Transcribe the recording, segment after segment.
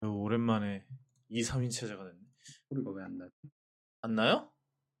오랜만에 2, 3인체제가 됐네. 소리가 왜 안 나지? 안 나요?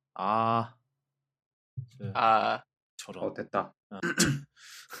 아, 저런. 됐다. 아,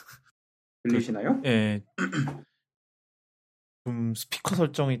 들리시나요? 예, 좀 스피커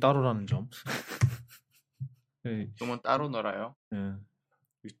설정이 따로라는 점. 예, 좀은 따로 놀아요. 예.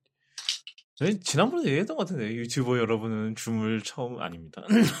 저희 지난번에 얘기했던 것 같은데 유튜버 여러분은 줌을 처음 아닙니다.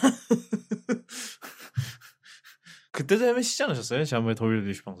 그때도 MSC지 않으셨어요? 지난번에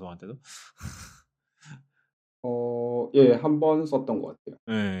WWDC 방송할 때도? 예, 한 번 썼던 것 같아요.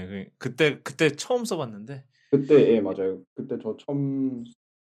 예, 그때 처음 써봤는데. 그때, 예, 맞아요. 그때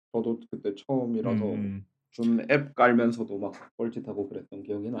저도 그때 처음이라서 줌 앱 깔면서도 막 뻘짓하고 그랬던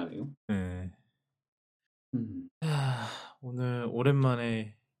기억이 나네요. 예. 오늘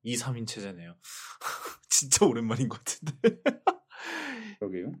오랜만에 2, 3인 체제네요. 진짜 오랜만인 것 같은데.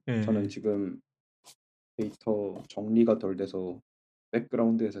 그러게요. 예. 저는 지금 데이터 정리가 덜 돼서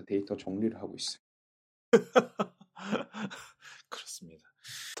백그라운드에서 데이터 정리를 하고 있어요. 그렇습니다.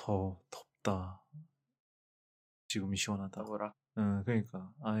 더 덥다. 지금이 시원하다. 더워라.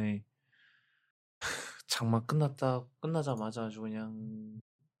 그러니까 아니 장마 끝나자마자 아주 그냥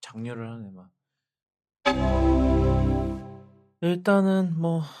장렬을 하네 막. 일단은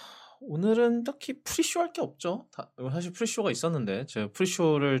뭐 오늘은 딱히 프리쇼 할 게 없죠. 사실 프리쇼가 있었는데 제가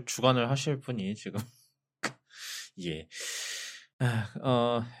프리쇼를 주관을 하실 분이 지금 예.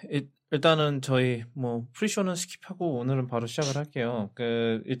 일단은 저희 뭐 프리쇼는 스킵하고 오늘은 바로 시작을 할게요.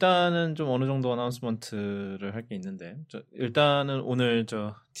 일단은 좀 어느 정도 어나운스먼트를 할 게 있는데 일단은 오늘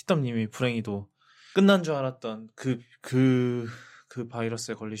티덤님이 불행히도 끝난 줄 알았던 그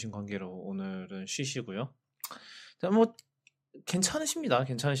바이러스에 걸리신 관계로 오늘은 쉬시고요. 뭐 괜찮으십니다.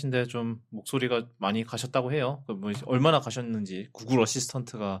 괜찮으신데 좀 목소리가 많이 가셨다고 해요. 뭐 얼마나 가셨는지 구글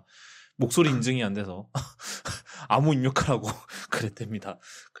어시스턴트가 목소리 인증이 안 돼서 아무 입력하라고 그랬답니다.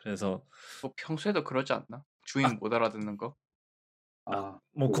 그래서 뭐 평소에도 그러지 않나? 주인 못 알아듣는 거?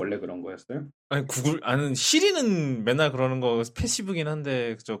 뭐 원래 그런 거였어요? 아니 아는 시리는 맨날 그러는 거 패시브긴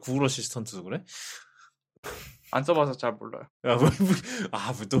한데 구글 어시스턴트도 그래? 안 써봐서 잘 몰라요.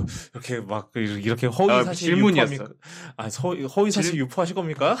 또 이렇게 허위 사실 질문이었어. 허위 사실 유포하실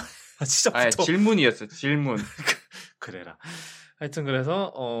겁니까? 시작부터. 질문이었어. 질문. 그래라. 하여튼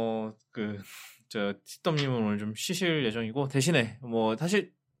그래서 티덤님은 오늘 좀 쉬실 예정이고 대신에 뭐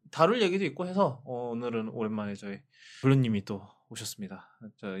사실 다룰 얘기도 있고 해서 오늘은 오랜만에 저희 블루님이 또 오셨습니다.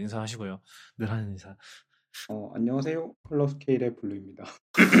 인사하시고요. 늘 하는 인사. 안녕하세요. 컬러스케일의 블루입니다.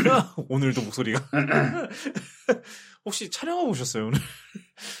 오늘도 목소리가 혹시 촬영하고 오셨어요 오늘?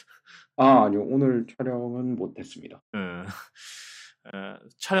 아니요. 오늘 촬영은 못했습니다.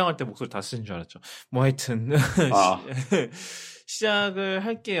 촬영할 때 목소리 다 쓰신 줄 알았죠. 뭐 하여튼 시작을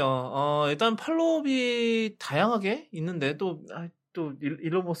할게요. 일단 팔로업이 다양하게 있는데 또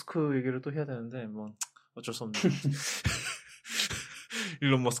일론 머스크 얘기를 또 해야 되는데 뭐 어쩔 수 없네.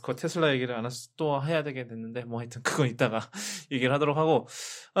 일론 머스크와 테슬라 얘기를 안 해서 또 해야 되게 됐는데 뭐 하여튼 그건 이따가 얘기를 하도록 하고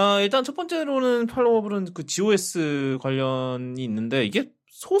일단 첫 번째로는 팔로업은 그 GOS 관련이 있는데 이게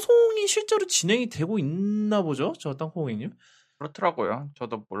소송이 실제로 진행이 되고 있나 보죠? 저 땅콩이님? 그렇더라고요.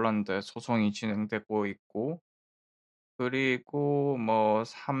 저도 몰랐는데 소송이 진행되고 있고 그리고 뭐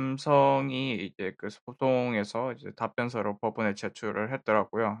삼성이 이제 그 소송에서 이제 답변서를 법원에 제출을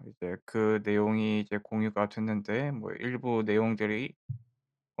했더라고요. 이제 그 내용이 이제 공유가 됐는데 뭐 일부 내용들이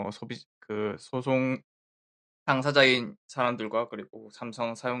그 소송 당사자인 사람들과 그리고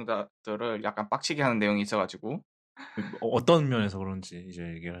삼성 사용자들을 약간 빡치게 하는 내용이 있어가지고 어떤 면에서 그런지 이제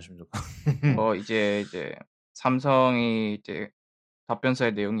얘기를 하시면 좋고 이제 삼성이 이제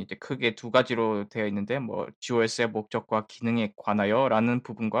답변서의 내용이 이제 크게 두 가지로 되어 있는데 뭐 GOS의 목적과 기능에 관하여라는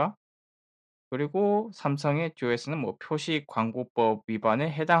부분과 그리고 삼성의 GOS는 뭐 표시 광고법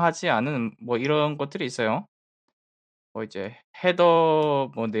위반에 해당하지 않은 뭐 이런 것들이 있어요. 뭐 이제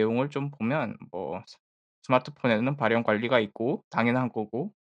헤더 뭐 내용을 좀 보면 뭐 스마트폰에는 발열 관리가 있고 당연한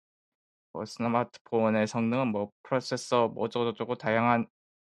거고 뭐 스마트폰의 성능은 뭐 프로세서 뭐 어쩌고저쩌고 다양한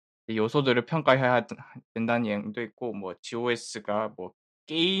요소들을 평가해야 된다는 내용도 있고 뭐 GOS가 뭐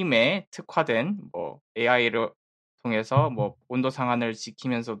게임에 특화된 뭐 AI를 통해서 뭐 온도 상한을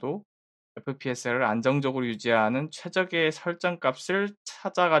지키면서도 FPS를 안정적으로 유지하는 최적의 설정 값을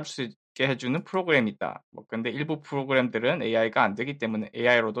찾아갈 수 있게 해주는 프로그램이다. 뭐 근데 일부 프로그램들은 AI가 안 되기 때문에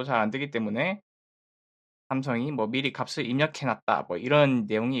AI로도 잘 안 되기 때문에 삼성이 뭐 미리 값을 입력해놨다. 뭐 이런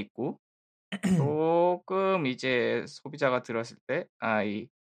내용이 있고 조금 이제 소비자가 들었을 때, 이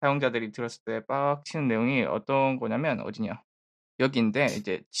사용자들이 들었을 때 빡치는 내용이 어떤 거냐면 어디냐? 여기인데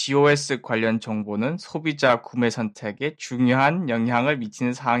이제 GOS 관련 정보는 소비자 구매 선택에 중요한 영향을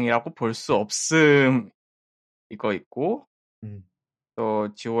미치는 사항이라고 볼 수 없음 이거 있고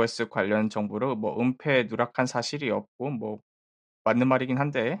또 GOS 관련 정보를 뭐 은폐 누락한 사실이 없고 뭐 맞는 말이긴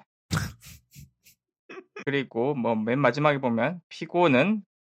한데 그리고 뭐 맨 마지막에 보면 피고는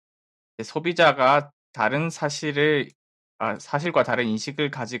소비자가 다른 사실과 다른 인식을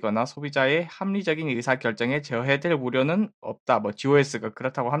가지거나 소비자의 합리적인 의사결정에 저해될 우려는 없다. 뭐 GOS가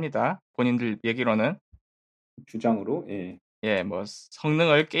그렇다고 합니다. 본인들 얘기로는. 주장으로 예. 예, 뭐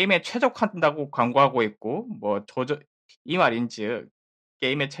성능을 게임에 최적화한다고 광고하고 있고 뭐 이 말인즉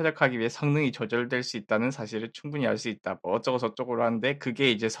게임에 최적화하기 위해 성능이 조절될 수 있다는 사실을 충분히 알 수 있다. 뭐 어쩌고 저쩌고로 하는데 그게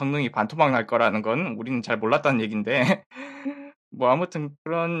이제 성능이 반토막 날 거라는 건 우리는 잘 몰랐다는 얘긴데 뭐 아무튼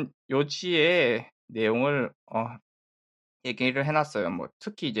그런 요지의 내용을 얘기를 해놨어요. 뭐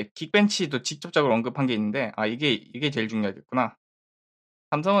특히 이제 긱벤치도 직접적으로 언급한 게 있는데 이게 제일 중요하겠구나.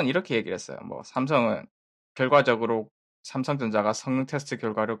 삼성은 이렇게 얘기를 했어요. 뭐 삼성은 결과적으로 삼성전자가 성능 테스트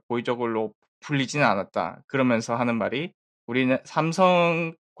결과를 고의적으로 불리지는 않았다. 그러면서 하는 말이 우리는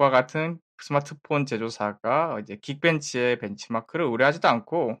삼성과 같은 스마트폰 제조사가 이제 긱벤치의 벤치마크를 의뢰하지도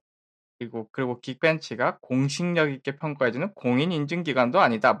않고 그리고 긱벤치가 공신력 있게 평가해주는 공인 인증 기관도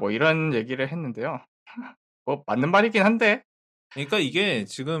아니다. 뭐 이런 얘기를 했는데요. 뭐 맞는 말이긴 한데. 그러니까 이게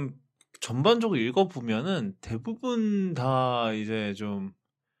지금 전반적으로 읽어보면은 대부분 다 이제 좀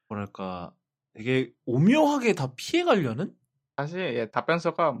뭐랄까 되게 오묘하게 다 피해가려는? 사실 예,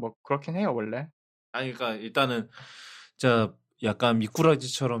 답변서가 뭐 그렇긴 해요 원래. 아니 그러니까 일단은 자 약간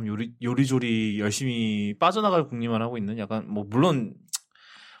미꾸라지처럼 요리조리 열심히 빠져나갈 궁리만 하고 있는 약간 뭐 물론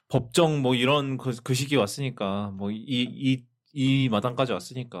법정 뭐 이런 그 시기 왔으니까 뭐 이 마당까지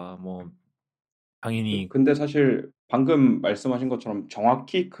왔으니까 뭐 당연히 근데 사실 방금 말씀하신 것처럼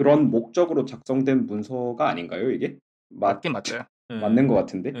정확히 그런 목적으로 작성된 문서가 아닌가요, 이게? 맞긴 맞죠. 맞는 것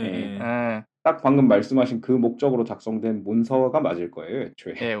같은데. 예. 딱 방금 말씀하신 그 목적으로 작성된 문서가 맞을 거예요,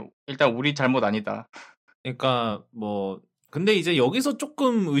 애초에. 예, 일단 우리 잘못 아니다. 그러니까 뭐 근데 이제 여기서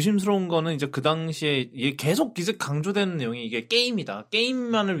조금 의심스러운 거는 이제 그 당시에 이게 계속 이제 강조되는 내용이 이게 게임이다.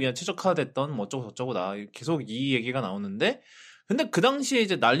 게임만을 위한 최적화됐던 뭐 어쩌고 저쩌고다. 계속 이 얘기가 나오는데 근데 그 당시에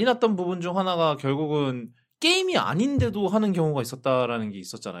이제 난리 났던 부분 중 하나가 결국은 게임이 아닌데도 하는 경우가 있었다라는 게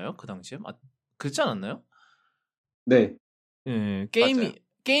있었잖아요. 그 당시에. 그렇지 않았나요? 네. 예. 맞아요.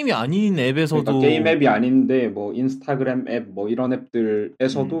 게임이 아닌 앱에서도 그러니까 게임 앱이 아닌데 뭐 인스타그램 앱 뭐 이런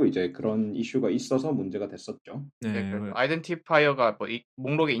앱들에서도 이제 그런 이슈가 있어서 문제가 됐었죠. 네, 그 아이덴티파이어가 뭐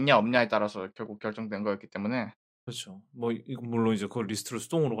목록에 있냐 없냐에 따라서 결국 결정된 거였기 때문에. 그렇죠. 뭐 이거 물론 이제 그 리스트를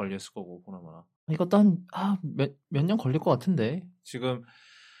수동으로 관리했을 거고 보나마나. 이것도 몇 년 걸릴 것 같은데 지금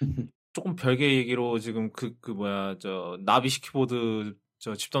조금 별개 얘기로 지금 저 나비시 키보드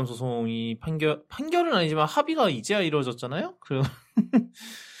저 집단 소송이 판결은 아니지만 합의가 이제야 이루어졌잖아요. 그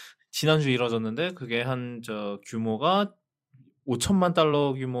지난주 이루어졌는데 그게 한 저 규모가 5천만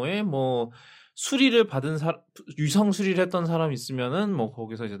달러 규모의 뭐 수리를 받은 유상 수리를 했던 사람 있으면은 뭐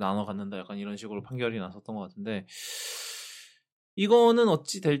거기서 이제 나눠 갖는다 약간 이런 식으로 판결이 났었던 것 같은데 이거는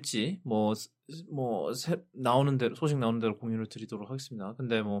어찌 될지 나오는 대로 소식 나오는 대로 공유를 드리도록 하겠습니다.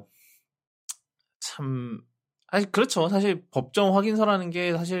 근데 뭐 참 아니 그렇죠. 사실 법정 확인서라는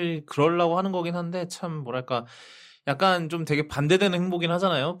게 사실 그러려고 하는 거긴 한데 참 뭐랄까 약간 좀 되게 반대되는 행보긴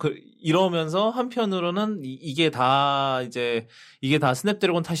하잖아요. 이러면서 한편으로는 이게 다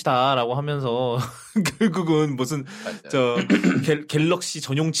스냅드래곤 탓이다라고 하면서 결국은 무슨 저 갤럭시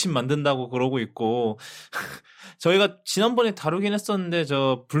전용 칩 만든다고 그러고 있고 저희가 지난번에 다루긴 했었는데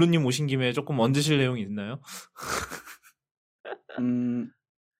저 블루님 오신 김에 조금 얹으실 내용이 있나요?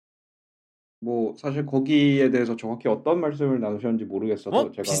 뭐 사실 거기에 대해서 정확히 어떤 말씀을 나누셨는지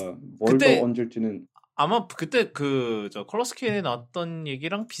모르겠어서 제가 뭘 더 얹을지는 아마 그때 저 컬러스케일에 나왔던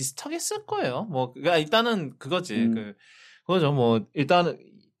얘기랑 비슷하게 쓸 거예요. 뭐 그러니까 일단은 그거지. 그거죠. 뭐 일단은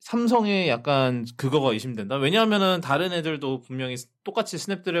삼성에 약간 그거가 의심된다. 왜냐하면은 다른 애들도 분명히 똑같이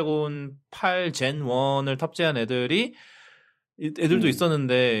스냅드래곤 8 젠 1을 탑재한 애들도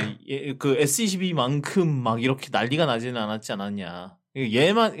있었는데 그 S22만큼 막 이렇게 난리가 나지는 않았지 않았냐.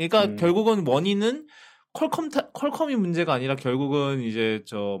 그러니까 결국은 원인은 퀄컴이 문제가 아니라 결국은 이제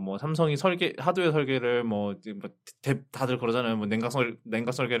뭐 삼성이 하드웨어 설계를 다들 그러잖아요. 뭐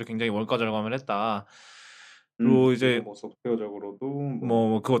냉각 설계를 굉장히 원가 절감을 했다. 그리고 이제 뭐 소프트웨어적으로도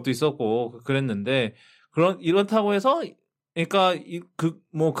뭐 그것도 있었고 그랬는데 이렇다고 해서 그러니까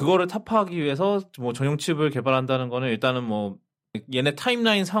그거를 타파하기 위해서 뭐 전용 칩을 개발한다는 거는 일단은 뭐 얘네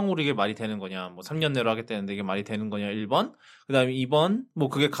타임라인 상으로 이게 말이 되는 거냐, 뭐 3년 내로 하겠다는데 이게 말이 되는 거냐 1번. 그다음에 2번 뭐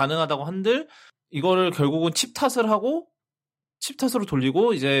그게 가능하다고 한들 이거를 결국은 칩 탓으로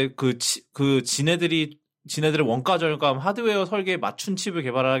돌리고 이제 지네들의 원가 절감 하드웨어 설계에 맞춘 칩을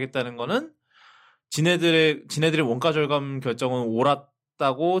개발하겠다는 거는 지네들의 원가 절감 결정은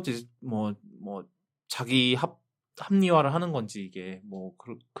옳았다고 뭐 자기 합리화를 하는 건지 이게 뭐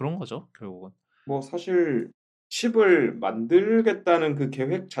그런 거죠 결국은. 뭐 사실 칩을 만들겠다는 그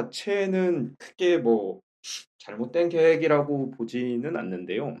계획 자체는 크게 뭐 잘못된 계획이라고 보지는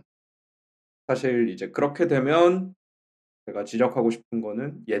않는데요. 사실 이제 그렇게 되면 제가 지적하고 싶은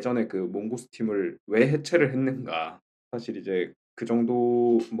거는 예전에 그 몽고스팀을 왜 해체를 했는가. 사실 이제 그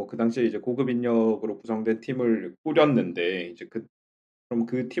정도 뭐 그 당시에 이제 고급 인력으로 구성된 팀을 꾸렸는데 이제 그럼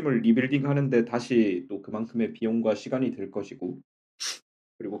그 팀을 리빌딩 하는데 다시 또 그만큼의 비용과 시간이 들 것이고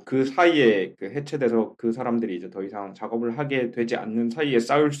그리고 그 사이에 그 해체돼서 그 사람들이 이제 더 이상 작업을 하게 되지 않는 사이에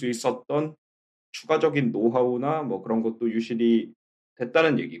쌓을 수 있었던 추가적인 노하우나 뭐 그런 것도 유실이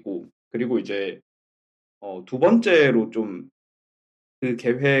됐다는 얘기고 그리고 이제 두 번째로 좀 그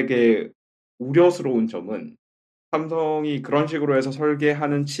계획의 우려스러운 점은 삼성이 그런 식으로 해서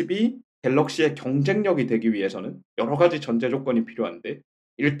설계하는 칩이 갤럭시의 경쟁력이 되기 위해서는 여러 가지 전제 조건이 필요한데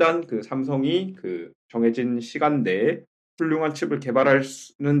일단 그 삼성이 그 정해진 시간 내에 훌륭한 칩을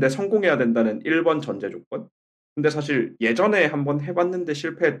개발하는데 성공해야 된다는 1번 전제 조건. 근데 사실 예전에 한번 해봤는데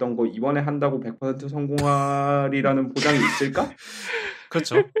실패했던 거 이번에 한다고 100% 성공하리라는 보장이 있을까?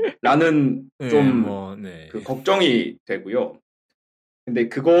 그렇죠. 라는 좀 뭐, 네. 그 걱정이 되고요. 근데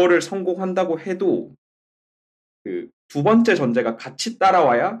그거를 성공한다고 해도 그 두 번째 전제가 같이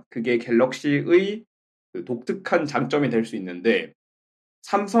따라와야 그게 갤럭시의 그 독특한 장점이 될 수 있는데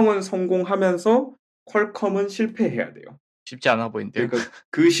삼성은 성공하면서 퀄컴은 실패해야 돼요. 쉽지 않아 보이는데요. 그러니까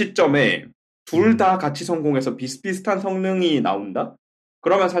그 시점에 둘 다 같이 성공해서 비슷비슷한 성능이 나온다?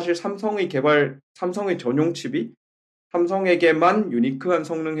 그러면 사실 삼성의 전용 칩이 삼성에게만 유니크한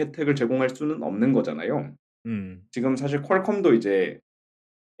성능 혜택을 제공할 수는 없는 거잖아요. 지금 사실 퀄컴도 이제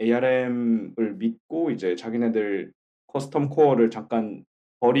ARM을 믿고 이제 자기네들 커스텀 코어를 잠깐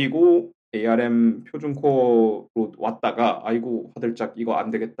버리고 ARM 표준 코어로 왔다가 아이고 화들짝 이거 안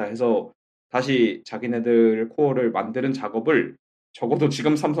되겠다 해서 다시 자기네들 코어를 만드는 작업을 적어도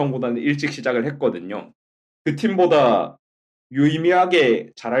지금 삼성보다는 일찍 시작을 했거든요. 그 팀보다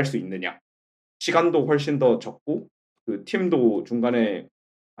유의미하게 잘할 수 있느냐? 시간도 훨씬 더 적고 그 팀도 중간에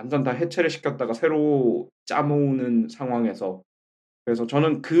완전 다 해체를 시켰다가 새로 짜모으는 상황에서 그래서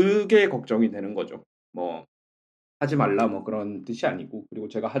저는 그게 걱정이 되는 거죠. 뭐 하지 말라 뭐 그런 뜻이 아니고 그리고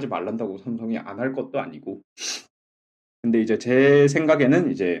제가 하지 말란다고 삼성이 안 할 것도 아니고 근데 이제 제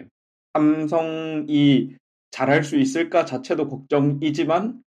생각에는 이제 삼성이 잘할 수 있을까 자체도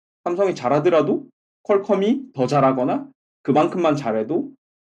걱정이지만 삼성이 잘하더라도 퀄컴이 더 잘하거나 그만큼만 잘해도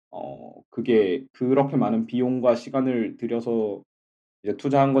그게 그렇게 많은 비용과 시간을 들여서 이제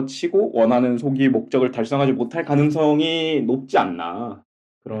투자한 것 치고 원하는 소기 목적을 달성하지 못할 가능성이 높지 않나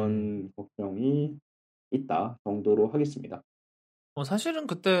그런 걱정이 있다 정도로 하겠습니다. 사실은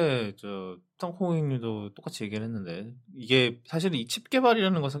그때 땅콩이님도 똑같이 얘기를 했는데 이게 사실은 이 칩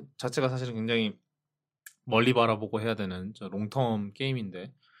개발이라는 것 자체가 사실은 굉장히 멀리 바라보고 해야 되는 롱텀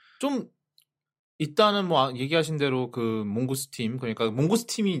게임인데 좀 일단은 뭐 얘기하신 대로 그 몽고스팀 그러니까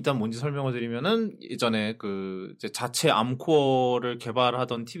몽고스팀이 일단 뭔지 설명을 드리면은 예전에 그 이제 자체 암코어를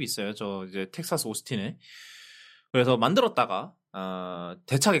개발하던 팀이 있어요. 저 이제 텍사스 오스틴에. 그래서 만들었다가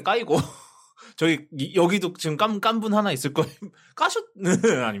대차게 까이고 저기 여기도 지금 깐분 하나 있을 거예요.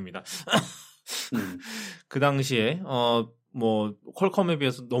 까슛는 아닙니다. 그 당시에 뭐 퀄컴에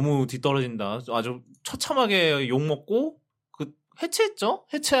비해서 너무 뒤떨어진다. 아주 처참하게 욕 먹고 그 해체했죠.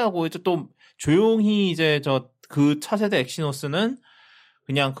 해체하고 이제 또 조용히 이제 그 차세대 엑시노스는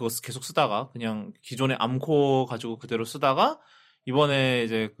그냥 그거 계속 쓰다가 그냥 기존의 암코어 가지고 그대로 쓰다가 이번에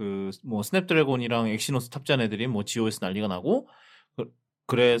이제 그 뭐 스냅드래곤이랑 엑시노스 탑재한 애들이 뭐 GOS 난리가 나고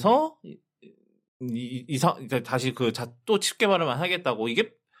그래서 이제 다시 또 칩 개발을만 하겠다고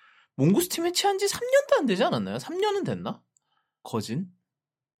이게 몽고스팀 해체한 지 3년도 안 되지 않았나요? 3년은 됐나? 거진?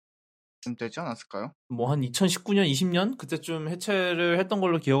 좀 되지 않았을까요? 뭐 한 2019년, 20년 그때쯤 해체를 했던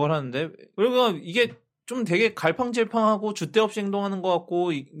걸로 기억을 하는데 그러니까 이게 좀 되게 갈팡질팡하고 줏대 없이 행동하는 것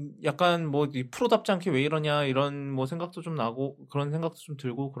같고 약간 뭐 프로답지 않게 왜 이러냐 이런 뭐 생각도 좀 나고 그런 생각도 좀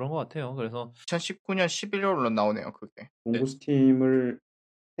들고 그런 것 같아요. 그래서 2019년 11월로 나오네요. 그게. 몽고스팀을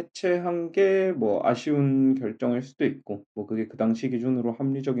해체한 게 뭐 아쉬운 결정일 수도 있고 뭐 그게 그 당시 기준으로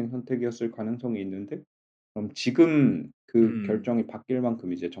합리적인 선택이었을 가능성이 있는데 그럼 지금 그 결정이 바뀔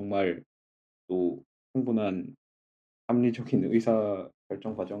만큼 이제 정말 또 충분한 합리적인 의사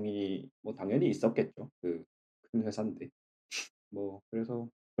결정 과정이 뭐 당연히 있었겠죠. 그 큰 회사인데 뭐 그래서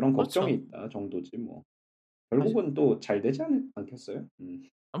그런 걱정이 그렇죠. 있다 정도지 뭐 결국은 또 잘 되지 않겠어요?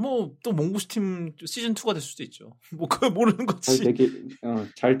 뭐 또 몽고스팀 시즌 2가 될 수도 있죠. 뭐 그걸 모르는 거지.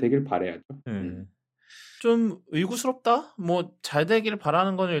 잘 되길 바라야죠. 좀 의구스럽다? 뭐 잘 되기를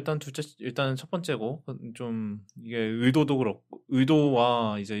바라는 건 일단 첫 번째고 좀 이게 의도도 그렇고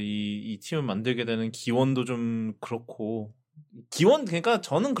의도와 이제 이 팀을 만들게 되는 기원도 좀 그렇고 기원 그러니까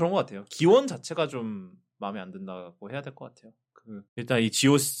저는 그런 것 같아요. 기원 자체가 좀 마음에 안 든다고 해야 될 것 같아요. 일단 이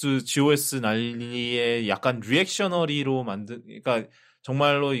GOS 난리에 약간 리액셔너리로 그러니까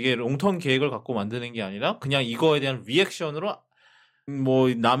정말로 이게 롱텀 계획을 갖고 만드는 게 아니라 그냥 이거에 대한 리액션으로 뭐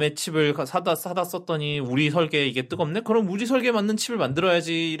남의 칩을 사다 썼더니 우리 설계에 이게 뜨겁네? 그럼 우리 설계에 맞는 칩을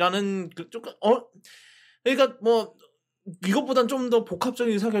만들어야지라는 조금 그러니까 뭐 이것보단 좀 더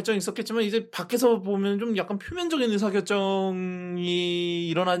복합적인 의사결정이 있었겠지만 이제 밖에서 보면 좀 약간 표면적인 의사결정이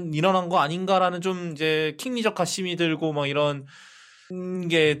일어난 거 아닌가라는 좀 이제 킹리적 가심이 들고 막 이런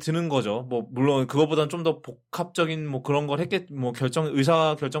게 드는 거죠. 뭐 물론 그거보단 좀 더 복합적인 뭐 그런 걸 뭐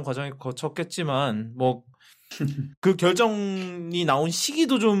의사결정 과정에 거쳤겠지만 뭐 그 결정이 나온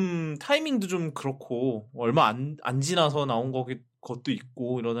시기도 좀 타이밍도 좀 그렇고 얼마 안 지나서 나온 것도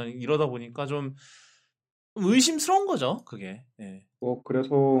있고 이러다 보니까 좀 의심스러운 거죠, 그게. 네. 그래서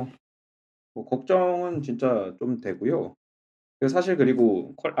뭐 걱정은 진짜 좀 되고요. 사실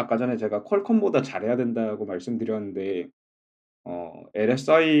그리고 아까 전에 제가 퀄컴보다 잘해야 된다고 말씀드렸는데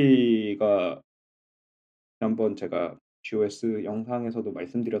LSI가 지난번 제가 GOS 영상에서도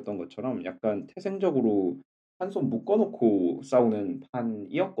말씀드렸던 것처럼 약간 태생적으로 한 손 묶어놓고 싸우는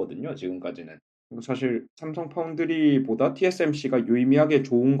판이었거든요, 지금까지는. 사실 삼성 파운드리보다 TSMC가 유의미하게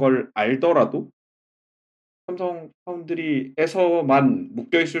좋은 걸 알더라도 삼성 파운드리에서만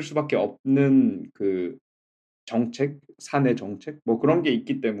묶여있을 수밖에 없는 그 정책, 사내 정책, 뭐 그런 게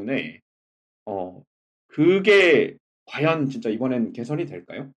있기 때문에, 그게 과연 진짜 이번엔 개선이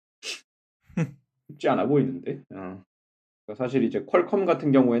될까요? 쉽지 않아 보이는데. 사실 이제 퀄컴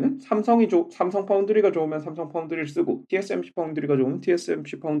같은 경우에는 삼성 파운드리가 좋으면 삼성 파운드리를 쓰고 TSMC 파운드리가 좋으면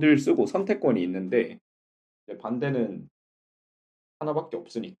TSMC 파운드리를 쓰고 선택권이 있는데 이제 반대는 하나밖에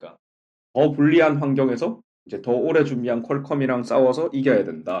없으니까 더 불리한 환경에서 이제 더 오래 준비한 퀄컴이랑 싸워서 이겨야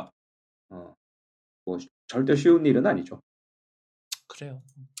된다. 뭐 절대 쉬운 일은 아니죠. 그래요.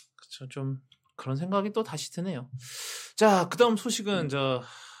 그쵸. 좀 그런 생각이 또 다시 드네요. 자, 그다음 소식은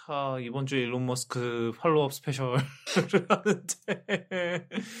이번 주에 일론 머스크 팔로우업 스페셜을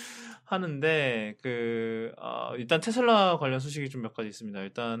하는데 일단 테슬라 관련 소식이 좀 몇 가지 있습니다.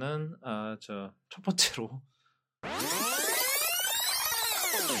 일단은 첫 번째로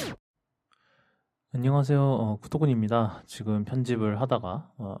안녕하세요. 구토군입니다. 지금 편집을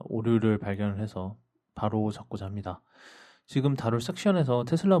하다가 오류를 발견을 해서 바로 잡고자 합니다. 지금 다룰 섹션에서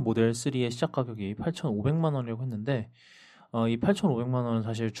테슬라 모델 3의 시작 가격이 8,500만 원이라고 했는데 이 8,500만 원은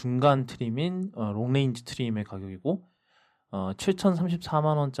사실 중간 트림인 롱레인지 트림의 가격이고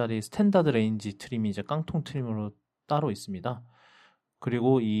 7,034만 원짜리 스탠다드 레인지 트림이 이제 깡통 트림으로 따로 있습니다.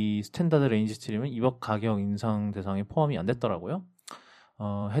 그리고 이 스탠다드 레인지 트림은 이번 가격 인상 대상에 포함이 안 됐더라고요.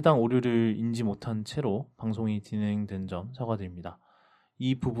 해당 오류를 인지 못한 채로 방송이 진행된 점 사과드립니다.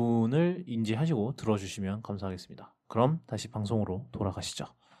 이 부분을 인지하시고 들어주시면 감사하겠습니다. 그럼 다시 방송으로 돌아가시죠.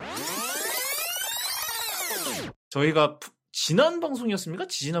 저희가 지난 방송이었습니까?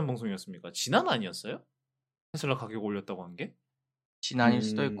 지지난 방송이었습니까? 지난 아니었어요? 테슬라 가격 올렸다고 한 게? 지난일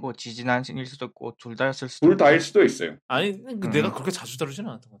수도 있고 지지난일 수도 있고 둘 다였을 수도 둘 있고. 다일 수도 있어요. 아니 내가 그렇게 자주 다루지는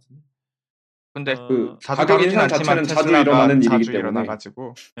않았던 것 같은데. 근데 가격 인상 자체는 자주 일어나는 일이기 때문에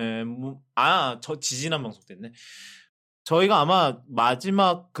일어나가지고. 저 지지난 방송 때문에 저희가 아마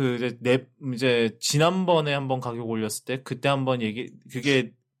마지막 이제 지난번에 한번 가격 올렸을 때 그때 한번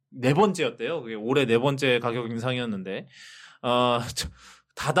그게 네 번째였대요. 그게 올해 네 번째 가격 인상이었는데 약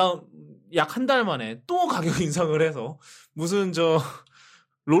한 달 만에 또 가격 인상을 해서 무슨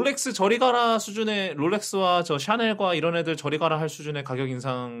롤렉스 저리 가라 수준의 롤렉스와 샤넬과 이런 애들 저리 가라 할 수준의 가격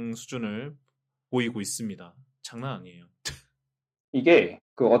인상 수준을 보이고 있습니다. 장난 아니에요. 이게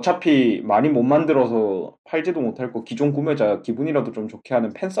어차피 많이 못 만들어서 팔지도 못할 거 기존 구매자 기분이라도 좀 좋게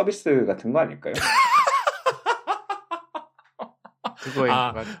하는 팬 서비스 같은 거 아닐까요? 그거인 것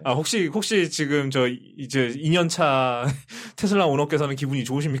같아요. 혹시 지금 이제 2년차 테슬라 오너께서는 기분이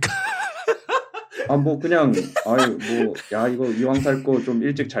좋으십니까? 뭐 그냥 이거 이왕 살 거 좀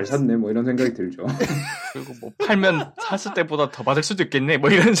일찍 잘 샀네 뭐 이런 생각이 들죠. 그리고 뭐 팔면 샀을 때보다 더 받을 수도 있겠네 뭐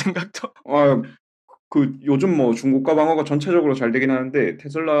이런 생각도. 요즘 뭐 중고가 방어가 전체적으로 잘 되긴 하는데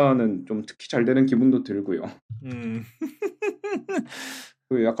테슬라는 좀 특히 잘 되는 기분도 들고요.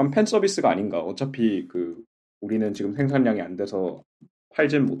 약간 팬 서비스가 아닌가. 어차피 우리는 지금 생산량이 안 돼서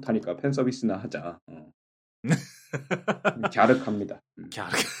팔진 못하니까 팬 서비스나 하자. 갸륵합니다.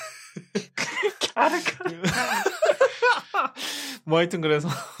 갸륵. 뭐 하여튼 그래서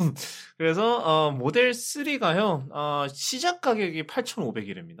모델 3가요. 시작 가격이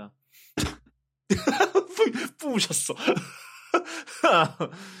 8,500이랍니다. 뿌우셨어.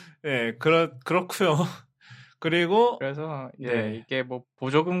 네, 그렇고요. 그리고 그래서 네. 이게 뭐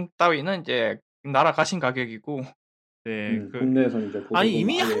보조금 따위는 이제 날아가신 가격이고. 네, 국내에서는 이제 보조금 아니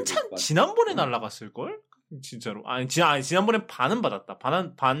이미 아예 한참 못 지난번에 받고. 날아갔을 걸? 진짜로. 아니 지난번에 반은 받았다.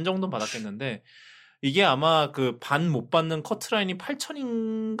 반 정도 받았겠는데 이게 아마 그 반 못 받는 커트라인이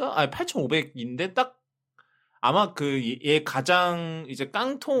 8,000인가? 아니 8,500인데 딱 아마 그 얘 가장 이제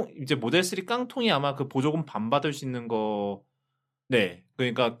깡통 이제 모델 3 깡통이 아마 그 보조금 반 받을 수 있는 거. 네.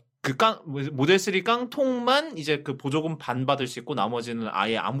 그러니까 그 모델 3 깡통만 이제 그 보조금 반 받을 수 있고 나머지는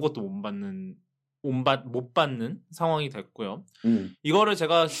아예 아무것도 못 받는 상황이 됐고요. 이거를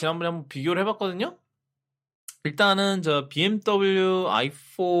제가 지난번에 한번 비교를 해봤거든요. 일단은 저 BMW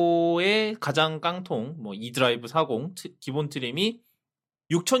i4의 가장 깡통 뭐 e드라이브 40 기본 트림이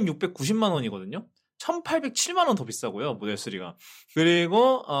 6,690만 원이거든요. 1,807만 원 더 비싸고요. 모델 3가.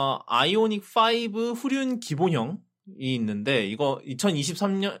 그리고 아이오닉 5 후륜 기본형이 있는데 이거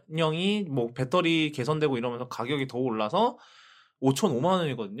 2023년형이 뭐 배터리 개선되고 이러면서 가격이 더 올라서 5,005만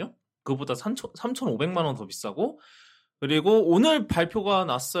원이거든요. 그거보다 3,500만 원 더 비싸고 그리고 오늘 발표가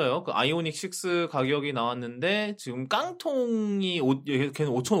났어요. 그 아이오닉 6 가격이 나왔는데 지금 깡통이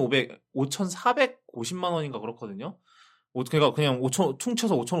걔는 5,450만 원인가 그렇거든요. 그러니까 그냥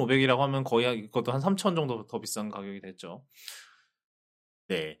퉁쳐서 5,500이라고 하면 거의 이것도 한 3,000 정도 더 비싼 가격이 됐죠.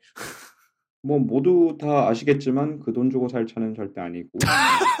 네. 뭐 모두 다 아시겠지만 그 돈 주고 살 차는 절대 아니고.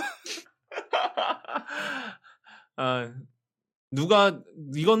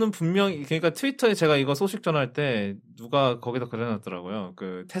 이거는 분명히 그러니까 트위터에 제가 이거 소식 전할 때 누가 거기다 그려놨더라고요.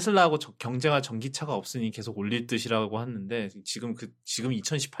 그 테슬라하고 경쟁할 전기차가 없으니 계속 올릴 듯이라고 하는데 지금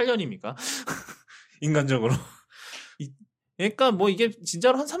 2018년입니까? 인간적으로. 그러니까 뭐 이게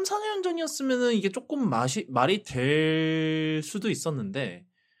진짜로 한 3, 4년 전이었으면은 이게 조금 말이 될 수도 있었는데.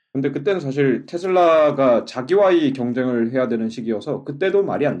 근데 그때는 사실 테슬라가 자기와의 경쟁을 해야 되는 시기여서 그때도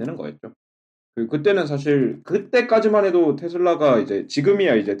말이 안 되는 거였죠. 그때는 사실 그때까지만 해도 테슬라가 이제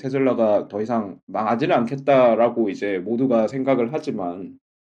지금이야 이제 테슬라가 더 이상 망하지는 않겠다라고 이제 모두가 생각을 하지만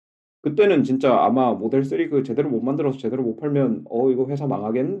그때는 진짜 아마 모델 3 그 제대로 못 만들어서 제대로 못 팔면 이거 회사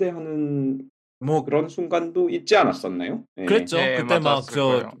망하겠는데 하는 뭐 그런 순간도 있지 않았었나요? 네. 그랬죠. 그때 막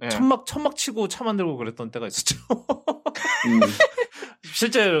천막 치고 차 만들고 그랬던 때가 있었죠.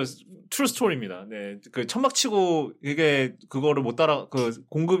 실제로 트루 스토리입니다. 네, 그 천막 치고 이게 그거를 못 따라 그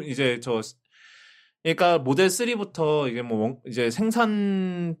공급 이제 그러니까 모델 3부터 이게 뭐 이제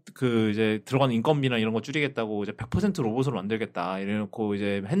생산 그 이제 들어가는 인건비나 이런 거 줄이겠다고 이제 100% 로봇으로 만들겠다 이래놓고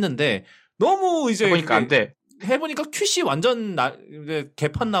이제 했는데 너무 이제 해보니까 안 돼. 해보니까 QC 완전 이제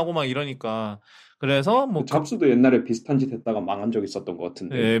개판 나고 막 이러니까 그래서 뭐 잡스도 옛날에 비슷한 짓 했다가 망한 적 있었던 것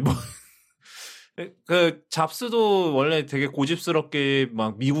같은데. 네, 뭐 그 잡스도 원래 되게 고집스럽게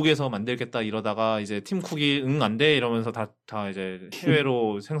막 미국에서 만들겠다 이러다가 이제 팀 쿡이 안 돼 이러면서 다 이제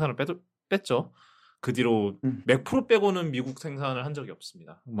해외로 생산을 뺐죠. 그 뒤로 맥 프로 빼고는 미국 생산을 한 적이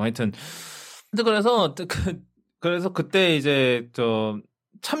없습니다. 뭐 하여튼 근데 그래서 그때 이제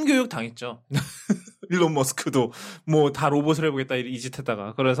참교육 당했죠. 일론 머스크도 뭐 다 로봇을 해보겠다 이 짓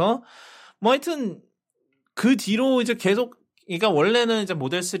했다가 그래서 뭐 하여튼 그 뒤로 이제 계속 그러니까 원래는 이제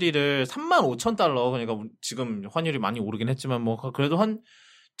모델 3를 35,000달러 그러니까 지금 환율이 많이 오르긴 했지만 뭐 그래도 한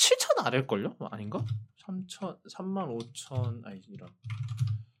 7,000 아래일걸요? 아닌가? 35,000 아니라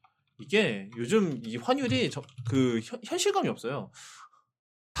이게 요즘 이 환율이 현실감이 없어요.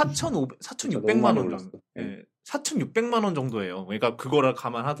 4,600만 원 정도. 네. 4,600만 원 정도예요. 그러니까 그거를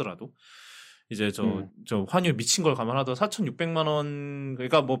감안하더라도 이제 저 환율 미친 걸 감안하더라도 4,600만 원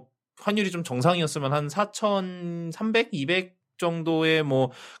그러니까 뭐 환율이 좀 정상이었으면 한 4,300, 200 정도의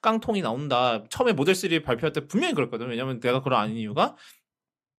뭐 깡통이 나온다. 처음에 모델 3 발표할 때 분명히 그랬거든요. 왜냐면 내가 그걸 아는 이유가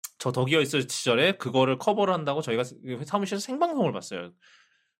저 덕이어 있을 시절에 그거를 커버를 한다고 저희가 사무실에서 생방송을 봤어요.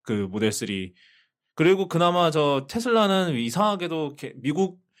 그 모델 3. 그리고 그나마 저 테슬라는 이상하게도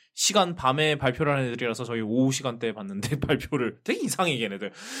미국 시간 밤에 발표를 하는 애들이라서 저희 오후 시간대에 봤는데 발표를 되게 이상해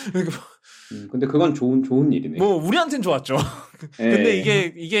걔네들. 근데 그건 좋은 일이네. 뭐 우리한텐 좋았죠. 근데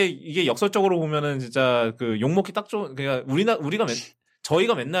이게 역설적으로 보면은 진짜 그 욕먹기 딱 좋은 그러니까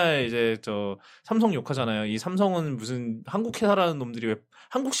저희가 맨날 이제 삼성 욕하잖아요. 이 삼성은 무슨 한국 회사라는 놈들이 왜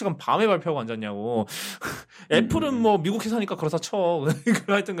한국 시간 밤에 발표하고 앉았냐고. 애플은 뭐 미국 회사니까 그렇다 쳐.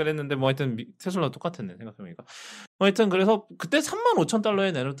 하여튼 그랬는데 뭐 하여튼 테슬라 똑같았네 생각해보니까. 하여튼 그래서 그때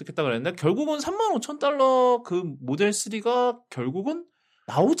 35,000달러에 내놓겠다 그랬는데 결국은 35,000달러 그 모델 3가 결국은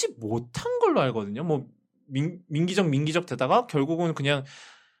나오지 못한 걸로 알거든요. 뭐 민기적 되다가 결국은 그냥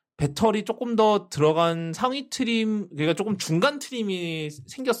배터리 조금 더 들어간 상위 트림, 그러니까 조금 중간 트림이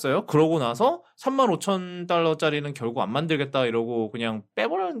생겼어요. 그러고 나서 35,000달러짜리는 결국 안 만들겠다 이러고 그냥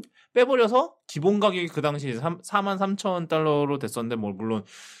빼버려서 기본 가격이 그 당시 43,000달러로 됐었는데, 뭐, 물론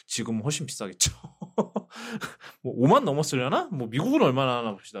지금 훨씬 비싸겠죠. 뭐, 5만 넘었으려나? 뭐, 미국은 얼마나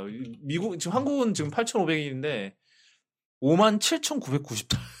하나 봅시다. 지금 한국은 지금 8,500인데,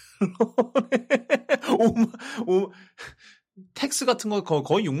 57,990달러. 5만, 텍스 같은 거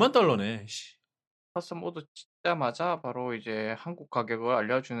거의 6만 달러네. 커스텀 모드 찍자마자 바로 이제 한국 가격을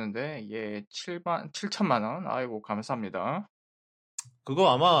알려주는데 예 7천만 원. 아이고 감사합니다. 그거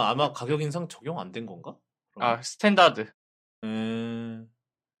아마 가격 인상 적용 안 된 건가? 아 스탠다드.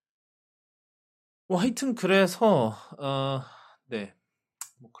 뭐 하여튼 그래서 네.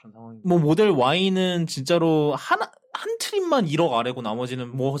 뭐 그런 상황이. 뭐 모델 Y는 진짜로 한 트림만 1억 아래고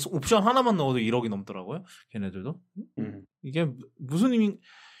나머지는 뭐 옵션 하나만 넣어도 1억이 넘더라고요. 걔네들도. 이게 무슨 의미?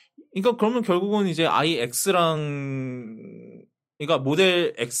 그러니까 그러면 결국은 이제 iX랑 그러니까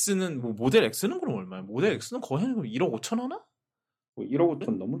모델 X는 그럼 얼마야? 모델 X는 거의 한 1억 5천 하나? 뭐 1억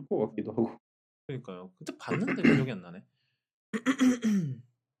 5천 넘을 것 같기도 하고. 그러니까요. 그때 봤는데 기억이 안 나네.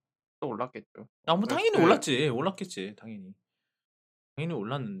 또 올랐겠죠. 뭐 당연히 올랐겠지. 당연히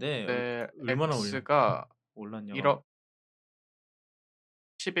올랐는데 얼마나 X가 올랐냐? 1억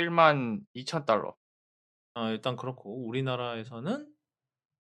 11만 2천 달러. 일단 그렇고 우리나라에서는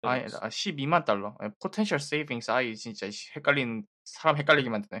아니 12만 달러. 포텐셜 세이빙스 진짜 사람 헷갈리게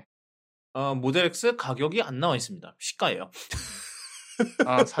만드네. 모델 X 가격이 안 나와 있습니다. 시가예요.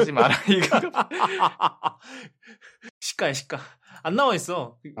 사지 마라 이거. 시가야. 안 나와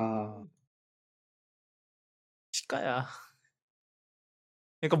있어. 시가야.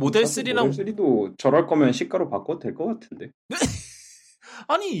 그러니까 모델 3랑 모델 3도 저럴 거면 시가로 바꿔도 될 것 같은데.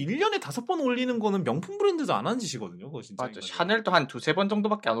 아니 1년에 5번 올리는 거는 명품 브랜드도 안 하는 짓이거든요. 그거 진짜. 맞아. 샤넬도 한 2-3번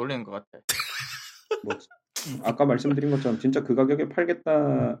정도밖에 안 올리는 것 같아. 뭐 아까 말씀드린 것처럼 진짜 그 가격에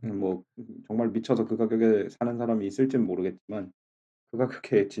팔겠다, 뭐 정말 미쳐서 그 가격에 사는 사람이 있을지는 모르겠지만 그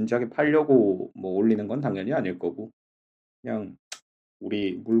가격에 진지하게 팔려고 뭐 올리는 건 당연히 아닐 거고, 그냥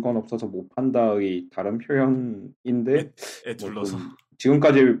우리 물건 없어서 못 판다의 다른 표현인데 둘러서 뭐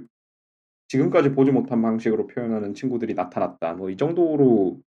지금까지 보지 못한 방식으로 표현하는 친구들이 나타났다. 뭐 이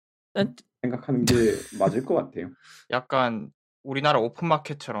정도로 생각하는 게 맞을 것 같아요. 약간 우리나라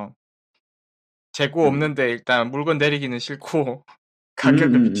오픈마켓처럼 재고 없는데 일단 물건 내리기는 싫고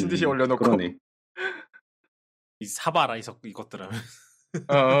가격을 미친 듯이 올려놓고. 그러네. 사봐라 이것들은.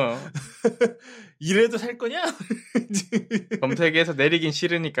 이래도 살 거냐? 검색해서 내리긴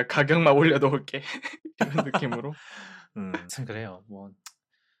싫으니까 가격만 올려놓을게. 이런 느낌으로. 그래요. 뭐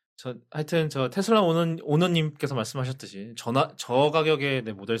하여튼 저 테슬라 오너님께서 말씀하셨듯이 저 가격에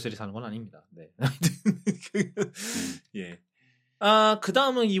내 모델 3 사는 건 아닙니다. 네. 예. 그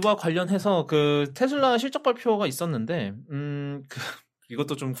다음은 이와 관련해서 그 테슬라 실적 발표가 있었는데,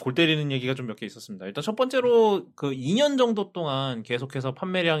 이것도 좀 골 때리는 얘기가 좀 몇 개 있었습니다. 일단 첫 번째로 그 2년 정도 동안 계속해서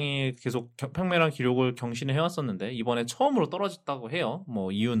판매량 기록을 경신해 해왔었는데, 이번에 처음으로 떨어졌다고 해요.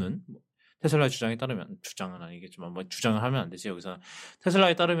 뭐 이유는 테슬라의 주장에 따르면, 주장은 아니겠지만 뭐 주장을 하면 안 되지. 여기서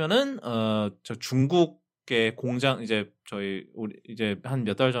테슬라에 따르면은 저 중국의 공장 이제 한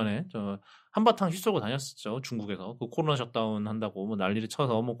몇 달 전에 한바탕 휘쓸고 다녔었죠. 중국에서 그 코로나 셧다운 한다고 뭐 난리를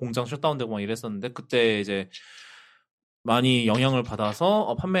쳐서 뭐 공장 셧다운되고 막 이랬었는데, 그때 이제 많이 영향을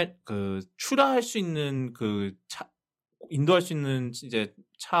받아서 출하할 수 있는 인도할 수 있는 이제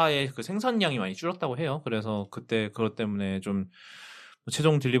차의 그 생산량이 많이 줄었다고 해요. 그래서 그때 그것 때문에 좀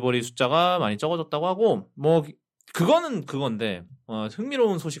최종 딜리버리 숫자가 많이 적어졌다고 하고, 뭐 그거는 그건데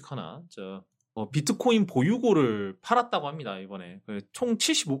흥미로운 소식 하나, 비트코인 보유고를 팔았다고 합니다. 이번에 총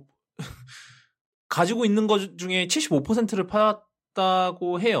 75 가지고 있는 것 중에 75%를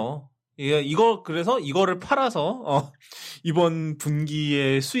팔았다고 해요. 그래서 이거를 팔아서 이번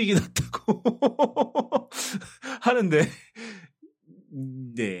분기에 수익이 났다고 하는데,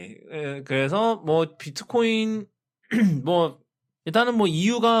 네. 그래서 뭐 비트코인 뭐 일단은 뭐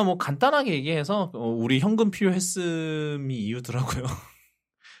이유가 뭐 간단하게 얘기해서 우리 현금 필요했음이 이유더라고요.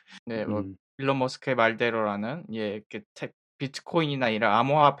 네, 뭐 일론 머스크의 말대로라는 비트코인이나 이런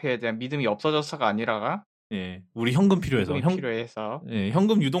암호화폐에 대한 믿음이 없어져서가 아니라가, 예, 우리 현금 필요해서 필요해서, 예,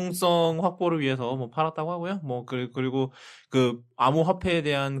 현금 유동성 확보를 위해서 뭐 팔았다고 하고요. 뭐 그리고 그 암호화폐에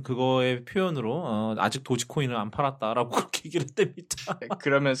대한 그거의 표현으로 아직 도지코인을 안 팔았다라고 그렇게 얘기를 했답니다. 네,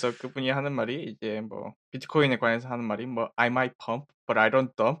 그러면서 그분이 하는 말이 이제 뭐 비트코인에 관해서 하는 말이 뭐 I might pump, but I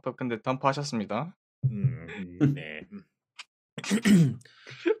don't dump. 근데 덤프 하셨습니다. 네.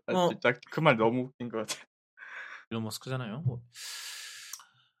 진짜 그 말 너무 웃긴 것 같아. 일론 머스크잖아요. 뭐.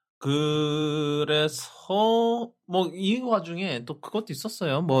 그래서 뭐 이 와중에 또 그것도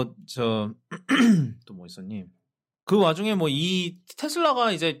있었어요. 뭐 저 또 뭐 있었니? 그 와중에 뭐 이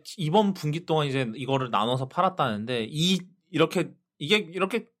테슬라가 이제 이번 분기 동안 이제 이거를 나눠서 팔았다는데 이렇게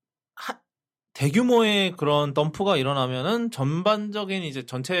대규모의 그런 덤프가 일어나면은 전반적인 이제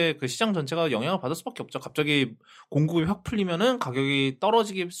전체 그 시장 전체가 영향을 받을 수밖에 없죠. 갑자기 공급이 확 풀리면은 가격이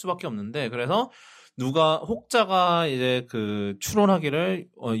떨어질 수밖에 없는데 그래서 혹자가 이제 그 추론하기를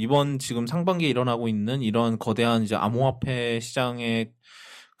이번 지금 상반기에 일어나고 있는 이런 거대한 이제 암호화폐 시장의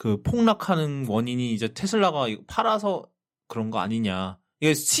그 폭락하는 원인이 이제 테슬라가 팔아서 그런 거 아니냐.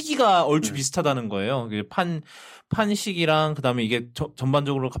 이게 시기가 얼추 비슷하다는 거예요. 판 시기랑 그다음에 이게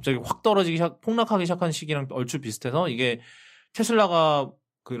전반적으로 갑자기 확 폭락하기 시작한 시기랑 얼추 비슷해서 이게 테슬라가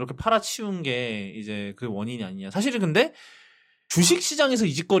그 이렇게 팔아치운 게 이제 그 원인이 아니냐. 사실은 근데 주식 시장에서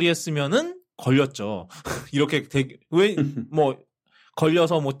이직거리 했으면은 걸렸죠. 이렇게 왜 뭐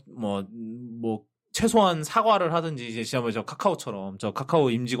걸려서 뭐 최소한 사과를 하든지 이제 지난번에 저 카카오처럼 저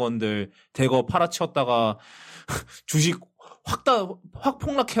카카오 임직원들 대거 팔아치웠다가 주식 확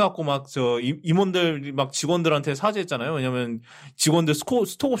폭락해갖고 막 저 임원들 막 직원들한테 사죄했잖아요. 왜냐면 직원들 스톡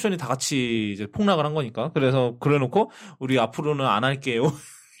옵션이 다 같이 이제 폭락을 한 거니까. 그래서 그래놓고 우리 앞으로는 안 할게요.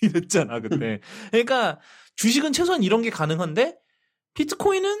 이랬잖아 그때. 그러니까 주식은 최소한 이런 게 가능한데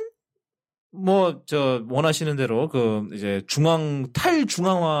비트코인은 뭐 저 원하시는 대로 그 이제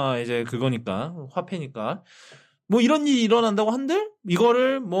탈중앙화 이제 그거니까 화폐니까 뭐 이런 일이 일어난다고 한들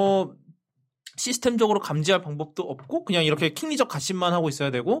이거를 뭐 시스템적으로 감지할 방법도 없고 그냥 이렇게 킹리적 가심만 하고 있어야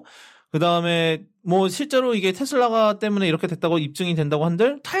되고 그다음에 뭐 실제로 이게 테슬라가 때문에 이렇게 됐다고 입증이 된다고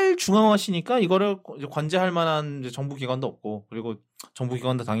한들 탈중앙화시니까 이거를 이제 관제할 만한 이제 정부 기관도 없고 그리고 정부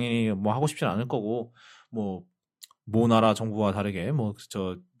기관도 당연히 뭐 하고 싶진 않을 거고 뭐 나라 정부와 다르게 뭐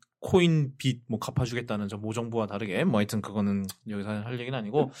저 코인 빚 뭐 갚아주겠다는 저 모정부와 다르게 뭐 하여튼 그거는 여기서 할 얘기는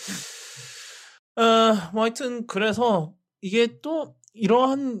아니고 뭐 하여튼 그래서 이게 또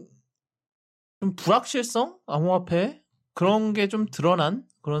이러한 좀 불확실성 암호화폐 그런 게 좀 드러난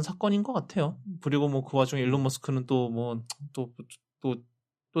그런 사건인 것 같아요. 그리고 뭐 그 와중에 일론 머스크는 또 뭐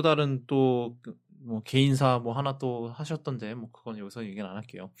또 다른 또 뭐 개인사 뭐 하나 또 하셨던데 뭐 그건 여기서 얘기는 안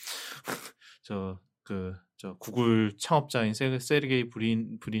할게요. 저 구글 창업자인 세르게이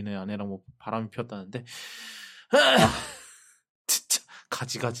브린의 아내랑 뭐 바람이 피었다는데 진짜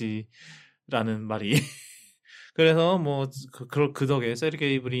가지가지라는 말이 그래서 뭐 그 덕에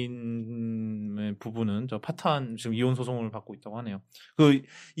세르게이 브린의 부부는 저 파탄 지금 이혼 소송을 받고 있다고 하네요. 그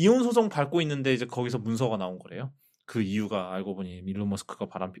이혼 소송 받고 있는데 이제 거기서 문서가 나온 거래요. 그 이유가 알고 보니 일론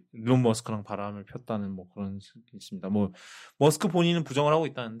머스크랑 바람을 폈다는 뭐 그런 게 있습니다. 뭐 머스크 본인은 부정을 하고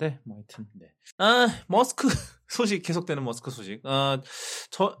있다는데 뭐 하여튼 네. 머스크 소식 계속되는 머스크 소식.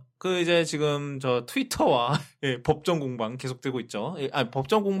 이제 지금 저 트위터와 예, 법정 공방 계속되고 있죠.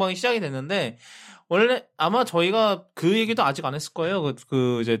 법정 공방이 시작이 됐는데 원래 아마 저희가 그 얘기도 아직 안 했을 거예요.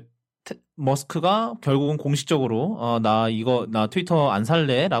 이제 머스크가 결국은 공식적으로 나 트위터 안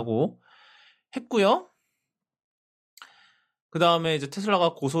살래라고 했고요. 그 다음에 이제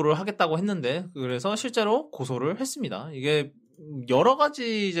테슬라가 고소를 하겠다고 했는데, 그래서 실제로 고소를 했습니다. 이게 여러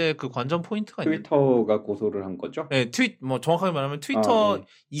가지 이제 그 관전 포인트가 있는데. 트위터가 고소를 한 거죠? 네, 뭐 정확하게 말하면 트위터 네.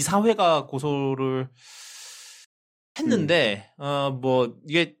 이사회가 고소를 했는데, 뭐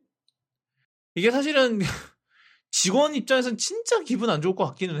이게 사실은 직원 입장에서는 진짜 기분 안 좋을 것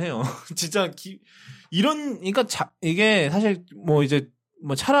같기는 해요. 진짜 그러니까 이게 사실 뭐 이제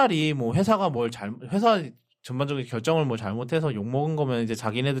뭐 차라리 뭐 회사 전반적인 결정을 뭐 잘못해서 욕먹은 거면 이제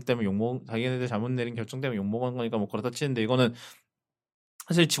자기네들 잘못 내린 결정 때문에 욕먹은 거니까 뭐 그렇다 치는데 이거는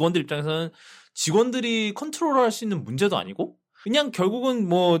사실 직원들 입장에서는 직원들이 컨트롤할 수 있는 문제도 아니고 그냥 결국은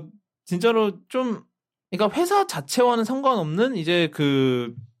뭐 진짜로 좀 그러니까 회사 자체와는 상관없는 이제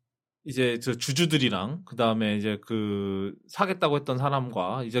저 주주들이랑 그다음에 이제 사겠다고 했던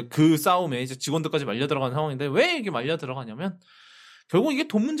사람과 이제 그 싸움에 이제 직원들까지 말려 들어가는 상황인데 왜 이게 말려 들어가냐면 결국 이게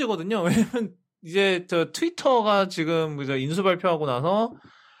돈 문제거든요. 왜냐면 이제 저 트위터가 지금 인수 발표하고 나서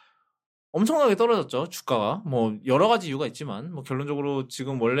엄청나게 떨어졌죠. 주가가. 뭐 여러 가지 이유가 있지만 뭐 결론적으로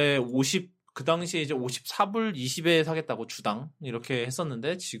지금 원래 그 당시에 이제 54불 20에 사겠다고 주당 이렇게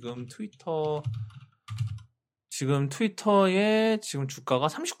했었는데 지금 트위터의 지금 주가가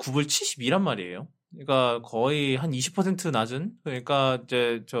 39불 72란 말이에요. 그러니까 거의 한 20% 낮은 그러니까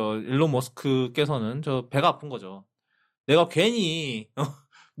이제 저 일론 머스크께서는 저 배가 아픈 거죠. 내가 괜히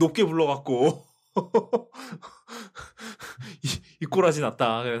높게 불러갖고 이 꼬라지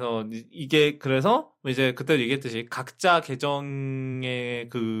났다. 그래서 그래서 이제 그때 얘기했듯이 각자 계정에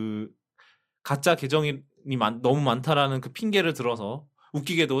가짜 계정이 너무 많다라는 그 핑계를 들어서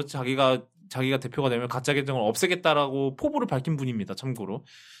웃기게도 자기가 자기가 대표가 되면 가짜 계정을 없애겠다라고 포부를 밝힌 분입니다. 참고로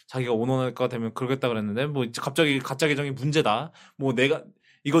자기가 오너가 되면 그러겠다 그랬는데 뭐 갑자기 가짜 계정이 문제다. 뭐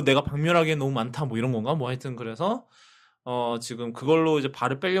이거 내가 박멸하기엔 너무 많다. 뭐 이런 건가? 뭐 하여튼 그래서 지금 그걸로 이제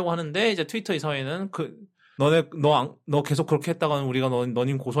발을 빼려고 하는데 이제 트위터 이사회는 너 계속 그렇게 했다가는 우리가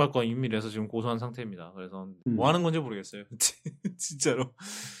너님 고소할 거임 이래서 지금 고소한 상태입니다. 그래서 뭐 하는 건지 모르겠어요. 진짜로.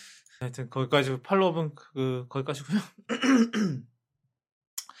 하여튼 거기까지 팔로우업은 거기까지고요.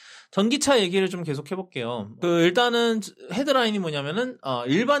 전기차 얘기를 좀 계속 해볼게요. 일단은 헤드라인이 뭐냐면은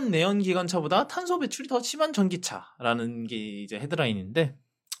일반 내연기관차보다 탄소 배출이 더 심한 전기차라는 게 이제 헤드라인인데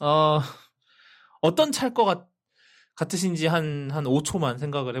어떤 차일 것 같으신지 한 5초만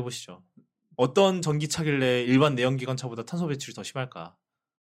생각을 해보시죠. 어떤 전기차길래 일반 내연기관차보다 탄소 배출이 더 심할까?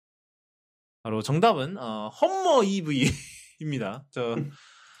 바로 정답은 험머 EV입니다.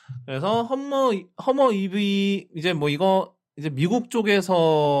 그래서 험머 EV 이제 뭐 이거 이제 미국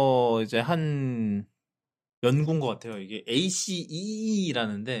쪽에서 이제 한 연구인 것 같아요. 이게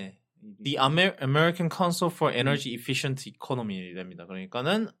ACE라는데 The American Council for Energy Efficient Economy랍니다.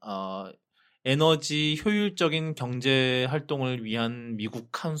 그러니까는 에너지 효율적인 경제 활동을 위한 미국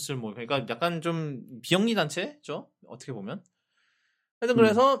카운슬 뭐 그러니까 약간 좀 비영리 단체죠. 어떻게 보면. 하여튼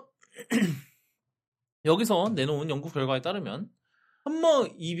그래서 여기서 내놓은 연구 결과에 따르면 험머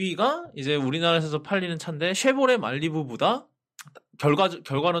EV가 이제 우리나라에서 팔리는 차인데 쉐보레 말리부보다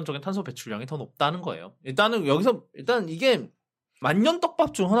결과론적인 탄소 배출량이 더 높다는 거예요. 일단 이게 만년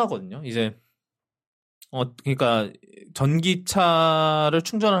떡밥 중 하나거든요. 이제 그러니까 전기차를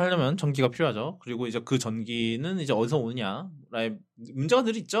충전을 하려면 전기가 필요하죠. 그리고 이제 그 전기는 이제 어디서 오느냐라의 문제가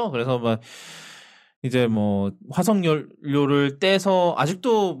늘 있죠. 그래서 막 이제 뭐 화석연료를 떼서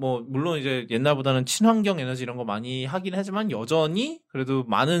아직도 뭐 물론 이제 옛날보다는 친환경 에너지 이런 거 많이 하긴 하지만 여전히 그래도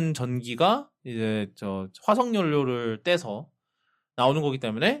많은 전기가 이제 화석연료를 떼서 나오는 거기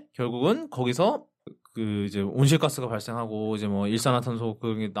때문에 결국은 거기서 이제 온실가스가 발생하고 이제 뭐 일산화탄소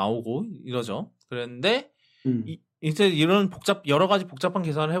그게 나오고 이러죠. 그런데 이제 이런 여러 가지 복잡한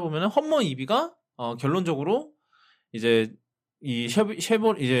계산을 해보면은 험머 EV가 결론적으로 이제 이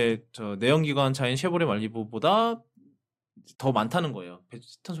이제 내연기관 차인 쉐보레 말리부보다 더 많다는 거예요.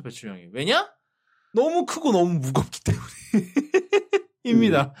 탄소 배출량이. 왜냐? 너무 크고 너무 무겁기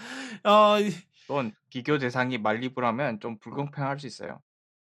때문입니다. 넌 비교 대상이 말리부라면 좀 불공평할 수 있어요.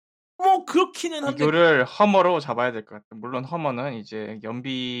 뭐 그렇기는 한데 비교를 허머로 잡아야 될 것 같아. 물론 허머는 이제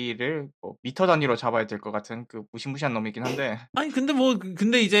연비를 뭐 미터 단위로 잡아야 될 것 같은 그 무시무시한 놈이긴 한데. 아니 근데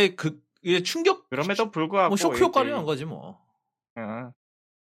이제 이제 충격 그럼에도 불구하고 뭐 쇼크 효과를 한 거지 뭐.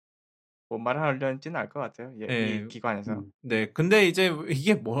 뭔 말을 하려는지는 알 것 같아요. 이 기관에서. 네, 근데 이제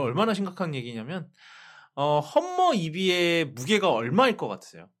이게 뭐 얼마나 심각한 얘기냐면 험머 EV의 무게가 얼마일 것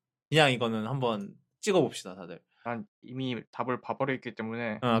같으세요? 그냥 이거는 한번 찍어봅시다, 다들. 난 이미 답을 봐버렸기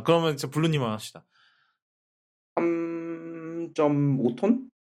때문에. 그러면 블루님만 합시다. 3.5톤?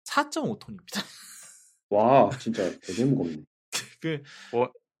 4.5톤입니다. 와, 진짜 되게 무겁네.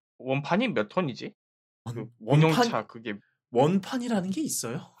 원판이 몇 톤이지? 원용차 그게 원판이라는 게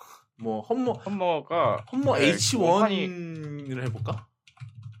있어요? 뭐 험머가 험머 H1을 해볼까?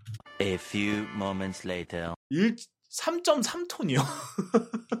 A few moments later. 3.3톤이요.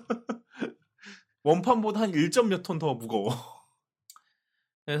 원판보다 한 1점 몇 톤 더 무거워.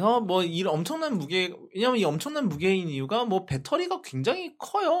 그래서 뭐 이 엄청난 무게, 왜냐면 이 엄청난 무게인 이유가 뭐 배터리가 굉장히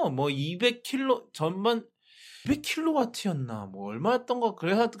커요. 뭐 200kg 전반 200kW였나 뭐 얼마였던 거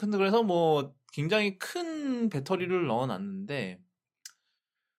그래서 뭐 굉장히 큰 배터리를 넣어놨는데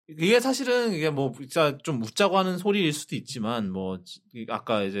이게 사실은 이게 뭐 진짜 좀 웃자고 하는 소리일 수도 있지만 뭐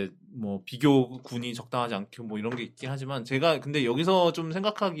아까 이제 뭐 비교군이 적당하지 않게 뭐 이런 게 있긴 하지만 제가 근데 여기서 좀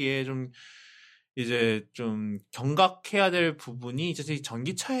생각하기에 좀 이제 좀 경각해야 될 부분이 이제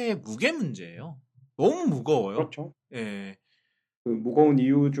전기차의 무게 문제예요. 너무 무거워요. 그렇죠. 예. 그 무거운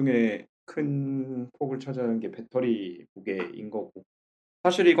이유 중에 큰 폭을 차지하는 게 배터리 무게인 거고.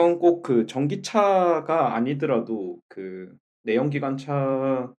 사실 이건 꼭 그 전기차가 아니더라도 그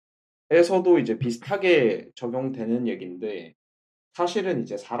내연기관차에서도 이제 비슷하게 적용되는 얘기인데 사실은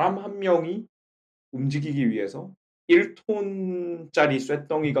이제 사람 한 명이 움직이기 위해서 1톤짜리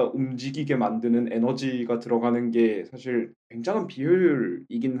쇳덩이가 움직이게 만드는 에너지가 들어가는 게 사실 굉장한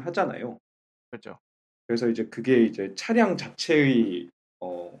비효율이긴 하잖아요. 그렇죠. 그래서 이제 그게 이제 차량 자체의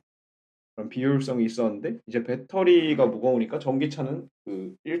그런 비효율성이 있었는데 이제 배터리가 무거우니까 전기차는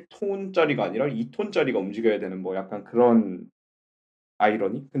그 1톤짜리가 아니라 2톤짜리가 움직여야 되는 뭐 약간 그런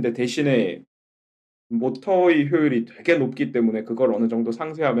아이러니? 근데 대신에 모터의 효율이 되게 높기 때문에 그걸 어느 정도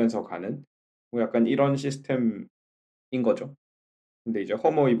상쇄하면서 가는 뭐 약간 이런 시스템인 거죠. 근데 이제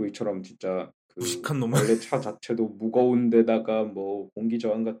험머 EV처럼 진짜 무식한 놈. 원래 차 자체도 무거운데다가 뭐 공기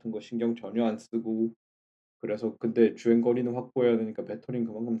저항 같은 거 신경 전혀 안 쓰고 그래서 근데 주행 거리는 확보해야 되니까 배터리는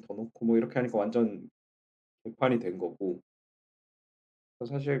그만큼 더 넣고 뭐 이렇게 하니까 완전 개판이 된 거고.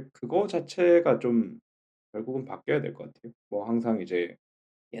 그래서 사실 그거 자체가 좀 결국은 바뀌어야 될 것 같아요. 뭐 항상 이제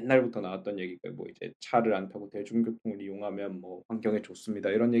옛날부터 나왔던 얘기가 뭐 이제 차를 안 타고 대중교통을 이용하면 뭐 환경에 좋습니다.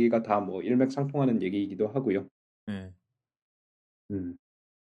 이런 얘기가 다 뭐 일맥상통하는 얘기이기도 하고요. 네. 음.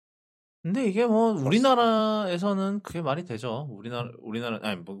 근데 이게 뭐 우리나라에서는 그게 말이 되죠.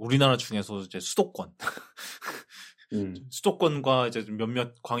 우리나라 중에서 이제 수도권 수도권과 이제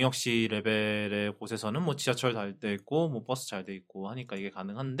몇몇 광역시 레벨의 곳에서는 뭐 지하철 잘 돼 있고 뭐 버스 잘 돼 있고 하니까 이게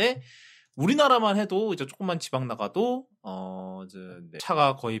가능한데 우리나라만 해도 이제 조금만 지방 나가도 이제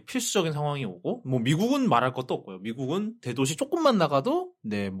차가 거의 필수적인 상황이 오고 뭐 미국은 말할 것도 없고요. 미국은 대도시 조금만 나가도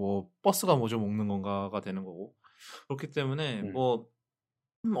뭐 버스가 뭐 좀 먹는 건가가 되는 거고 그렇기 때문에 뭐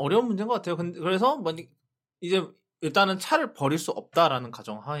어려운 문제인 것 같아요. 그래서 뭐 이제 일단은 차를 버릴 수 없다라는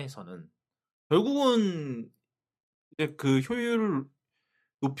가정 하에서는 결국은 이제 그 효율을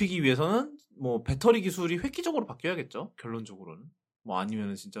높이기 위해서는 뭐 배터리 기술이 획기적으로 바뀌어야겠죠. 결론적으로는 뭐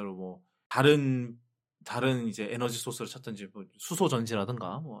아니면은 진짜로 뭐 다른 이제 에너지 소스를 찾든지 뭐 수소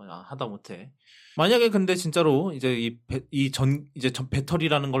전지라든가 뭐 하다 못해 만약에 근데 진짜로 이제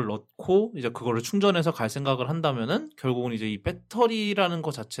배터리라는 걸 넣고 이제 그거를 충전해서 갈 생각을 한다면은 결국은 이제 이 배터리라는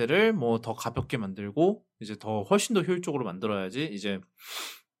것 자체를 뭐 더 가볍게 만들고 이제 더 훨씬 더 효율적으로 만들어야지 이제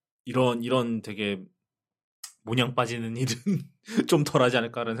이런 되게 모냥 빠지는 일은 좀 덜하지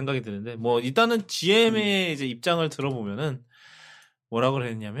않을까라는 생각이 드는데 뭐 일단은 GM의 이제 입장을 들어보면은 뭐라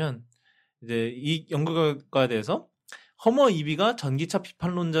그랬냐면 이제 이 연구결과에 대해서 허머 EV가 전기차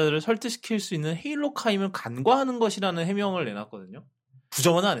비판론자들을 설득시킬 수 있는 헤일로 카임을 간과하는 것이라는 해명을 내놨거든요.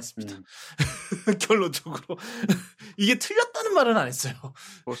 부정은 안 했습니다. 결론적으로 이게 틀렸다는 말은 안 했어요.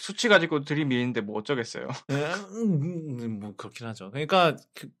 뭐 수치 가지고 들이미는데 뭐 어쩌겠어요. 뭐 그렇긴 하죠.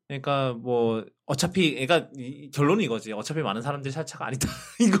 그러니까 뭐 어차피 결론은 이거지. 어차피 많은 사람들이 살 차가 아니다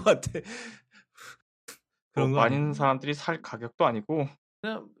이거 같아. 그런 거 많은 사람들이 살 가격도 아니고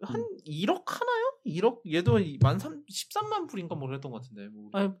그냥 한 1억 하나요? 1억 얘도 13만 불인가 뭐 그랬던 것 같은데.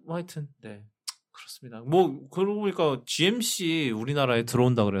 뭐 하여튼 네. 그렇습니다. 뭐 그러고 보니까 GMC 우리나라에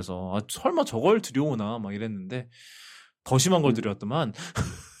들어온다 그래서 설마 저걸 들여오나 막 이랬는데 더 심한 걸 들여왔더만.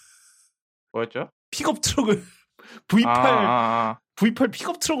 뭐였죠? 픽업 트럭을 V8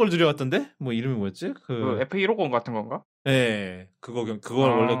 픽업 트럭을 들여왔던데? 뭐 이름이 뭐였지? 그 F150 같은 건가? 네, 그걸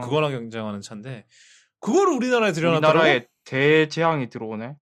원래 그거랑 경쟁하는 차인데 그거를 우리나라에 들여놨더라고. 우리나라에 대재앙이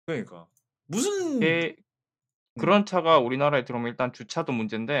들어오네. 그러니까 무슨 그런 차가 우리나라에 들어오면 일단 주차도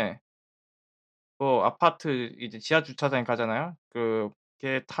문제인데. 뭐 아파트 이제 지하 주차장에 가잖아요.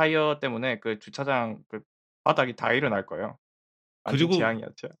 걔 타이어 때문에 그 주차장 그 바닥이 다 일어날 거예요. 완전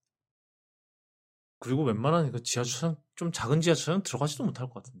재앙이었죠. 그리고 웬만한 그 지하 주차장 좀 작은 지하 주차장 들어가지도 못할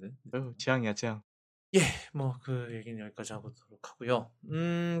것 같은데. 재앙이야, 재앙. 예, 뭐 그 얘기는 여기까지 하도록 하고요.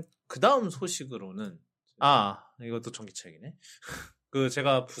 그 다음 소식으로는 이것도 전기차 얘기네.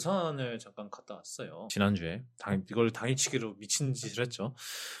 제가 부산을 잠깐 갔다 왔어요. 지난주에. 이걸 당일치기로 미친 짓을 했죠.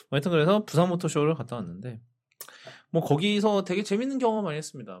 하여튼 그래서 부산 모터쇼를 갔다 왔는데, 뭐 거기서 되게 재밌는 경험 많이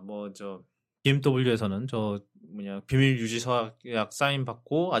했습니다. BMW에서는 비밀 유지 서약 사인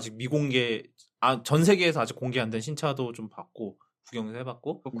받고, 아직 미공개, 전 세계에서 아직 공개 안 된 신차도 좀 봤고, 구경도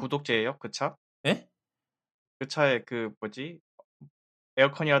해봤고. 구독제예요? 그 차? 예? 그 차에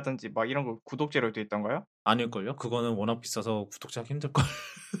에어컨이라든지 막 이런 거 구독제로 돼 있던가요? 아닐걸요? 그거는 워낙 비싸서 구독자가 힘들걸.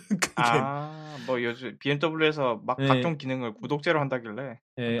 뭐 요즘 BMW에서 막 각종 기능을 구독제로 한다길래.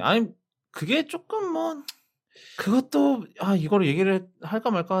 그게 조금 그것도 이거를 얘기를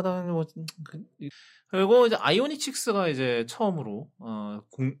할까 말까 하다가 그리고 이제 아이오닉 6가 이제 처음으로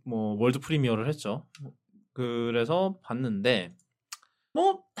월드 프리미어를 했죠. 그래서 봤는데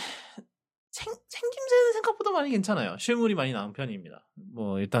생김새는 생각보다 많이 괜찮아요. 실물이 많이 나온 편입니다.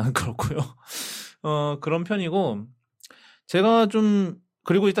 일단은 그렇고요. 그런 편이고 제가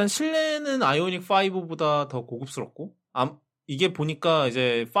그리고 일단 실내는 아이오닉 5보다 더 고급스럽고 이게 보니까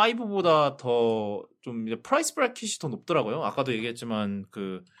이제 5보다 더 좀 이제 프라이스 브래킷이 더 높더라고요. 아까도 얘기했지만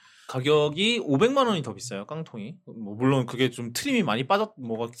가격이 500만 원이 더 비싸요. 깡통이. 물론 그게 좀 트림이 많이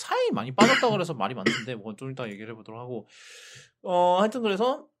사양이 많이 빠졌다 그래서 말이 많은데 좀 이따 얘기를 해보도록 하고 하여튼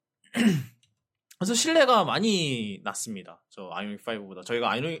그래서 실내가 많이 낫습니다. 아이오닉 5보다. 저희가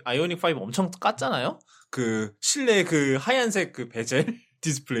아이오닉 5 엄청 깠잖아요? 실내 하얀색 베젤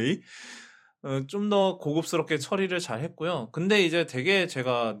디스플레이. 좀 더 고급스럽게 처리를 잘 했고요. 근데 이제 되게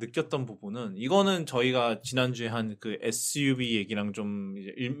제가 느꼈던 부분은, 이거는 저희가 지난주에 한 SUV 얘기랑 좀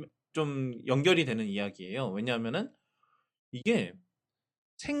연결이 되는 이야기예요. 왜냐하면은, 이게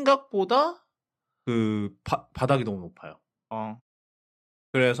생각보다 그 바닥이 너무 높아요.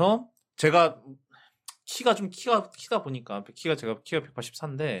 그래서 제가 키가 키다 보니까 제가 키가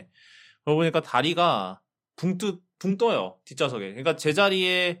 184인데 그러고 보니까 다리가 붕 떠요. 뒷좌석에. 그러니까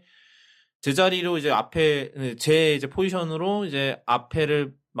제자리로 이제 앞에 제 이제 포지션으로 이제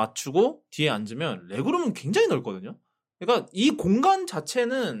앞에를 맞추고 뒤에 앉으면 레그룸은 굉장히 넓거든요. 그러니까 이 공간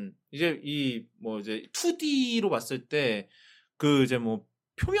자체는 이제 이제 2D로 봤을 때 그 이제 뭐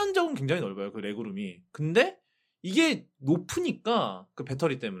표면적은 굉장히 넓어요. 그 레그룸이. 근데 이게 높으니까 그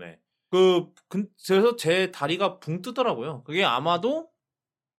배터리 때문에 그래서 제 다리가 붕 뜨더라고요. 그게 아마도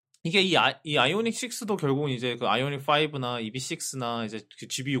이게 이 아이오닉 6도 결국은 이제 그 아이오닉 5나 EV6나 이제 그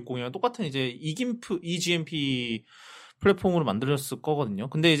GB60이랑 똑같은 이제 eGMP 플랫폼으로 만들었을 거거든요.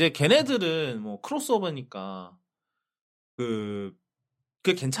 근데 이제 걔네들은 뭐 크로스오버니까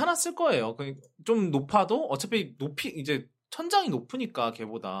그게 괜찮았을 거예요. 좀 높아도 어차피 이제 천장이 높으니까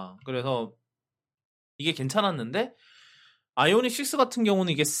걔보다. 그래서 이게 괜찮았는데 아이오닉 6 같은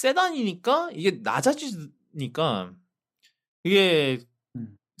경우는 이게 세단이니까 이게 낮아지니까 이게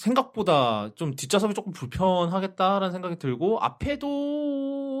생각보다 좀 뒷좌석이 조금 불편하겠다라는 생각이 들고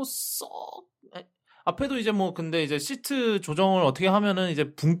앞에도 이제 뭐 근데 이제 시트 조정을 어떻게 하면은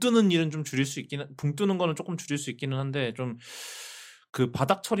이제 붕 뜨는 거는 조금 줄일 수 있기는 한데 좀 그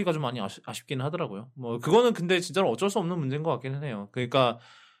바닥 처리가 좀 많이 아쉽기는 하더라고요. 뭐 그거는 근데 진짜로 어쩔 수 없는 문제인 것 같기는 해요. 그러니까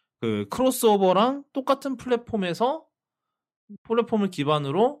그 크로스오버랑 똑같은 플랫폼을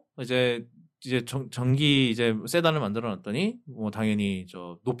기반으로 이제 전기 이제 세단을 만들어 놨더니 뭐 당연히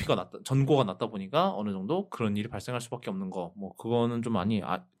전고가 낮다 보니까 어느 정도 그런 일이 발생할 수밖에 없는 거. 뭐 그거는 좀 많이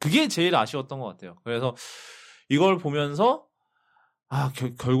그게 제일 아쉬웠던 것 같아요. 그래서 이걸 보면서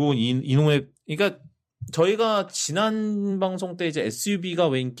결국은 이놈의 그러니까 저희가 지난 방송 때 이제 SUV가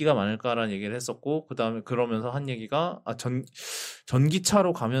왜 인기가 많을까라는 얘기를 했었고 그다음에 그러면서 한 얘기가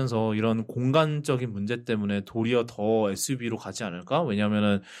전기차로 가면서 이런 공간적인 문제 때문에 도리어 더 SUV로 가지 않을까?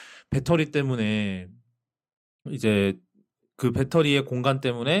 왜냐면은 배터리 때문에 이제 그 배터리의 공간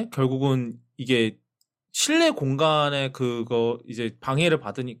때문에 결국은 이게 실내 공간에 그거 이제 방해를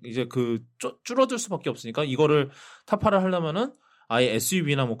받으니 이제 줄어들 수밖에 없으니까 이거를 타파를 하려면은 아예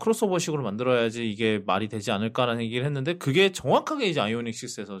SUV나 뭐 크로스오버식으로 만들어야지 이게 말이 되지 않을까라는 얘기를 했는데 그게 정확하게 이제 아이오닉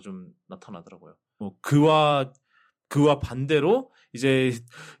 6에서 좀 나타나더라고요. 뭐 그와 반대로 이제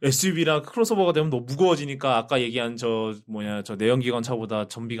SUV나 크로스오버가 되면 너무 무거워지니까 아까 얘기한 저 내연기관 차보다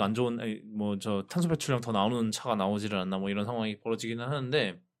전비가 안 좋은 탄소 배출량 더 나오는 차가 나오지를 않나 뭐 이런 상황이 벌어지기는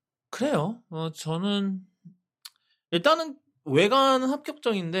하는데 그래요. 저는 일단은 외관은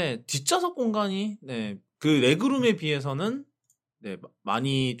합격적인데 뒷좌석 공간이 그 레그룸에 비해서는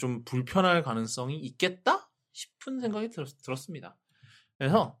많이 좀 불편할 가능성이 있겠다 싶은 생각이 들었습니다.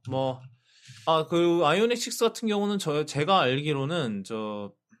 그래서 그 아이오닉 6 같은 경우는 제가 알기로는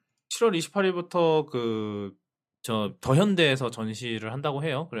 7월 28일부터 더현대에서 전시를 한다고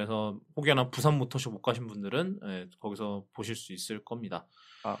해요. 그래서 혹여나 부산 모터쇼 못 가신 분들은 거기서 보실 수 있을 겁니다.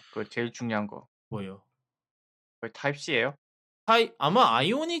 그 제일 중요한 거. 뭐예요? 타입 C예요? 아마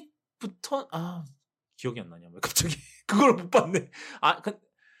아이오닉부터 기억이 안 나냐? 왜 갑자기 그걸 못 봤네.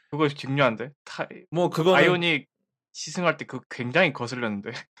 그거 중요한데. 그거는 아이오닉 시승할 때 그거 굉장히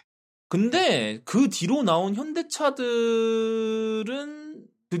거슬렸는데. 근데 그 뒤로 나온 현대차들은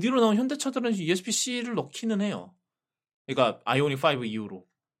USB-C를 넣기는 해요. 그러니까 아이오닉 5 이후로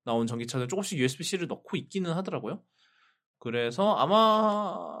나온 전기차들은 조금씩 USB-C를 넣고 있기는 하더라고요. 그래서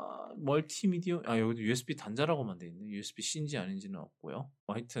아마 멀티미디어 여기도 USB 단자라고만 돼 있네. USB-C인지 아닌지는 없고요.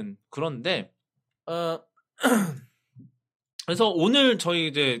 하여튼 그런데 그래서 오늘 저희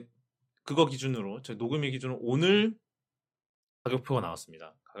이제 그거 기준으로 저희 녹음일 기준으로 오늘 가격표가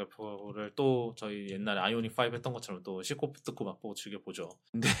나왔습니다. 가격표를 또 저희 옛날에 아이오닉 5 했던 것처럼 또 씻고 뜯고 맛보고 즐겨보죠.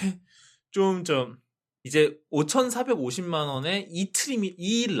 근데 좀 이제 5,450만 원에 이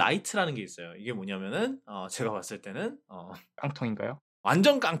라이트라는 게 있어요. 이게 뭐냐면은 제가 봤을 때는 깡통인가요?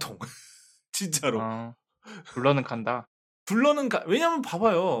 완전 깡통. 진짜로. 불러는 간다. 왜냐면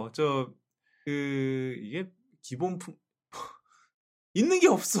봐봐요. 이게 기본품 있는 게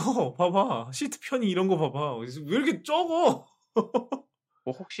없어. 봐봐. 시트 편이 이런 거 봐봐. 왜 이렇게 적어?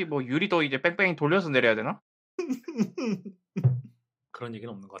 뭐 혹시 유리도 이제 뺑뺑이 돌려서 내려야 되나? 그런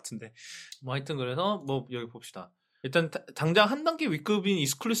얘기는 없는 것 같은데. 하여튼 그래서 여기 봅시다. 일단 당장 한 단계 윗급인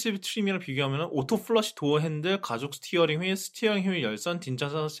익스클루시브 트림이랑 비교하면 오토 플러시 도어 핸들, 가죽 스티어링 휠 열선,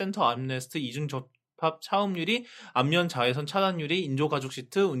 뒷좌석 센터 암레스트, 이중 접합 차음 유리, 앞면 자외선 차단 유리, 인조 가죽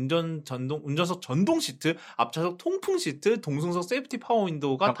시트, 운전석 전동 시트, 앞좌석 통풍 시트, 동승석 세이프티 파워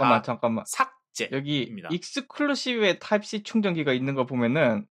윈도우가 잠깐만. 삭제. 여기 익스클루시브의 타입 C 충전기가 있는 거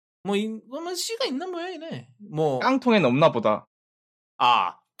보면은 이거는 C가 있는 모양이네. 깡통에는 없나 보다.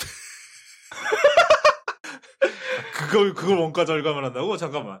 그걸 원가 절감을 한다고?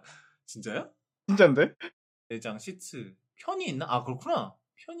 잠깐만. 진짜야? 진짠데? 내장 시트 편이 있나? 아 그렇구나.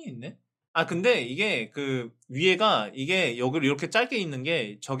 편이 있네. 아 근데 이게 그 위에가 이게 여기로 이렇게 짧게 있는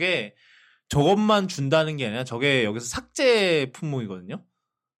게 저것만 준다는 게 아니라 저게 여기서 삭제 품목이거든요.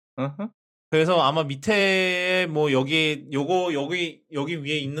 그래서 아마 밑에 뭐 여기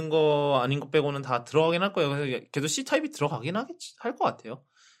위에 있는 거 아닌 것 빼고는 다 들어가긴 할 거예요. 그래서 걔도 C 타입이 들어가긴 할 것 같아요.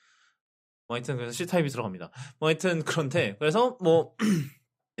 뭐 하여튼 그래서 C 타입이 들어갑니다. 뭐 하여튼 그런데 그래서 뭐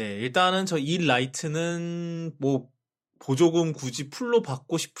네, 일단은 저 이 라이트는 뭐 보조금 굳이 풀로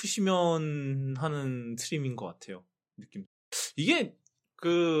받고 싶으시면 하는 트림인 것 같아요. 느낌. 이게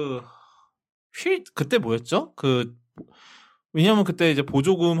그때 뭐였죠? 왜냐면 그때 이제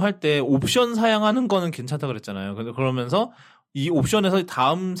보조금 할 때 옵션 사양하는 거는 괜찮다 그랬잖아요. 근데 그러면서 이 옵션에서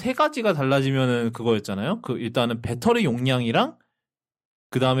다음 세 가지가 달라지면은 그거였잖아요. 일단은 배터리 용량이랑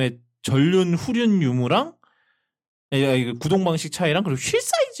그 다음에 전륜 후륜 유무랑 구동 방식 차이랑 그리고 휠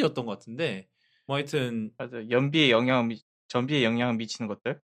사이즈였던 것 같은데 뭐 하여튼 맞아. 전비에 영향을 미치는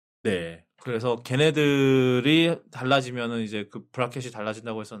것들. 네. 그래서 걔네들이 달라지면은 이제 그 브라켓이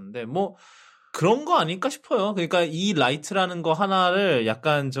달라진다고 했었는데 뭐 그런 거 아닐까 싶어요. 그러니까 이 라이트라는 거 하나를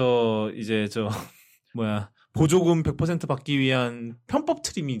약간 보조금 100% 받기 위한 편법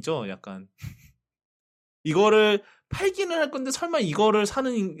트림이죠. 약간 이거를 팔기는 할 건데 설마 이거를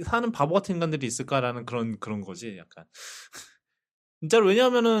사는 바보 같은 인간들이 있을까라는 그런 거지. 약간 진짜로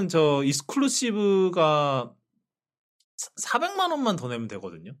왜냐하면은 저 익스클루시브가 400만 원만 더 내면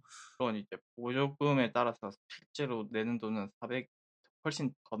되거든요. 그건 이제 보조금에 따라서 실제로 내는 돈은 400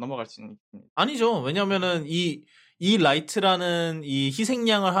 훨씬 더 넘어갈 수는 있습니다. 아니죠. 왜냐면은 이 라이트라는 이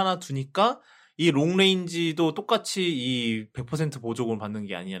희생양을 하나 두니까 이 롱레인지도 똑같이 이 100% 보조금을 받는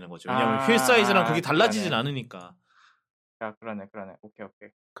게 아니냐는 거죠. 왜냐면 휠 사이즈랑 그게 달라지진 그러네. 않으니까. 야, 그러네. 오케이.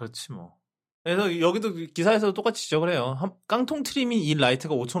 그렇지 뭐. 그래서 여기도 기사에서도 똑같이 지적을 해요. 깡통 트림인 이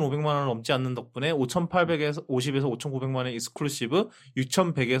라이트가 5,500만 원을 넘지 않는 덕분에 5,850에서 5,900만 원의 익스클루시브,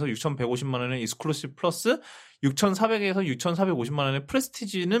 6,100에서 6,150만 원의 익스클루시브 플러스, 6,400에서 6,450만 원의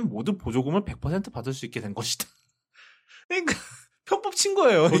프레스티지는 모두 보조금을 100% 받을 수 있게 된 것이다. 그러니까 편법 친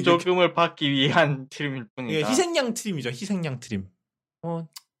거예요. 보조금을 받기 위한 트림일 뿐이다. 이게 희생양 트림이죠. 희생양 트림.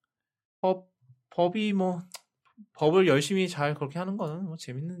 법이 뭐 법을 열심히 잘 그렇게 하는 거는 뭐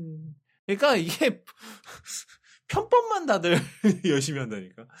재밌는. 그러니까 이게 편법만 다들 열심히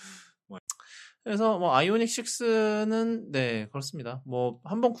한다니까. 그래서 뭐 아이오닉 6는 네 그렇습니다. 뭐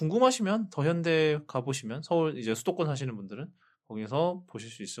한번 궁금하시면 더현대 가보시면 서울 이제 수도권 사시는 분들은 거기서 보실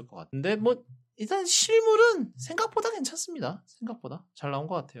수 있을 것 같은데 뭐 일단 실물은 생각보다 괜찮습니다. 생각보다 잘 나온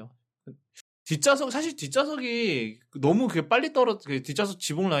것 같아요. 사실 뒷좌석이 너무 그게 빨리 뒷좌석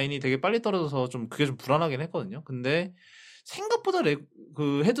지붕 라인이 되게 빨리 떨어져서 좀 그게 좀 불안하긴 했거든요. 근데 생각보다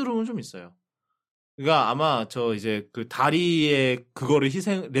그 헤드룸은 좀 있어요. 그러니까 아마 저 이제 그 다리에 그거를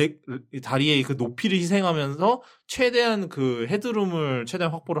다리의 그 높이를 희생하면서 최대한 그 헤드룸을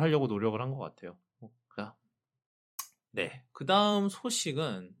최대한 확보를 하려고 노력을 한 것 같아요. 네. 그 다음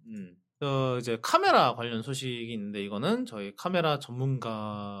소식은, 이제 카메라 관련 소식이 있는데, 이거는 저희 카메라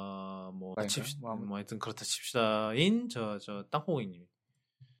전문가, 하여튼 그렇다 칩시다인, 땅콩이님.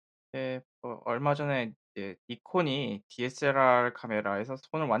 네, 얼마 전에 이제 니콘이 DSLR 카메라에서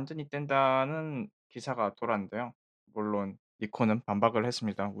손을 완전히 뗀다는 기사가 돌았는데요. 물론 니콘은 반박을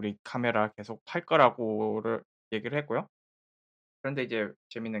했습니다. 우리 카메라 계속 팔 거라고를 얘기를 했고요. 그런데 이제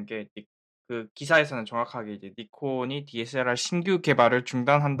재밌는 게 그 기사에서는 정확하게 이제 니콘이 DSLR 신규 개발을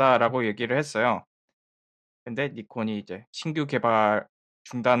중단한다라고 얘기를 했어요. 근데 니콘이 이제 신규 개발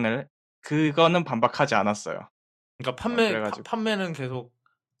중단을 그거는 반박하지 않았어요. 그러니까 그래가지고 판매는 계속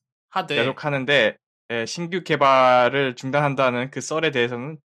하는데 신규 개발을 중단한다는 그 썰에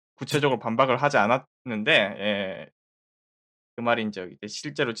대해서는 구체적으로 반박을 하지 않았는데 그 말이 이제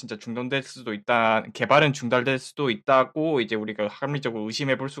실제로 진짜 중단될 수도 있다, 개발은 중단될 수도 있다고 이제 우리가 합리적으로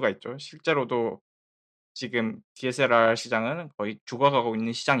의심해 볼 수가 있죠. 실제로도 지금 DSLR 시장은 거의 죽어가고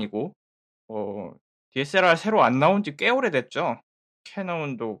있는 시장이고, DSLR 새로 안 나온 지 꽤 오래됐죠.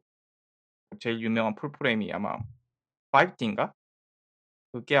 캐논도 제일 유명한 풀프레임이 아마 5D인가?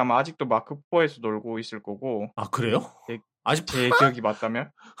 그게 아마 아직도 마크 4에서 놀고 있을 거고. 아, 그래요? 아직 제 기억이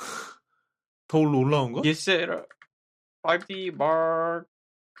맞다면? 더 올라온 거? DSLR 5D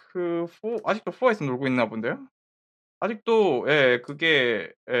마크 4 아직도 4에서 놀고 있나 본데요? 아직도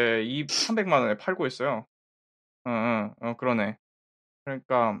그게 300만 원에 팔고 있어요. 그러네.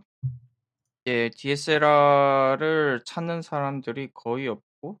 그러니까 DSLR을 찾는 사람들이 거의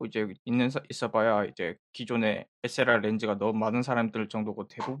없고 이제 있어봐야 이제 기존의 SLR 렌즈가 너무 많은 사람들 정도고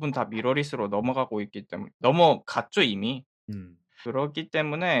대부분 다 미러리스로 넘어가고 있기 때문에 넘어갔죠 이미. 그렇기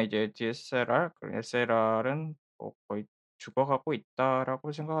때문에 이제 DSLR, SLR은 거의 죽어가고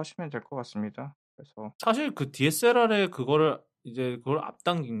있다라고 생각하시면 될 것 같습니다. 그래서 사실 그 DSLR에 그걸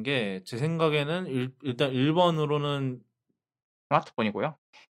앞당긴 게 제 생각에는 일단 1번으로는 스마트폰이고요.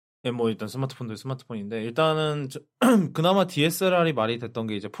 뭐 일단 스마트폰도 스마트폰인데 일단은 그나마 DSLR이 말이 됐던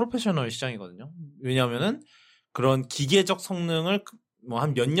게 이제 프로페셔널 시장이거든요. 왜냐하면은 그런 기계적 성능을 뭐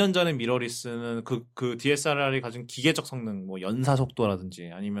한 몇 년 전에 미러리스는 그 DSLR이 가진 기계적 성능, 뭐 연사 속도라든지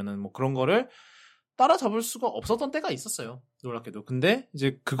아니면은 뭐 그런 거를 따라잡을 수가 없었던 때가 있었어요. 놀랍게도. 근데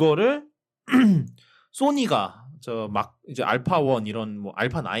이제 그거를 소니가 이제 알파 1 이런 뭐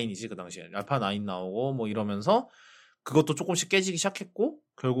알파 9이지 그 당시에 알파 9 나오고 뭐 이러면서 그것도 조금씩 깨지기 시작했고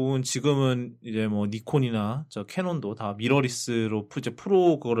결국은 지금은 이제 뭐 니콘이나 캐논도 다 미러리스로 이제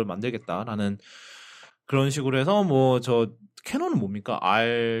프로 그거를 만들겠다라는 그런 식으로 해서 뭐 캐논은 뭡니까?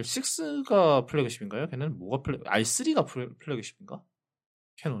 R6가 플래그십인가요? 걔는 뭐가 R3가 플래그십인가?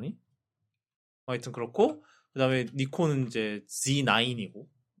 캐논이? 하여튼 그렇고 그다음에 니콘은 이제 Z9이고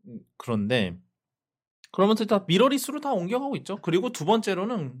그런데 그러면서 다 미러리스로 다 옮겨가고 있죠. 그리고 두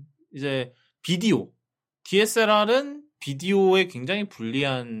번째로는 이제 비디오. DSLR은 비디오에 굉장히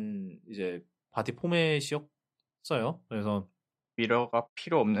불리한 이제 바디 포맷이었어요. 그래서 미러가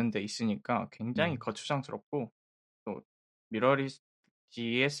필요 없는 데 있으니까 굉장히 거추장스럽고 또 미러리스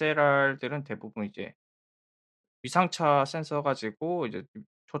DSLR들은 대부분 이제 위상차 센서 가지고 이제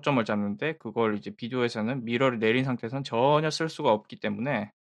초점을 잡는데 그걸 이제 비디오에서는 미러를 내린 상태에서는 전혀 쓸 수가 없기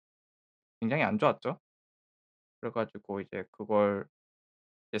때문에 굉장히 안 좋았죠. 그래가지고 이제 그걸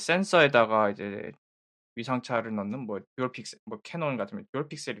이제 센서에다가 이제 위상차를 넣는 뭐 듀얼 픽셀, 뭐 캐논 같으면 듀얼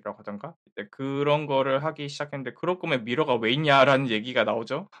픽셀이라고 하던가 이제 그런 거를 하기 시작했는데 그럴 거면 미러가 왜 있냐라는 얘기가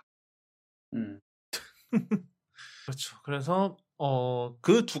나오죠. 그렇죠. 그래서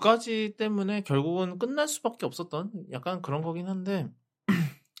그 두 가지 때문에 결국은 끝날 수밖에 없었던 약간 그런 거긴 한데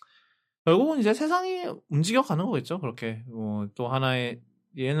결국은 이제 세상이 움직여 가는 거겠죠. 그렇게 뭐 또 하나의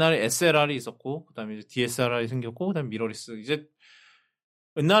옛날에 SLR이 있었고 그다음에 이제 DSLR이 생겼고 그다음에 미러리스 이제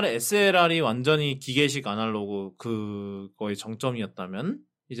옛날에 SLR이 완전히 기계식 아날로그 그거의 정점이었다면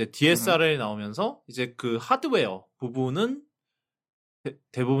이제 DSLR이 나오면서 이제 그 하드웨어 부분은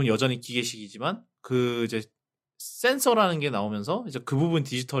대부분 여전히 기계식이지만 그 이제 센서라는 게 나오면서 이제 그 부분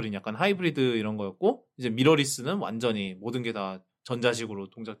디지털인 약간 하이브리드 이런 거였고 이제 미러리스는 완전히 모든 게 다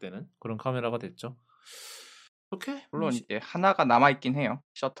전자식으로 동작되는 그런 카메라가 됐죠. 이렇게 물론 이제 하나가 남아 있긴 해요.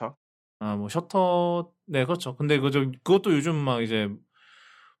 셔터. 뭐 셔터 네 그렇죠. 근데 그것도 요즘 막 이제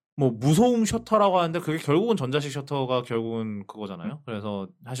뭐 무소음 셔터라고 하는데 그게 결국은 전자식 셔터가 결국은 그거잖아요. 그래서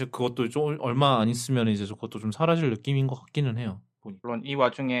사실 그것도 좀 얼마 안 있으면 이제 그것도 좀 사라질 느낌인 것 같기는 해요. 보니까. 물론 이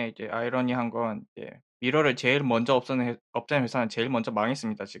와중에 이제 아이러니한 건 이제 미러를 제일 먼저 없애는 회사는 제일 먼저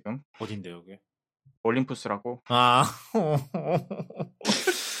망했습니다. 지금 어딘데요, 여기? 올림푸스라고. 아,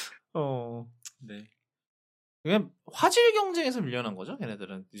 네. 그게 화질 경쟁에서 밀려난 거죠,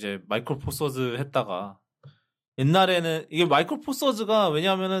 걔네들은. 이제 마이크로 포서즈 했다가 옛날에는 이게 마이크로 포서즈가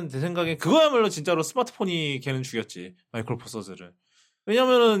왜냐하면은 제 생각에 그거야말로 진짜로 스마트폰이 걔는 죽였지 마이크로 포서즈를.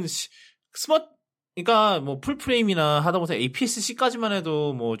 왜냐면은 그러니까 뭐 풀프레임이나 하다못해 APS-C까지만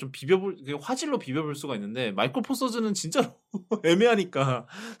해도 뭐 좀 화질로 비벼볼 수가 있는데 마이크로 포서즈는 진짜로 애매하니까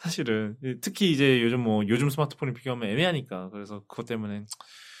사실은 특히 이제 요즘 스마트폰을 비교하면 애매하니까 그래서 그것 때문에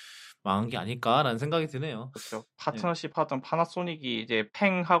망한 게 아닐까라는 생각이 드네요. 그렇죠. 파트너십 하던 파나소닉이 이제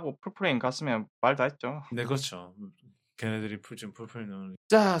팽하고 풀프레임 갔으면 말 다 했죠. 네, 그렇죠. 걔네들이 지금 풀프레임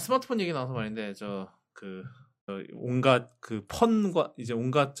자, 스마트폰 얘기 나와서 말인데 온갖 그 펀과 이제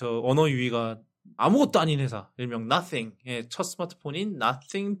온갖 언어 유희가 아무것도 아닌 회사 일명 Nothing의 첫 스마트폰인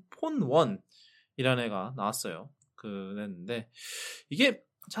Nothing Phone 1이라는 애가 나왔어요. 그랬는데 이게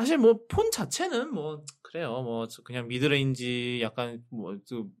사실 뭐 폰 자체는 뭐 그래요. 뭐 그냥 미드레인지 약간 뭐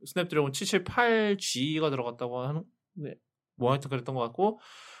스냅드래곤 778G가 들어갔다고 하는 뭐 하여튼 그랬던 것 같고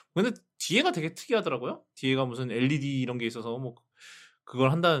근데 뒤에가 되게 특이하더라고요. 뒤에가 무슨 LED 이런 게 있어서 뭐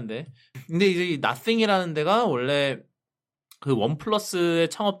그걸 한다는데 근데 이제 이 Nothing이라는 데가 원래 그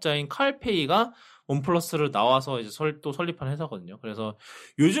원플러스의 창업자인 칼페이가 원플러스를 나와서 이제 또 설립한 회사거든요. 그래서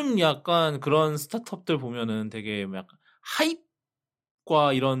요즘 약간 그런 스타트업들 보면은 되게 약간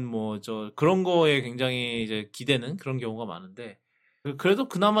하이과 이런 그런 거에 굉장히 이제 기대는 그런 경우가 많은데 그래도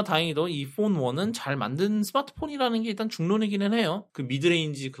그나마 다행히도 이 폰 1은 잘 만든 스마트폰이라는 게 일단 중론이기는 해요. 그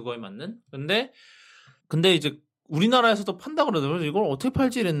미드레인지 그거에 맞는. 근데 이제 우리나라에서도 판다 그러더라고요. 이걸 어떻게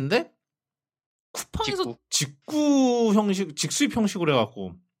팔지 이랬는데 쿠팡에서 직수입 형식으로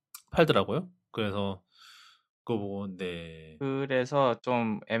해갖고 팔더라고요. 그래서 그거 보고 네. 그래서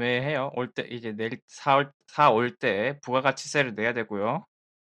좀 애매해요. 올 때 이제 내일 4 올 때 부가가치세를 내야 되고요.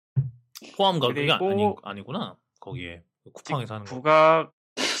 포함 가격이 아니구나. 거기에 쿠팡에서 하는 거. 부가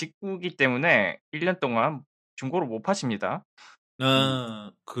직구기 때문에 1년 동안 중고로 못 파십니다.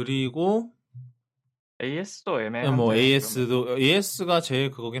 그리고 AS도 뭐 애매한데. AS가 제일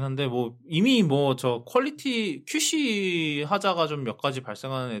그거긴 한데 뭐 이미 뭐 저 퀄리티 QC 하자가 좀 몇 가지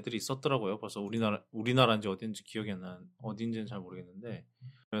발생하는 애들이 있었더라고요. 벌써 우리나라인지 어딘지 기억이 안 나. 어딘지는 잘 모르겠는데.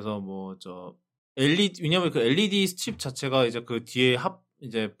 그래서 뭐 저 LED 왜냐면 그 LED 스칩 자체가 이제 그 뒤에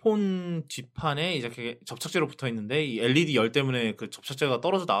이제 폰 뒷판에 이제 접착제로 붙어 있는데 이 LED 열 때문에 그 접착제가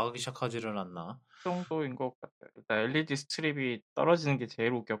떨어져 나가기 시작하지를 않나. 그 정도인 것 같아요. 일단 LED 스트립이 떨어지는 게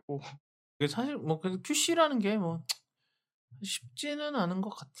제일 웃겼고. 그게 사실 뭐 그 QC라는 게 뭐 쉽지는 않은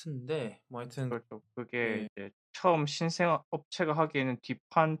것 같은데 뭐 하여튼 그렇죠. 그게 네. 이제 처음 신생 업체가 하기에는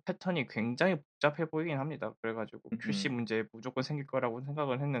뒷판 패턴이 굉장히 복잡해 보이긴 합니다. 그래가지고 QC 문제 무조건 생길 거라고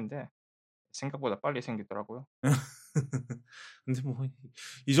생각을 했는데 생각보다 빨리 생기더라고요. 근데 뭐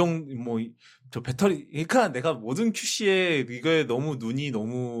이 정도 뭐 저 배터리 그러니까 내가 모든 QC에 이거에 너무 눈이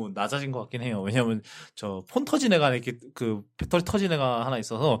너무 낮아진 것 같긴 해요. 왜냐면 저 폰 터진 애가 이렇게 그 배터리 터진 애가 하나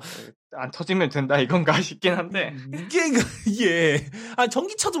있어서 안 터지면 된다 이건가 싶긴 한데 이게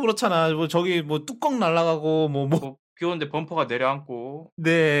전기차도 그렇잖아. 뭐 저기 뭐 뚜껑 날아가고 뭐 비 오는데 범퍼가 내려앉고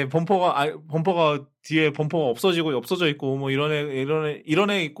네 범퍼가 뒤에 범퍼가 없어져 있고 뭐 이런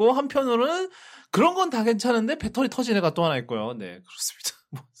애 있고 한편으로는 그런 건 다 괜찮은데 배터리 터진 애가 또 하나 있고요. 네 그렇습니다.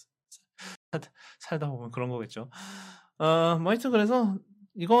 뭐 살다 보면 그런 거겠죠. 뭐 하여튼 그래서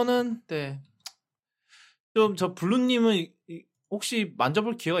이거는 네 좀 저 블루님은 혹시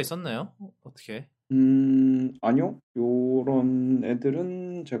만져볼 기회가 있었나요? 어떻게? 아니요. 요런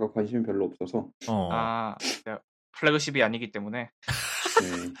애들은 제가 관심이 별로 없어서. 플래그십이 아니기 때문에.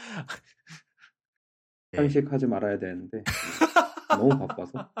 네. 편식하지 말아야 되는데 너무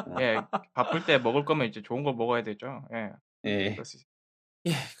바빠서. 예, 바쁠 때 먹을 거면 이제 좋은 거 먹어야 되죠. 예. 예.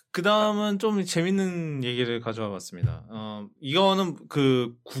 그 다음은 좀 재밌는 얘기를 가져와 봤습니다. 이거는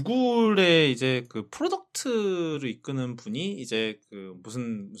그 구글의 이제 그 프로덕트를 이끄는 분이 이제 그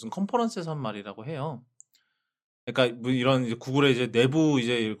무슨 컨퍼런스에서 한 말이라고 해요. 그러니까 뭐 이런 이제 구글의 이제 내부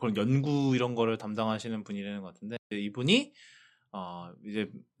이제 그런 연구 이런 거를 담당하시는 분이라는 것 같은데 이분이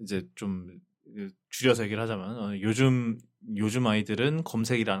이제 좀 줄여서 얘기를 하자면 요즘 아이들은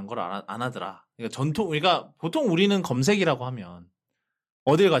검색이라는 걸 안 하더라. 그러니까 보통 우리는 검색이라고 하면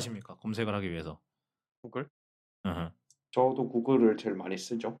어딜 가십니까? 검색을 하기 위해서. 구글? 저도 구글을 제일 많이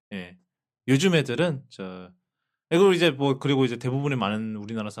쓰죠. 예. 요즘 애들은 그리고 이제 대부분의 많은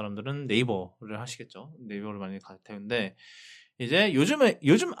우리나라 사람들은 네이버를 하시겠죠. 네이버를 많이 갈 텐데 이제 요즘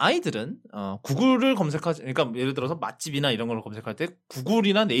아이들은 구글을 그러니까 예를 들어서 맛집이나 이런 걸 검색할 때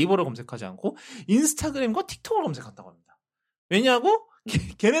구글이나 네이버를 검색하지 않고 인스타그램과 틱톡을 검색한다고 합니다. 왜냐고?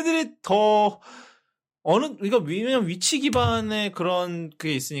 걔네들이 더 그러니까 왜냐면 위치 기반의 그런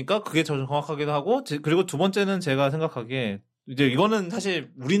그게 있으니까 그게 더 정확하기도 하고 그리고 두 번째는 제가 생각하기에 이제 이거는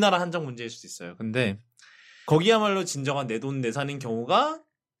사실 우리나라 한정 문제일 수도 있어요. 근데 거기야말로 진정한 내 돈 내산인 경우가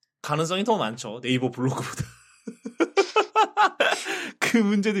가능성이 더 많죠. 네이버 블로그보다. 그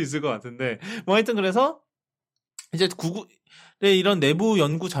문제도 있을 것 같은데 뭐 하여튼 그래서 이제 구글의 이런 내부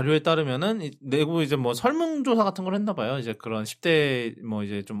연구 자료에 따르면은 내부 이제 뭐 설문조사 같은 걸 했나 봐요. 이제 그런 10대 뭐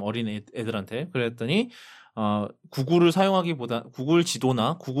이제 좀 어린 애들한테 그랬더니 구글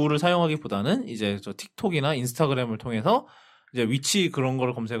지도나 구글을 사용하기보다는 이제 저 틱톡이나 인스타그램을 통해서 이제 위치 그런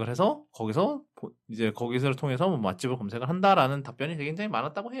거를 검색을 해서 거기서 통해서 뭐 맛집을 검색을 한다라는 답변이 되게 굉장히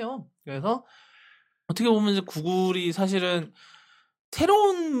많았다고 해요. 그래서 어떻게 보면 이제 구글이 사실은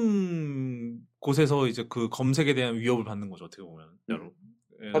새로운 곳에서 이제 그 검색에 대한 위협을 받는 거죠. 어떻게 보면.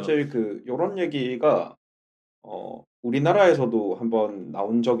 사실 요런 얘기가 우리나라에서도 한번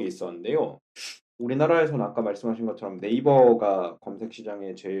나온 적이 있었는데요. 우리나라에서는 아까 말씀하신 것처럼 네이버가 검색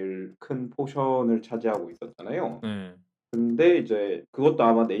시장에 제일 큰 포션을 차지하고 있었잖아요. 네. 근데 이제 그것도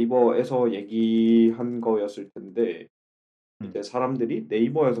아마 네이버에서 얘기한 거였을 텐데 이제 사람들이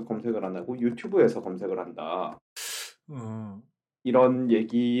네이버에서 검색을 안 하고 유튜브에서 검색을 한다. 이런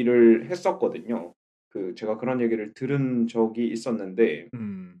얘기를 했었거든요. 제가 그런 얘기를 들은 적이 있었는데,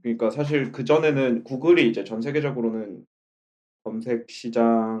 그러니까 사실 그 전에는 구글이 이제 전 세계적으로는 검색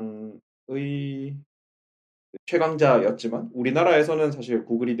시장의 최강자였지만 우리나라에서는 사실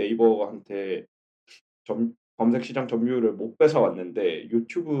구글이 네이버한테 검색 시장 점유율을 못 뺏어왔는데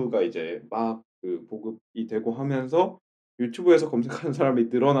유튜브가 이제 막 보급이 되고 하면서 유튜브에서 검색하는 사람이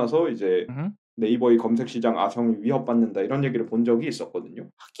늘어나서 이제 네이버의 검색 시장 아성이 위협받는다 이런 얘기를 본 적이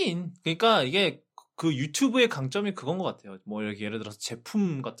있었거든요. 하긴 그러니까 이게 그 유튜브의 강점이 그건 것 같아요. 뭐 이렇게 예를 들어서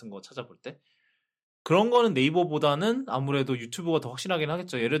제품 같은 거 찾아볼 때 그런 거는 네이버보다는 아무래도 유튜브가 더 확실하긴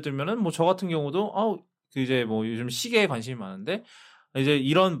하겠죠. 예를 들면은 뭐 저 같은 경우도 이제 뭐 요즘 시계에 관심이 많은데 이제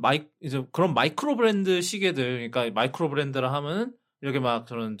이런 이제 그런 마이크로 브랜드 시계들 그러니까 마이크로 브랜드라 하면은 이렇게 막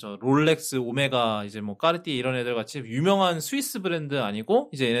그런 롤렉스, 오메가, 이제 뭐 까르띠에 이런 애들 같이 유명한 스위스 브랜드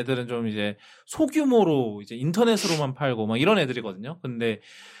아니고 이제 얘네들은 좀 이제 소규모로 이제 인터넷으로만 팔고 막 이런 애들이거든요. 근데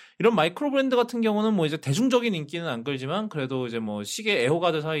이런 마이크로 브랜드 같은 경우는 뭐 이제 대중적인 인기는 안 끌지만 그래도 이제 뭐 시계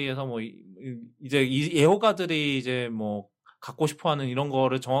애호가들 사이에서 뭐 이제 이 애호가들이 이제 뭐 갖고 싶어 하는 이런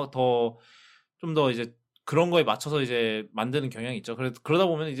거를 좀 더 이제 그런 거에 맞춰서 이제 만드는 경향이 있죠. 그러다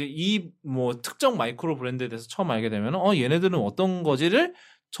보면 이제 이 뭐 특정 마이크로 브랜드에 대해서 처음 알게 되면 얘네들은 어떤 거지를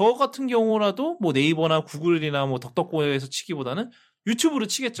저 같은 경우라도 뭐 네이버나 구글이나 뭐 덕덕고에서 치기보다는 유튜브로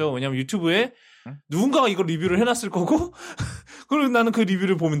치겠죠. 왜냐면 유튜브에 응? 누군가가 이걸 리뷰를 해놨을 거고 그리고 나는 그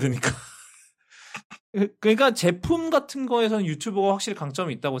리뷰를 보면 되니까. 그러니까 제품 같은 거에서는 유튜브가 확실히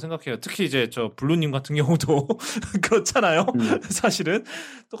강점이 있다고 생각해요. 특히 이제 저 블루님 같은 경우도 그렇잖아요. 사실은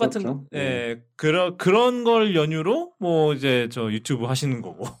똑같은 그렇죠. 예, 그런 걸 연유로 뭐 이제 저 유튜브 하시는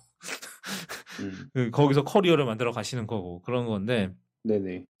거고 거기서 커리어를 만들어 가시는 거고 그런 건데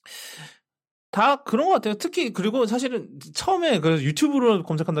네네. 다 그런 것 같아요. 특히 그리고 사실은 처음에 그 유튜브로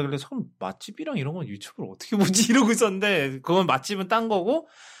검색한다길래 참 맛집이랑 이런 건 유튜브를 어떻게 보지 이러고 있었는데 그건 맛집은 딴 거고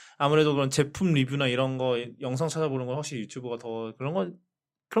아무래도 그런 제품 리뷰나 이런 거 영상 찾아보는 건 확실히 유튜브가 더 그런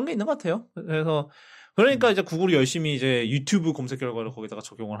게 있는 것 같아요. 그래서 그러니까 이제 구글이 열심히 이제 유튜브 검색 결과를 거기다가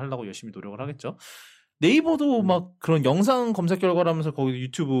적용을 하려고 열심히 노력을 하겠죠. 네이버도 막 그런 영상 검색 결과라면서 거기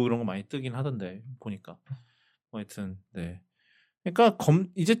유튜브 그런 거 많이 뜨긴 하던데 보니까. 하여튼 네. 그러니까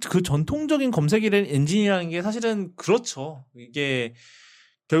이제 그 전통적인 검색 엔진이라는 게 사실은 그렇죠. 이게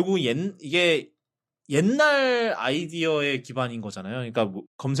결국 이게 옛날 아이디어의 기반인 거잖아요. 그러니까 뭐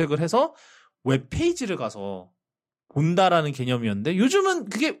검색을 해서 웹페이지를 가서 본다라는 개념이었는데 요즘은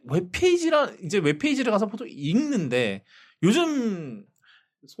그게 이제 웹페이지를 가서 보통 읽는데 요즘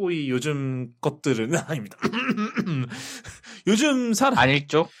것들은 아닙니다. 요즘 안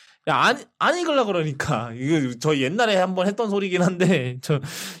읽죠? 야, 안 읽으려 그러니까. 이거 저 옛날에 한번 했던 소리긴 한데,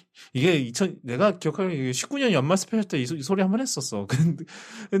 이게 내가 기억하기에 19년 연말 스페셜 때 이 소리 한번 했었어.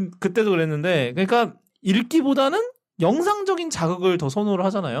 그때도 그랬는데, 그러니까 읽기보다는 영상적인 자극을 더 선호를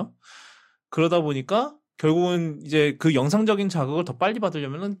하잖아요. 그러다 보니까 결국은 이제 그 영상적인 자극을 더 빨리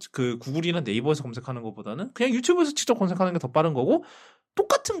받으려면은 그 구글이나 네이버에서 검색하는 것보다는 그냥 유튜브에서 직접 검색하는 게 더 빠른 거고,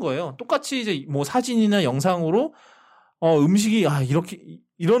 똑같은 거예요. 똑같이 이제 뭐 사진이나 영상으로 음식이,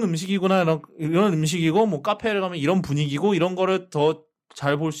 이런 음식이구나, 이런 음식이고, 뭐, 카페를 가면 이런 분위기고, 이런 거를 더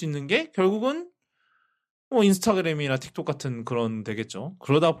잘 볼 수 있는 게, 결국은, 뭐, 인스타그램이나 틱톡 같은 그런 되겠죠.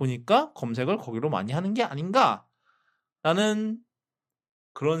 그러다 보니까 검색을 거기로 많이 하는 게 아닌가, 라는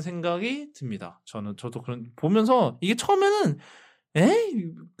그런 생각이 듭니다. 저도 보면서, 이게 처음에는,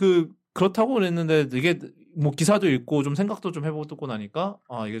 그렇다고 그랬는데, 이게, 뭐, 기사도 읽고, 좀 생각도 좀 해보고 나니까,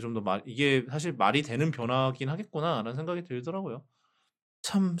 이게 좀 더 이게 사실 말이 되는 변화긴 하겠구나, 라는 생각이 들더라고요.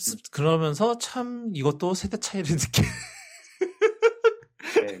 그러면서 참 이것도 세대 차이를 느끼.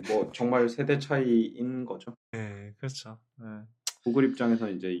 네, 뭐 정말 세대 차이인 거죠. 네, 그렇죠. 네. 구글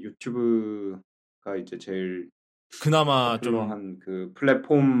입장에서는 이제 유튜브가 이제 제일 그나마 포퓰러한 그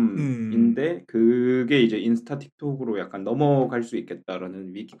플랫폼인데 그게 이제 인스타 틱톡으로 약간 넘어갈 수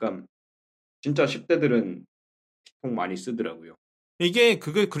있겠다라는 위기감. 진짜 10대들은 틱톡 많이 쓰더라고요.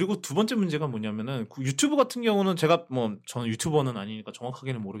 그리고 두 번째 문제가 뭐냐면은, 유튜브 같은 경우는 저는 유튜버는 아니니까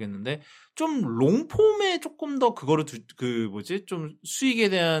정확하게는 모르겠는데, 좀 롱폼에 조금 더 좀 수익에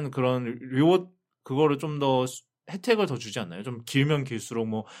대한 그런 그거를 좀 더 혜택을 더 주지 않나요? 좀 길면 길수록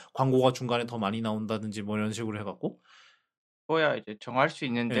뭐, 광고가 중간에 더 많이 나온다든지 뭐 이런 식으로 해갖고. 그거야 이제 정할 수 예.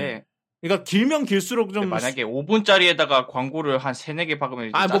 있는데, 그러니까 길면 길수록 좀 만약에 5분짜리에다가 광고를 한 3-4개 박으면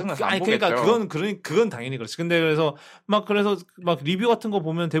이제 짜증나서 안 그러니까 보겠죠. 그건 당연히 그렇지. 근데 그래서 막 리뷰 같은 거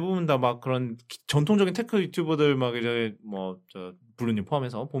보면 대부분 다 막 그런 전통적인 테크 유튜버들 막 이제 블루님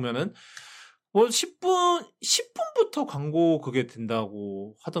포함해서 보면은 뭐 10분부터 광고 그게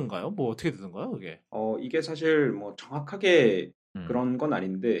된다고 하던가요? 뭐 어떻게 되던가요, 그게? 이게 사실 뭐 정확하게 그런 건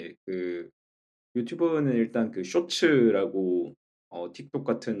아닌데 그 유튜브는 일단 그 쇼츠라고 틱톡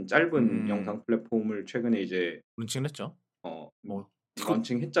같은 짧은 영상 플랫폼을 최근에 이제 론칭을 했죠. 뭐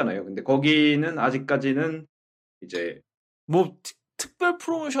런칭했잖아요. 근데 거기는 아직까지는 이제 뭐 특별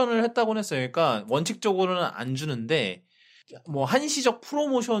프로모션을 했다고는 했어요. 그러니까 원칙적으로는 안 주는데 뭐 한시적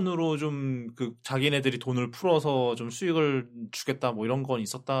프로모션으로 좀 그 자기네들이 돈을 풀어서 좀 수익을 주겠다 뭐 이런 건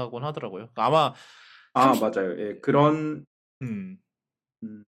있었다곤 하더라고요. 아마 맞아요. 예, 그런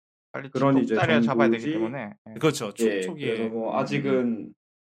빨리 그런 틱톡 이제 자리를 잡아야 되기 정보지. 때문에. 그렇죠. 예, 초기에 그래서 뭐 아직은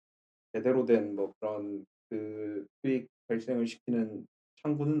제대로 된 뭐 그런 그 수익 발생을 시키는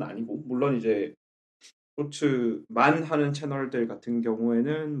창구는 아니고, 물론 이제 쇼츠만 하는 채널들 같은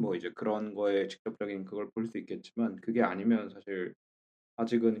경우에는 뭐 이제 그런 거에 직접적인 그걸 볼 수 있겠지만 그게 아니면 사실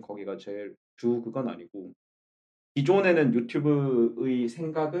아직은 거기가 제일 주 그건 아니고 기존에는 유튜브의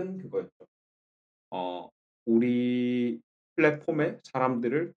생각은 그거였죠. 우리 플랫폼에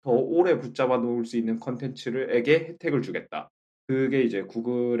사람들을 더 오래 붙잡아 놓을 수 있는 컨텐츠에게 혜택을 주겠다. 그게 이제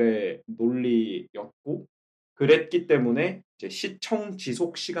구글의 논리였고, 그랬기 때문에 이제 시청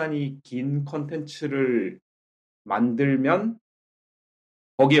지속 시간이 긴 컨텐츠를 만들면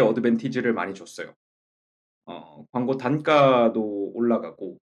거기에 어드밴티지를 많이 줬어요. 광고 단가도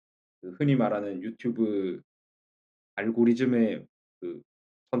올라가고, 그 흔히 말하는 유튜브 알고리즘의 그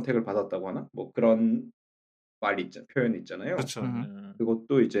선택을 받았다고 하나? 뭐 그런 표현 있잖아요. 그렇죠.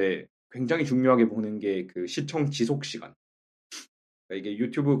 그것도 이제 굉장히 중요하게 보는 게 그 시청 지속 시간. 그러니까 이게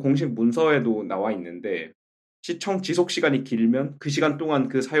유튜브 공식 문서에도 나와 있는데 시청 지속 시간이 길면 그 시간 동안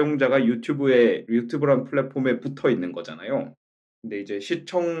그 사용자가 유튜브란 플랫폼에 붙어 있는 거잖아요. 근데 이제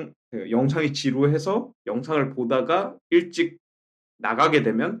영상이 지루해서 영상을 보다가 일찍 나가게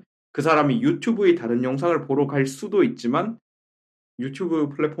되면 그 사람이 유튜브의 다른 영상을 보러 갈 수도 있지만 유튜브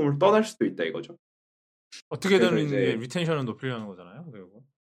플랫폼을 떠날 수도 있다 이거죠. 어떻게든 그래서 이제 리텐션을 높이려는 거잖아요. 그리고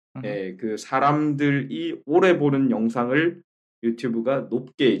그 사람들이 오래 보는 영상을 유튜브가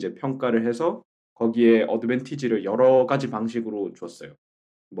높게 이제 평가를 해서 거기에 어드밴티지를 여러 가지 방식으로 줬어요.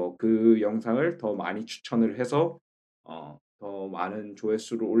 뭐 그 영상을 더 많이 추천을 해서 더 많은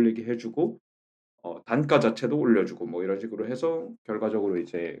조회수를 올리게 해주고 단가 자체도 올려주고 뭐 이런 식으로 해서 결과적으로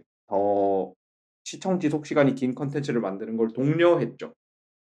이제 더 시청 지속 시간이 긴 컨텐츠를 만드는 걸 독려했죠.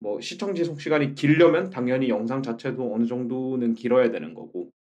 뭐 시청 지속 시간이 길려면 당연히 영상 자체도 어느 정도는 길어야 되는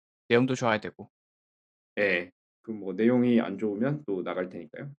거고, 내용도 좋아야 되고. 예, 그 뭐 내용이 안 좋으면 또 나갈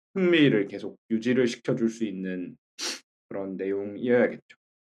테니까요. 흥미를 계속 유지를 시켜줄 수 있는 그런 내용이어야겠죠.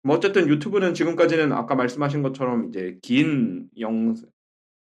 뭐 어쨌든 유튜브는 지금까지는 아까 말씀하신 것처럼 이제 긴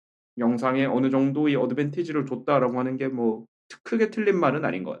영상에 어느 정도의 어드밴티지를 줬다라고 하는 게 뭐 크게 틀린 말은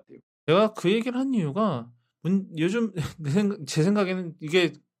아닌 것 같아요. 내가 그 얘기를 한 이유가 요즘 제 생각에는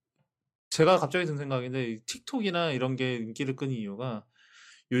이게 제가 갑자기 든 생각인데 틱톡이나 이런 게 인기를 끈 이유가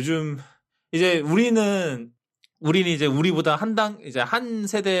요즘 이제 우리는 이제 우리보다 이제 한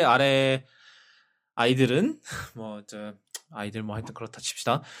세대 아래 아이들은 아이들 뭐 하여튼 그렇다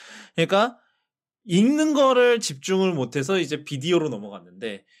칩시다. 그러니까 읽는 거를 집중을 못해서 이제 비디오로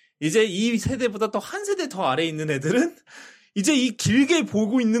넘어갔는데 이제 이 세대보다 또 한 세대 더 아래에 있는 애들은 이제 이 길게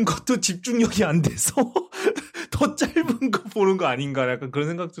보고 있는 것도 집중력이 안 돼서 더 짧은 거 보는 거 아닌가 약간 그런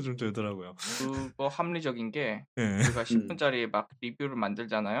생각도 좀 들더라고요. 그거 합리적인 게 네. 우리가 10분짜리 막 리뷰를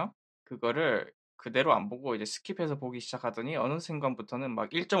만들잖아요. 그거를 그대로 안 보고 이제 스킵해서 보기 시작하더니 어느 순간부터는 막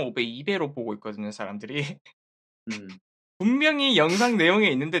 1.5배, 2배로 보고 있거든요, 사람들이. 분명히 영상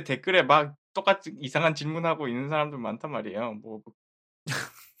내용에 있는데 댓글에 막 똑같이 이상한 질문하고 있는 사람들 많단 말이에요. 뭐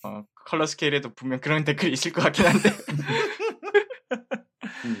컬러 스케일에도 분명 그런 댓글이 있을 것 같긴 한데.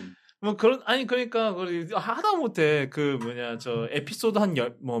 뭐 그러니까 하다못해 에피소드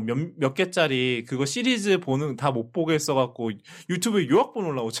몇 개짜리 그거 시리즈 다 못 보게 써갖고 유튜브에 요약본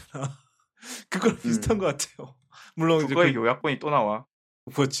올라오잖아. 그거랑 비슷한 것 같아요. 물론 그거의 요약본이 또 나와.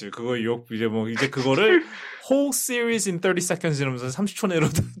 그렇지. 그거 이제 그거를 whole series in 30 seconds 이러면서 30초 내로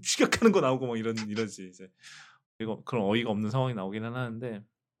추격하는 거 나오고 막 이러지 이제. 그런 어이가 없는 상황이 나오기는 하는데.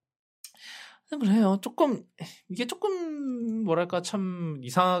 그래요. 이게 조금 뭐랄까 참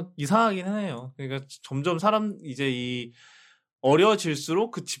이상하긴 해요. 그러니까 점점 이제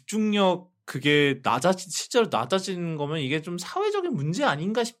어려질수록 그 집중력 그게 실제로 낮아지는 거면 이게 좀 사회적인 문제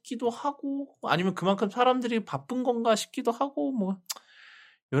아닌가 싶기도 하고 아니면 그만큼 사람들이 바쁜 건가 싶기도 하고 뭐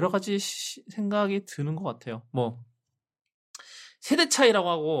여러 가지 생각이 드는 것 같아요. 뭐 세대 차이라고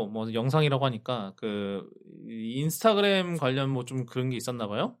하고 뭐 영상이라고 하니까 그 인스타그램 관련 뭐 좀 그런 게 있었나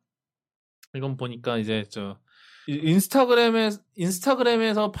봐요. 이건 보니까 이제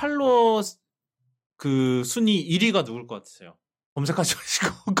인스타그램에서 팔로워 그 순위 1위가 누굴 것 같으세요? 검색한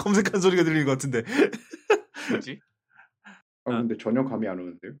소리가 들리는 것 같은데. 뭐지? 근데 전혀 감이 안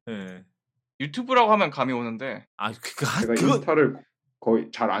오는데요. 네. 유튜브라고 하면 감이 오는데. 제가 인스타를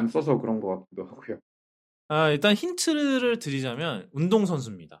거의 잘 안 써서 그런 것 같기도 하고요. 일단 힌트를 드리자면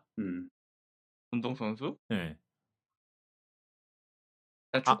운동선수입니다. 운동선수? 네.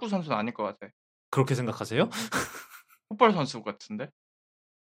 축구 선수는 아닐 것 같아. 그렇게 생각하세요? 풋볼 선수 같은데?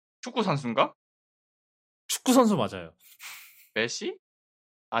 축구 선수인가? 축구 선수 맞아요. 메시?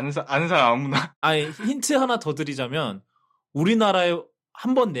 아는 사람 아무나. 힌트 하나 더 드리자면 우리나라에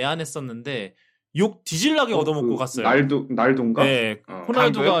한 번 내한했었는데 욕 뒤질나게 얻어먹고 갔어요. 날도인가? 네,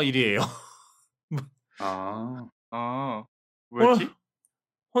 호날두가 1위예요. 왜지?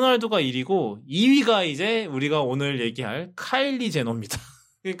 호날두가 1위고 2위가 이제 우리가 오늘 얘기할 카일리 제너입니다.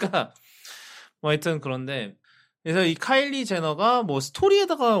 그러니까 뭐 하여튼 그런데 그래서 이 카일리 제너가 뭐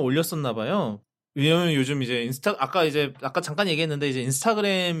스토리에다가 올렸었나 봐요. 왜냐면 요즘 이제 아까 잠깐 얘기했는데 이제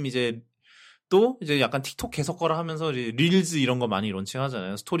인스타그램 이제 또 이제 약간 틱톡 개석거라 하면서 이제 릴즈 이런 거 많이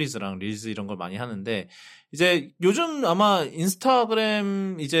론칭하잖아요. 스토리즈랑 릴즈 이런 걸 많이 하는데 이제 요즘 아마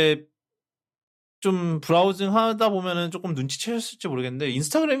인스타그램 이제 좀 브라우징 하다 보면은 조금 눈치채셨을지 모르겠는데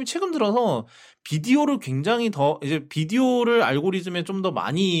인스타그램이 최근 들어서 비디오를 굉장히 더 이제 비디오를 알고리즘에 좀 더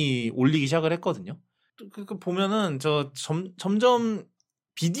많이 올리기 시작을 했거든요. 그 보면은 점점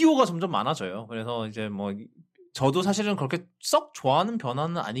비디오가 점점 많아져요. 그래서 이제 뭐 저도 사실은 그렇게 썩 좋아하는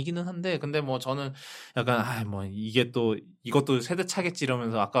변화는 아니기는 한데 근데 뭐 저는 약간 뭐 이것도 세대 차겠지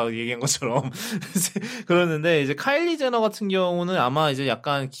이러면서 아까 얘기한 것처럼 그러는데 이제 카일리 제너 같은 경우는 아마 이제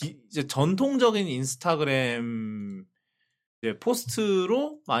약간 이제 전통적인 인스타그램 이제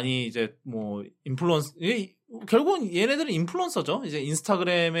포스트로 많이 이제 뭐 결국은 얘네들은 인플루언서죠. 이제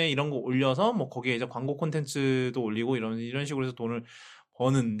인스타그램에 이런 거 올려서 뭐 거기에 이제 광고 콘텐츠도 올리고 이런 식으로 해서 돈을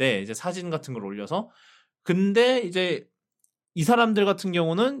버는데 이제 사진 같은 걸 올려서 근데 이제 이 사람들 같은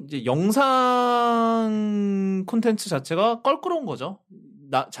경우는 이제 영상 콘텐츠 자체가 껄끄러운 거죠.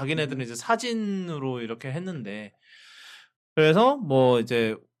 자기네들은 이제 사진으로 이렇게 했는데 그래서 뭐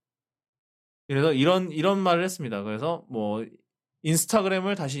이제 그래서 이런 말을 했습니다. 그래서 뭐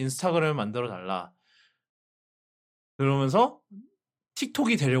인스타그램을 다시 인스타그램을 만들어 달라. 그러면서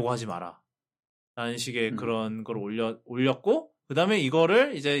틱톡이 되려고 하지 마라. 라는 식의 그런 걸 올렸고 그다음에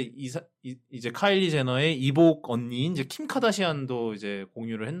이거를 이제 이제 카일리 제너의 이복 언니인 이제 킴 카다시안도 이제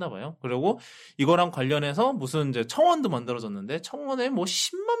공유를 했나 봐요. 그리고 이거랑 관련해서 무슨 이제 청원도 만들어졌는데 청원에 뭐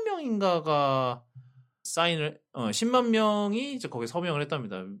 10만 명인가가 10만 명이 이제 거기에 서명을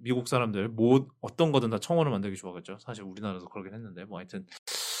했답니다. 미국 사람들 뭐 어떤 거든 다 청원을 만들기 좋아하겠죠. 사실 우리나라도 그러긴 했는데 뭐 하여튼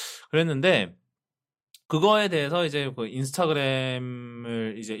그랬는데 그거에 대해서 이제 그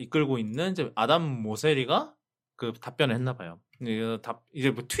인스타그램을 이제 이끌고 있는 이제 아담 모세리가 그 답변을 했나 봐요. 이제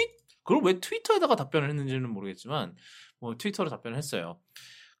뭐 그걸 왜 트위터에다가 답변을 했는지는 모르겠지만 뭐 트위터로 답변을 했어요.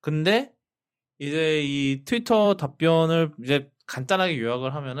 근데 이제 이 트위터 답변을 이제 간단하게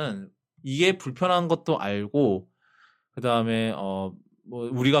요약을 하면은 이게 불편한 것도 알고 그다음에 뭐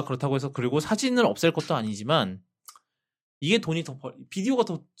우리가 그렇다고 해서 그리고 사진을 없앨 것도 아니지만 이게 돈이 비디오가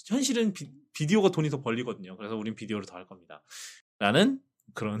더 현실은 비디오가 돈이 더 벌리거든요. 그래서 우린 비디오를 더 할 겁니다. 라는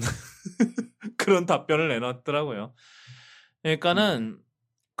그런 그런 답변을 내놨더라고요. 그러니까는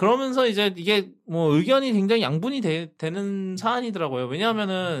그러면서 이제 이게 뭐 의견이 굉장히 양분이 되는 사안이더라고요.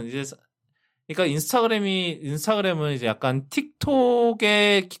 왜냐하면은 이제 그러니까 인스타그램은 이제 약간 틱톡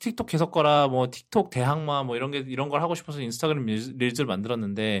개석거라 뭐 틱톡 대항마 뭐 이런 걸 하고 싶어서 인스타그램 릴즈를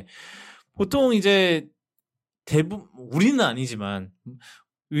만들었는데 보통 이제 우리는 아니지만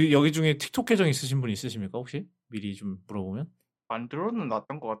여기 중에 틱톡 계정 있으신 분 있으십니까 혹시? 미리 좀 물어보면. 만들어는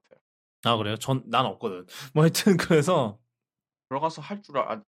놨던 것 같아요. 아 그래요? 난 없거든. 뭐 하여튼 그래서 들어가서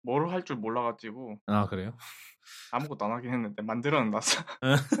뭘 할 줄 몰라가지고. 아 그래요? 아무것도 안 하긴 했는데 만들어는 놨어.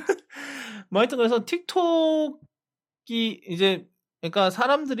 뭐 하여튼 그래서 틱톡이 이제 그러니까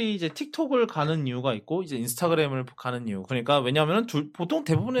사람들이 이제 틱톡을 가는 이유가 있고 이제 인스타그램을 가는 이유. 그러니까 왜냐하면 보통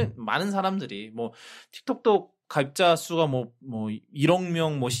대부분의 많은 사람들이 뭐 틱톡도 가입자 수가 뭐 1억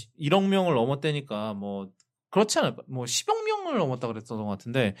명 1억 명을 넘었다니까 뭐 그렇지 않을까? 뭐 10억 명을 넘었다 그랬던 것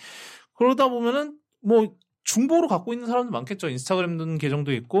같은데 그러다 보면은 뭐 중복으로 갖고 있는 사람도 많겠죠. 인스타그램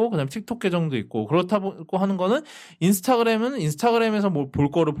계정도 있고, 그다음에 틱톡 계정도 있고, 그렇다고 하는 거는 인스타그램은 인스타그램에서 뭐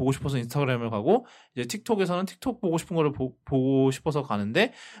볼 거를 보고 싶어서 인스타그램을 가고, 이제 틱톡에서는 틱톡 보고 싶은 거를 보고 싶어서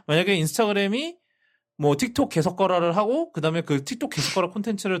가는데, 만약에 인스타그램이 뭐 틱톡 개석거라를 하고, 그다음에 그 틱톡 개석거라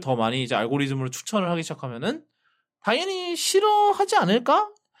콘텐츠를 더 많이 이제 알고리즘으로 추천을 하기 시작하면은, 당연히 싫어하지 않을까?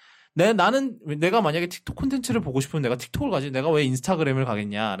 나는 내가 만약에 틱톡 콘텐츠를 보고 싶으면 내가 틱톡을 가지 내가 왜 인스타그램을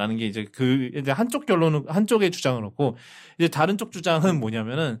가겠냐라는 게 이제 이제 한쪽 결론은 한쪽의 주장을 놓고 이제 다른 쪽 주장은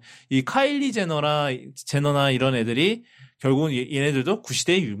뭐냐면은 이 카일리 제너나 이런 애들이 결국은 얘네들도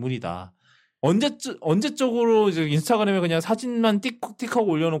구시대의 유물이다. 언제적으로 이제 인스타그램에 그냥 사진만 띡하고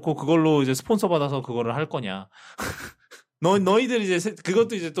올려놓고 그걸로 이제 스폰서 받아서 그거를 할 거냐. 너희들 이제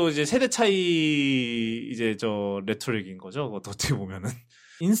그것도 이제 또 이제 세대 차이 이제 레토릭인 거죠. 그것도 어떻게 보면은.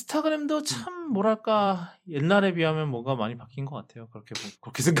 인스타그램도 참 뭐랄까 옛날에 비하면 뭐가 많이 바뀐 것 같아요.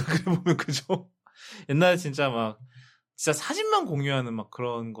 그렇게 생각을 해보면 그죠? 옛날에 진짜 사진만 공유하는 막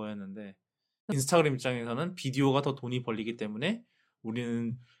그런 거였는데 인스타그램 입장에서는 비디오가 더 돈이 벌리기 때문에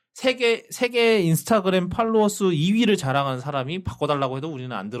우리는 세계 인스타그램 팔로워 수 2위를 자랑한 사람이 바꿔달라고 해도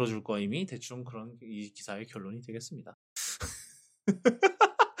우리는 안 들어줄 거임이 대충 그런 이 기사의 결론이 되겠습니다.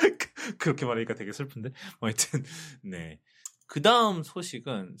 그렇게 말하니까 되게 슬픈데 하여튼 네. 그 다음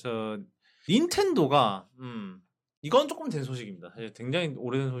소식은 닌텐도가 이건 조금 된 소식입니다. 사실 굉장히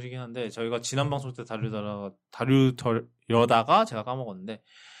오래된 소식이긴 한데 저희가 지난 방송 때 다루려다가 제가 까먹었는데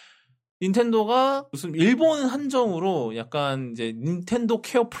닌텐도가 무슨 일본 한정으로 약간 이제 닌텐도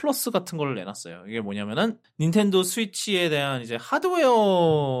케어 플러스 같은 걸 내놨어요. 이게 뭐냐면은 닌텐도 스위치에 대한 이제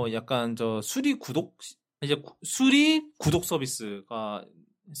하드웨어 약간 수리 구독 서비스가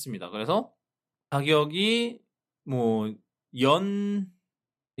있습니다. 그래서 가격이 뭐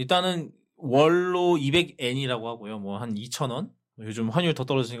일단은 월로 200엔이라고 하고요. 뭐 한 2,000원. 요즘 환율 더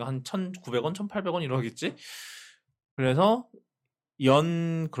떨어지니까 한 1,900원, 1,800원 이러겠지. 그래서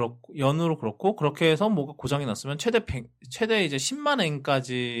연으로 그렇고 그렇게 해서 뭐가 고장이 났으면 최대 이제 10만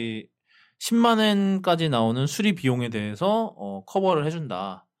엔까지 나오는 수리 비용에 대해서 커버를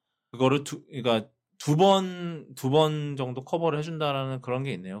해준다. 그거를 그러니까 두 번 정도 커버를 해준다라는 그런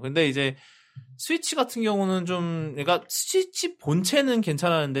게 있네요. 근데 이제 스위치 같은 경우는 그러니까 스위치 본체는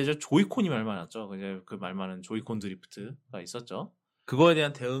괜찮았는데 조이콘이 말 많았죠. 이제 그 말 많은 조이콘 드리프트가 있었죠. 그거에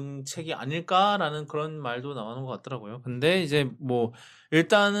대한 대응책이 아닐까라는 그런 말도 나오는 것 같더라고요. 근데 이제 뭐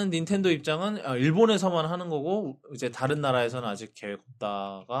일단은 닌텐도 입장은 일본에서만 하는 거고 이제 다른 나라에서는 아직 계획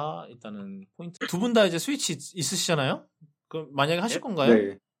없다가 일단은 포인트. 두 분 다 이제 스위치 있으시잖아요? 그럼 만약에 하실 건가요?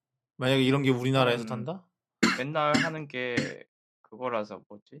 네. 만약에 이런 게 우리나라에서 탄다? 맨날 하는 게 그거라서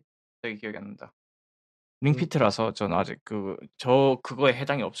뭐지? 되게 기억이 안 난다. 링피트라서 저는 아직 그거에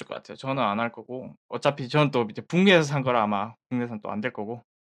해당이 없을 것 같아요. 저는 안 할 거고 어차피 저는 또 이제 북미에서 산 거라 아마 국내에서는 또 안 될 거고.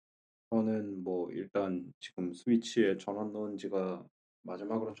 저는 뭐 일단 지금 스위치에 전원 넣은 지가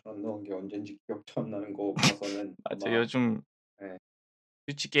마지막으로 전원 넣은 게 언젠지 기억도 안 나는 거 봐서는 저 요즘 네.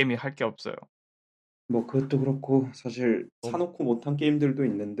 스위치 게임이 할 게 없어요. 뭐 그것도 그렇고 사실 사놓고 못한 게임들도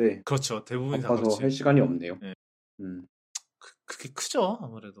있는데 그렇죠. 대부분이 다 바빠서 그렇지. 할 시간이 없네요. 네. 음. 그게 크죠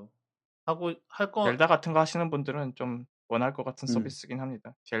아무래도. 하고 할 거. 젤다 같은 거 하시는 분들은 좀 원할 것 같은 서비스긴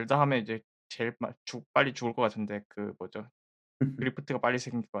합니다. 젤다 하면 이제 제일 빨리 죽을 것 같은데 그 뭐죠? 드리프트가 빨리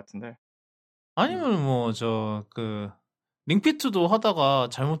생길 것 같은데. 아니면 뭐 링피트도 하다가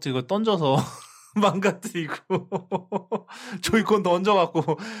잘못 이거 던져서 망가뜨리고 조이콘 던져갖고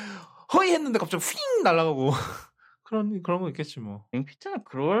허이 했는데 갑자기 휙 날아가고 그런 거 있겠지 뭐. 링피트는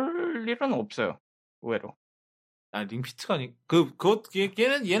그럴 일은 없어요. 의외로. 링피트가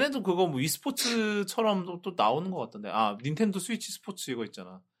얘네도 그거 뭐 e스포츠처럼 또 나오는 것 같던데. 닌텐도 스위치 스포츠 이거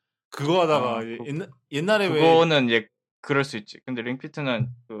있잖아. 그거 하다가 옛날에 그거는 이제 그럴 수 있지. 근데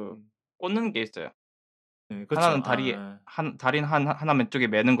링피트는 꽂는 게 있어요. 네, 그렇죠. 하나는 다리 하나 왼쪽에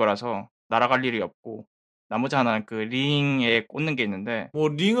매는 거라서 날아갈 일이 없고 나머지 하나는 그 링에 꽂는 게 있는데 뭐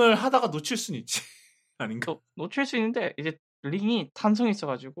링을 하다가 놓칠 수는 있지. 아닌가? 놓칠 수 있는데 이제 링이 탄성이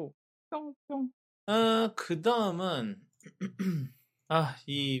있어가지고 뿅뿅. 그 다음은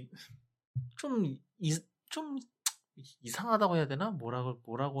좀 이상하다고 해야 되나?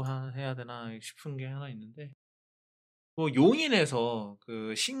 뭐라고 해야 되나 싶은 게 하나 있는데 뭐 용인에서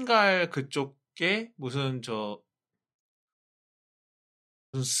그 신갈 그쪽에 무슨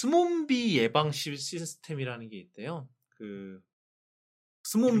스몬비 예방 시스템이라는 게 있대요. 그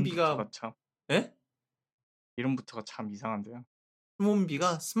스몬비가 참. 예? 이름부터가 참 이상한데요.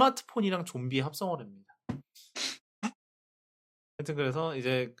 스몬비가 스마트폰이랑 좀비의 합성어를 합니다. 하여튼 그래서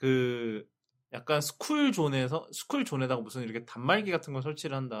이제 약간 스쿨존에다가 무슨 이렇게 단말기 같은 걸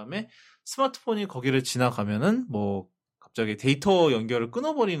설치를 한 다음에 스마트폰이 거기를 지나가면은 뭐 갑자기 데이터 연결을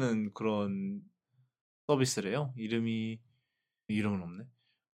끊어버리는 그런 서비스래요. 이름은 없네.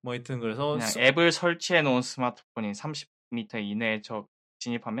 뭐 하여튼 그래서 그냥 앱을 설치해 놓은 스마트폰이 30m 이내에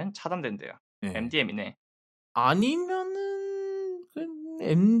진입하면 차단된대요. 네. MDM이네. 아니면은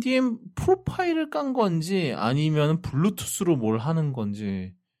MDM 프로파일을 깐 건지 아니면 블루투스로 뭘 하는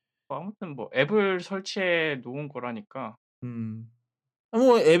건지. 아무튼 뭐 앱을 설치해 놓은 거라니까.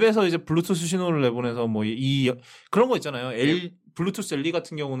 뭐 앱에서 이제 블루투스 신호를 내보내서 뭐 그런 거 있잖아요. 블루투스 LE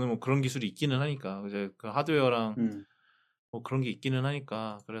같은 경우는 뭐 그런 기술이 있기는 하니까 이제 그 하드웨어랑 뭐 그런 게 있기는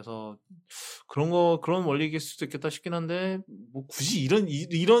하니까 그래서 그런 원리일 수도 있겠다 싶긴 한데 뭐 굳이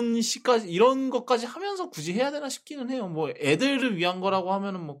이런 것까지 하면서 굳이 해야 되나 싶기는 해요. 뭐 애들을 위한 거라고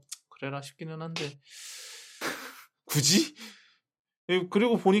하면은 뭐 그래라 싶기는 한데 굳이?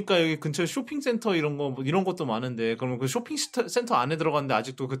 그리고 보니까 여기 근처에 쇼핑센터 이런 것도 많은데 그러면 그 쇼핑센터 안에 들어갔는데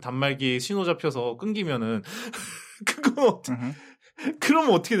아직도 그 단말기 신호 잡혀서 끊기면은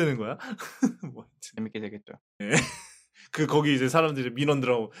그러면 어떻게 되는 거야? 뭐 재밌게 되겠죠. 네. 거기 이제 사람들이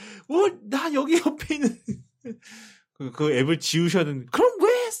민원들하고 나 여기 옆에 있는 그 앱을 지우셔야 되는데 그럼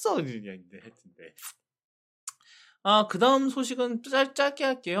왜 했어? 그 다음 소식은 짧게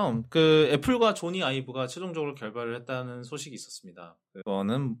할게요. 애플과 조니 아이브가 최종적으로 결별을 했다는 소식이 있었습니다.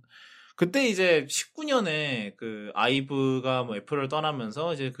 그거는 그때 이제 19년에 아이브가 뭐 애플을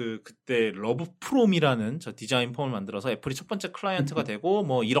떠나면서 이제 그때 러브 프롬이라는 디자인 폼을 만들어서 애플이 첫 번째 클라이언트가 되고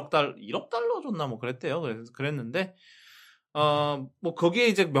뭐 1억 달러 줬나 뭐 그랬대요. 그랬는데 뭐 거기에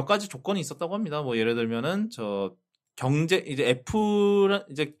이제 몇 가지 조건이 있었다고 합니다. 뭐 예를 들면은 이제 애플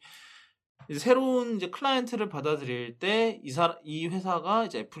이제 새로운 이제 클라이언트를 받아들일 때 이 회사가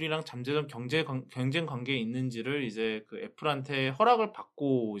이제 애플이랑 잠재적 경쟁 관계에 있는지를 이제 그 애플한테 허락을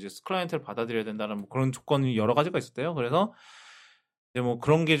받고 이제 클라이언트를 받아들여야 된다는 뭐 그런 조건이 여러 가지가 있었대요. 그래서 이제 뭐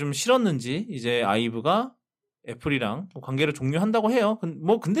그런 게 좀 싫었는지 이제 아이브가 애플이랑 뭐 관계를 종료한다고 해요.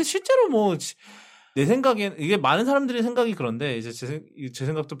 근데 실제로 뭐 내 생각엔 이게 많은 사람들의 생각이 그런데 이제 제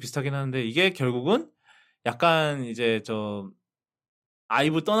생각도 비슷하긴 하는데 이게 결국은 약간 이제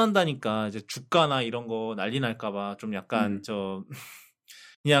아이브 떠난다니까 이제 주가나 이런 거 난리 날까봐 좀 약간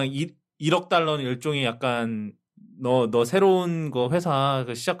그냥 1억 달러는 일종의 약간 너 새로운 거 회사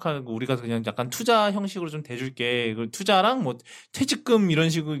시작하고 우리가 그냥 약간 투자 형식으로 좀 대줄게. 그 투자랑 뭐 퇴직금 이런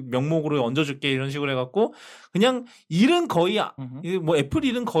식으로 명목으로 얹어줄게 이런 식으로 해갖고 그냥 일은 거의 뭐 애플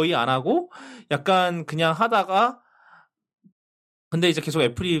일은 거의 안 하고 약간 그냥 하다가 근데 이제 계속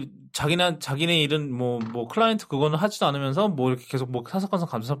애플이 자기네 일은 뭐 클라이언트 그거는 하지도 않으면서 뭐 이렇게 계속 뭐 사사건성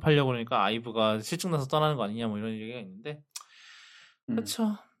감사하려고 그러니까 아이브가 실증나서 떠나는 거 아니냐 뭐 이런 얘기가 있는데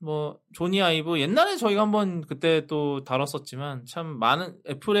그렇죠. 뭐 조니 아이브 옛날에 저희가 한번 그때 또 다뤘었지만 참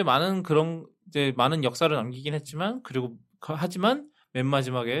애플의 많은 그런 이제 많은 역사를 남기긴 했지만 그리고 하지만 맨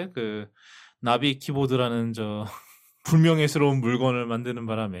마지막에 그 나비 키보드라는 불명예스러운 물건을 만드는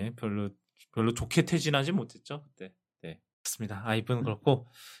바람에 별로 좋게 퇴진하지 못했죠 그때. 네. 그렇습니다. 아이브는 그렇고.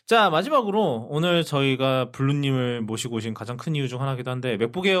 자, 마지막으로 오늘 저희가 블루님을 모시고 오신 가장 큰 이유 중 하나기도 한데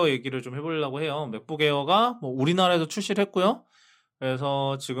맥북 에어 얘기를 좀 해보려고 해요. 맥북 에어가 뭐 우리나라에도 출시를 했고요.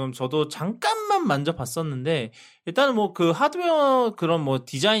 그래서 지금 저도 잠깐만 만져봤었는데 일단은 뭐 그 하드웨어 그런 뭐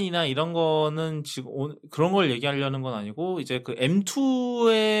디자인이나 이런 거는 지금 그런 걸 얘기하려는 건 아니고 이제 그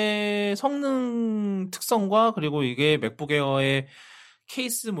M2의 성능 특성과 그리고 이게 맥북 에어의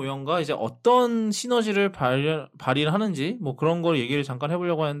케이스 모형과 이제 어떤 시너지를 발휘를 하는지 뭐 그런 걸 얘기를 잠깐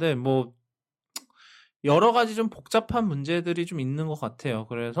해보려고 하는데 뭐 여러 가지 좀 복잡한 문제들이 좀 있는 것 같아요.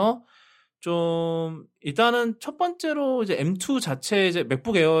 그래서 좀 일단은 첫 번째로 이제 M2 자체 이제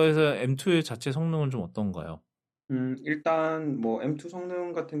맥북 에어에서 M2의 자체 성능은 좀 어떤가요? 일단 뭐 M2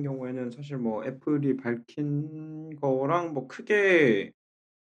 성능 같은 경우에는 사실 뭐 애플이 밝힌 거랑 뭐 크게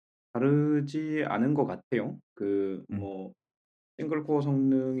다르지 않은 것 같아요. 그 뭐 싱글코어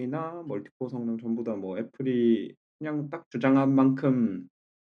성능이나 멀티코어 성능 전부 다 뭐 애플이 그냥 딱 주장한 만큼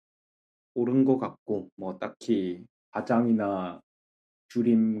옳은 것 같고 뭐 딱히 과장이나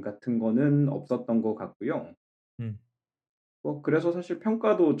줄임 같은 거는 없었던 것 같고요. 음. 뭐 그래서 사실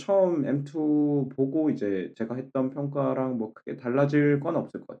평가도 처음 M2 보고 이제 제가 했던 평가랑 뭐 크게 달라질 건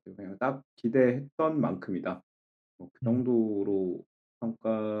없을 것 같아요. 그냥 딱 기대했던 만큼이다. 뭐 그 정도로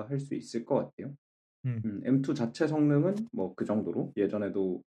평가할 수 있을 것 같아요. M2 자체 성능은 뭐 그 정도로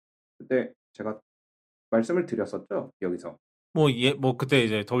예전에도 그때 제가 말씀을 드렸었죠, 여기서. 뭐 그때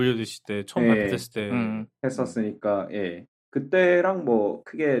이제 WWDC 때 처음 예, 발표됐을 때 했었으니까 예. 그때랑 뭐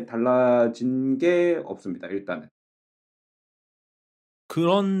크게 달라진 게 없습니다, 일단은.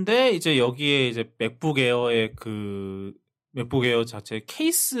 그런데 이제 여기에 이제 맥북 에어의 맥북 에어 자체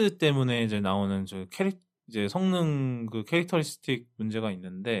케이스 때문에 이제 나오는 이제 성능 캐릭터리스틱 문제가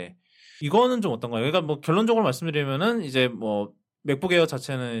있는데 이거는 좀 어떤가요? 그러니까 뭐 결론적으로 말씀드리면은 이제 뭐 맥북 에어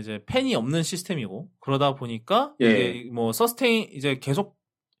자체는 이제 팬이 없는 시스템이고 그러다 보니까 이게 뭐 이제 계속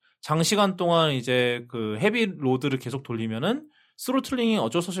장시간 동안 이제 그 헤비 로드를 계속 돌리면은 스로틀링이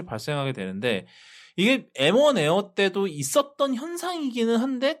어쩔 수 없이 발생하게 되는데 이게 M1 에어 때도 있었던 현상이기는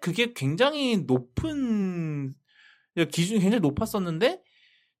한데 그게 굉장히 기준이 굉장히 높았었는데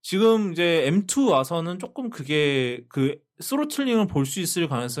지금 이제 M2 와서는 조금 그게 스로틀링을 볼 수 있을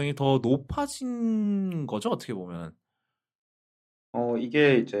가능성이 더 높아진 거죠, 어떻게 보면.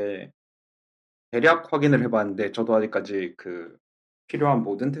 이게 이제 대략 확인을 해봤는데 저도 아직까지 필요한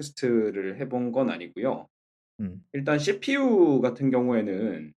모든 테스트를 해본 건 아니고요. 일단 CPU 같은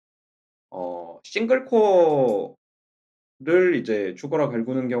경우에는 싱글 코어를 이제 죽어라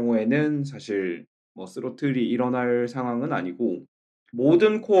갈구는 경우에는 사실 뭐 스로틀이 일어날 상황은 아니고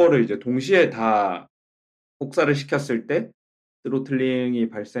모든 코어를 이제 동시에 다 복사를 시켰을 때 스로틀링이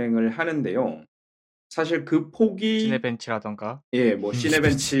발생을 하는데요. 사실 그 폭이 시네벤치라던가 예, 뭐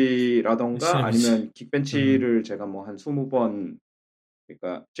시네벤치라던가 아니면 음. 긱벤치를 제가 뭐 한 20번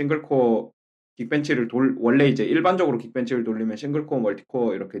그러니까 싱글코어 긱벤치를 원래 이제 일반적으로 긱벤치를 돌리면 싱글코어,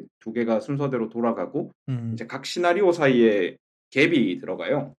 멀티코어 이렇게 두 개가 순서대로 돌아가고 이제 각 시나리오 사이에 갭이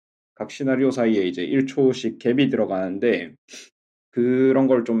들어가요. 각 시나리오 사이에 이제 1초씩 갭이 들어가는데 그런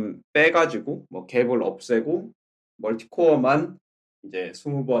걸 좀 빼가지고 뭐 갭을 없애고 멀티코어만 이제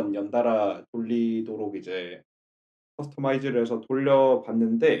 20번 연달아 돌리도록 이제 커스터마이즈를 해서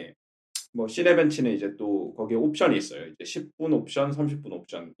돌려봤는데 뭐 시네벤치는 이제 또 거기에 옵션이 있어요. 이제 10분 옵션, 30분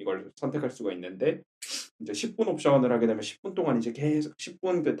옵션 이걸 선택할 수가 있는데 이제 10분 옵션을 하게 되면 10분 동안 이제 계속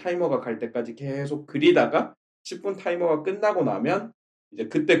 10분 그 타이머가 갈 때까지 계속 그리다가 10분 타이머가 끝나고 나면 이제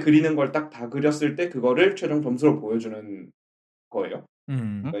그때 그리는 걸 딱 다 그렸을 때 그거를 최종 점수로 보여주는 거예요.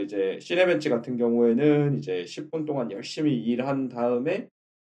 그러니까 이제 시네벤치 같은 경우에는 이제 10분 동안 열심히 일한 다음에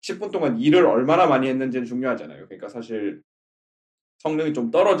 10분 동안 일을 얼마나 많이 했는지는 중요하잖아요. 그러니까 사실 성능이 좀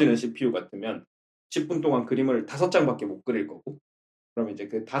떨어지는 CPU 같으면 10분 동안 그림을 5장밖에 못 그릴 거고 그럼 이제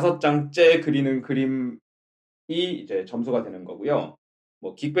그 5장째 그리는 그림이 이제 점수가 되는 거고요.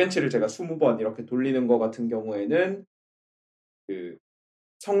 뭐 긱벤치를 제가 20번 이렇게 돌리는 거 같은 경우에는 그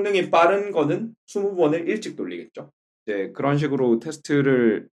성능이 빠른 거는 20번을 일찍 돌리겠죠. 이제 그런 식으로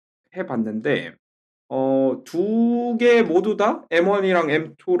테스트를 해봤는데 두 개 모두 다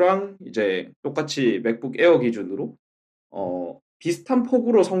M1이랑 M2랑 이제 똑같이 맥북 에어 기준으로 비슷한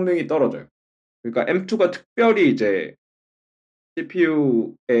폭으로 성능이 떨어져요. 그러니까 M2가 특별히 이제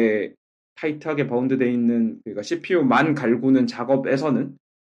CPU에 타이트하게 바운드되어 있는 그러니까 CPU만 갈구는 작업에서는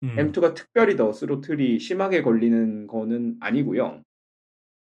M2가 특별히 더 스로틀이 심하게 걸리는 거는 아니고요.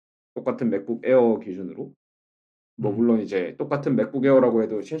 똑같은 맥북 에어 기준으로. 뭐 물론 이제 똑같은 맥북 에어라고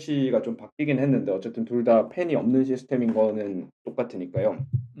해도 셰시가 좀 바뀌긴 했는데 어쨌든 둘 다 팬이 없는 시스템인 거는 똑같으니까요.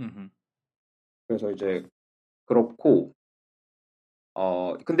 그래서 이제 그렇고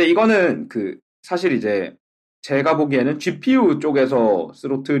근데 이거는 그 사실 이제 제가 보기에는 GPU 쪽에서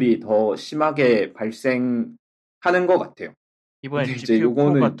스로틀이 더 심하게 발생하는 것 같아요. 이번에 근데 이제 GPU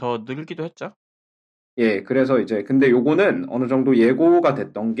코어가 요거는 더 늘기도 했죠? 예, 그래서 이제 근데 요거는 어느 정도 예고가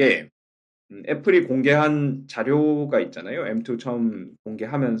됐던 게 애플이 공개한 자료가 있잖아요. M2 처음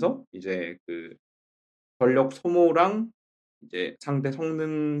공개하면서 이제 그 전력 소모랑 이제 상대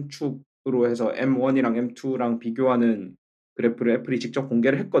성능 축으로 해서 M1이랑 M2랑 비교하는 그래프를 애플이 직접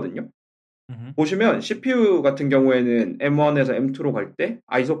공개를 했거든요. 보시면 CPU 같은 경우에는 M1에서 M2로 갈 때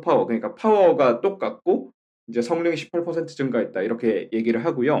아이소 파워 그러니까 파워가 똑같고 이제 성능이 18% 증가했다 이렇게 얘기를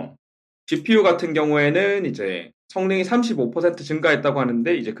하고요. GPU 같은 경우에는 이제 성능이 35% 증가했다고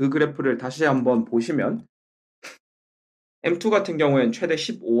하는데 이제 그 그래프를 다시 한번 보시면 M2 같은 경우에는 최대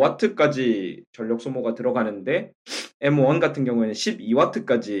 15W까지 전력 소모가 들어가는데 M1 같은 경우에는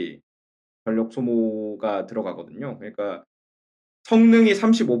 12W까지 전력 소모가 들어가거든요. 그러니까 성능이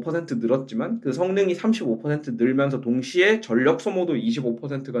 35% 늘었지만 그 성능이 35% 늘면서 동시에 전력 소모도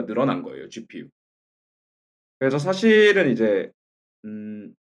 25%가 늘어난 거예요, GPU. 그래서 사실은 이제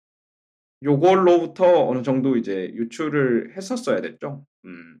요걸로부터 어느 정도 이제 유출을 했었어야 됐죠.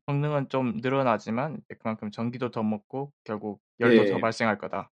 성능은 좀 늘어나지만 그만큼 전기도 더 먹고 결국 열도 더 예, 발생할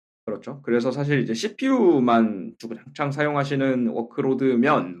거다. 그렇죠. 그래서 사실 이제 CPU만 주구장창 사용하시는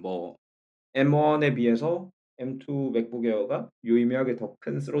워크로드면 뭐 M1에 비해서 M2 맥북 에어가 유의미하게 더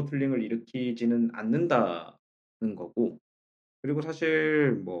큰 스로틀링을 일으키지는 않는다는 거고 그리고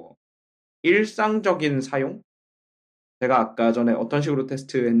사실 뭐 일상적인 사용 제가 아까 전에 어떤 식으로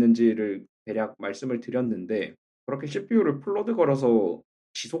테스트했는지를 대략 말씀을 드렸는데 그렇게 CPU를 풀로드 걸어서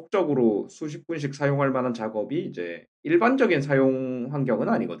지속적으로 수십 분씩 사용할 만한 작업이 이제 일반적인 사용 환경은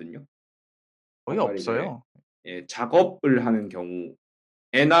아니거든요. 거의 정말 이제 없어요. 작업을 하는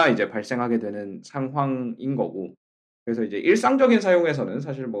경우에나 이제 발생하게 되는 상황인 거고 그래서 이제 일상적인 사용에서는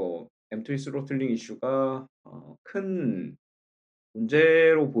사실 뭐 M2 스로틀링 이슈가 큰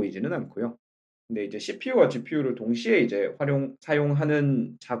문제로 보이지는 않고요. 근데 이제 CPU와 GPU를 동시에 이제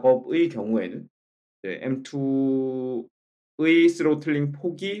사용하는 작업의 경우에는 이제 M2의 스로틀링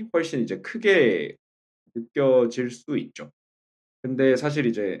폭이 훨씬 이제 크게 느껴질 수 있죠. 근데 사실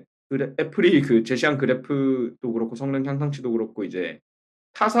이제 애플이 그 제시한 그래프도 그렇고 성능 향상치도 그렇고 이제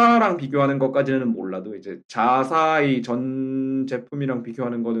타사랑 비교하는 것까지는 몰라도 이제 자사의 전 제품이랑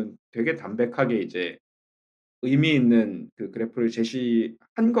비교하는 거는 되게 담백하게 이제 의미 있는 그 그래프를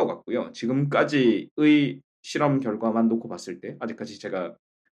제시한 것 같고요. 지금까지의 실험 결과만 놓고 봤을 때, 아직까지 제가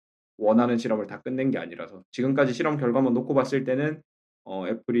원하는 실험을 다 끝낸 게 아니라서, 지금까지 실험 결과만 놓고 봤을 때는,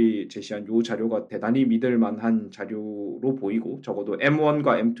 애플이 제시한 요 자료가 대단히 믿을 만한 자료로 보이고, 적어도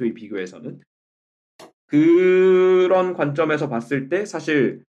M1과 M2의 비교에서는. 그런 관점에서 봤을 때,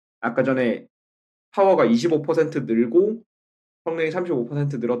 사실, 아까 전에 파워가 25% 늘고, 성능이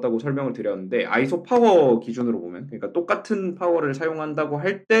 35% 늘었다고 설명을 드렸는데 아이소 파워 기준으로 보면 그러니까 똑같은 파워를 사용한다고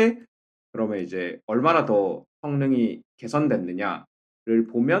할 때 그러면 이제 얼마나 더 성능이 개선됐느냐를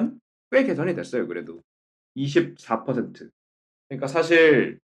보면 꽤 개선이 됐어요. 그래도 24%. 그러니까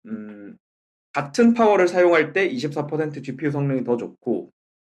사실 같은 파워를 사용할 때 24% GPU 성능이 더 좋고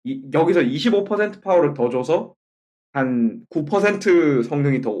여기서 25% 파워를 더 줘서 한 9%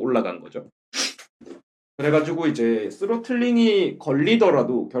 성능이 더 올라간 거죠. 그래가지고 이제 스로틀링이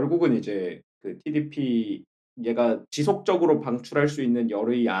걸리더라도 결국은 이제 그 TDP 얘가 지속적으로 방출할 수 있는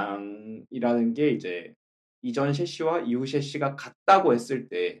열의 양이라는 게 이제 이전 셰시와 이후 셰시가 같다고 했을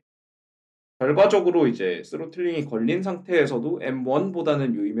때 결과적으로 이제 스로틀링이 걸린 상태에서도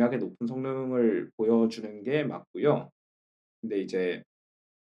M1보다는 유의미하게 높은 성능을 보여주는 게 맞고요. 근데 이제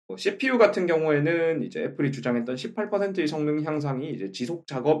뭐 CPU 같은 경우에는 이제 애플이 주장했던 18%의 성능 향상이 이제 지속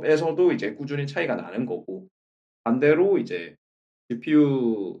작업에서도 이제 꾸준히 차이가 나는 거고 반대로 이제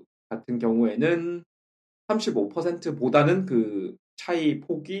GPU 같은 경우에는 35%보다는 그 차이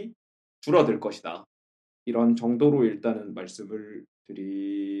폭이 줄어들 것이다. 이런 정도로 일단은 말씀을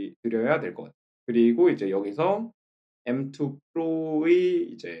드려야 될 것 같아요. 그리고 이제 여기서 M2 프로의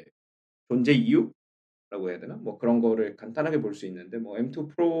이제 존재 이유라고 해야 되나? 뭐 그런 거를 간단하게 볼 수 있는데 뭐 M2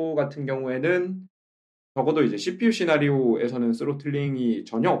 프로 같은 경우에는 적어도 이제 CPU 시나리오에서는 스로틀링이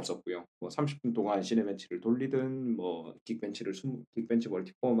전혀 없었고요. 뭐 30분 동안 시네매치를 돌리든 뭐 긱벤치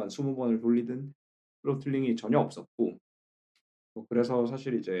멀티코어만 20번을 돌리든 스로틀링이 전혀 없었고 뭐 그래서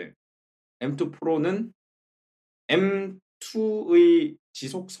사실 이제 M2 프로는 M2의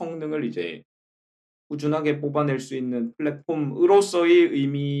지속 성능을 이제 꾸준하게 뽑아낼 수 있는 플랫폼으로서의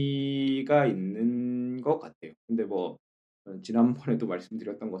의미가 있는 것 같아요. 근데 뭐 지난번에도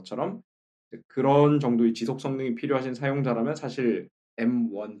말씀드렸던 것처럼 그런 정도의 지속 성능이 필요하신 사용자라면 사실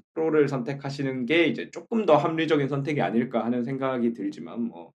M1 프로를 선택하시는 게 이제 조금 더 합리적인 선택이 아닐까 하는 생각이 들지만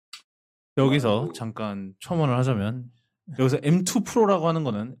뭐 여기서 그거는 잠깐 첨언을 하자면 여기서 M2 프로라고 하는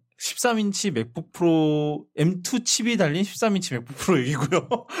거는 13인치 맥북 프로 M2 칩이 달린 13인치 맥북 프로 얘기고요.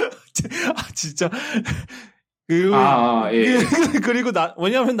 아 진짜 예. 그리고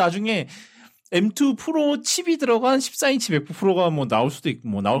왜냐하면 나중에 M2 프로 칩이 들어간 14인치 맥북 프로가 뭐 나올 수도 있고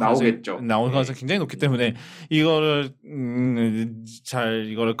뭐 나올 나오겠죠. 가능성이 굉장히 높기 때문에 이거를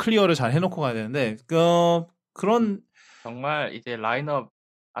이거를 클리어를 잘 해놓고 가야 되는데 그런 정말 이제 라인업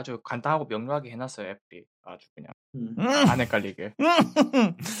아주 간단하고 명료하게 해놨어요. 애플이 아주 그냥 안 헷갈리게.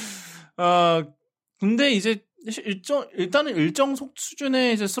 근데 이제 일단은 일정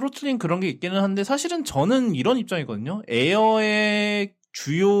수준의 이제 스로틀링 그런 게 있기는 한데 사실은 저는 이런 입장이거든요. 에어의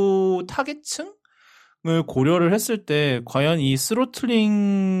주요 타겟층을 고려를 했을 때 과연 이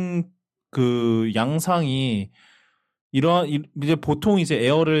스로틀링 그 양상이 이제 보통 이제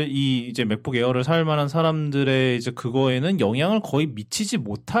이제 맥북 에어를 살 만한 사람들의 이제 그거에는 영향을 거의 미치지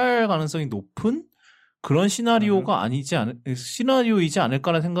못할 가능성이 높은 그런 시나리오이지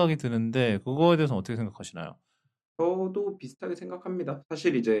않을까라는 생각이 드는데, 그거에 대해서는 어떻게 생각하시나요? 저도 비슷하게 생각합니다.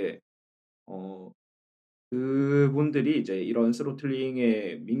 사실 이제 어, 그분들이 이제 이런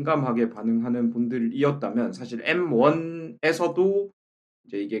스로틀링에 민감하게 반응하는 분들이었다면 사실 M1에서도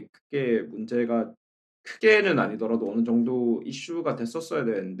이제 이게 크게는 아니더라도 어느 정도 이슈가 됐었어야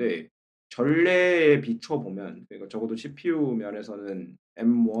되는데 전례에 비춰보면 그러니까 적어도 CPU 면에서는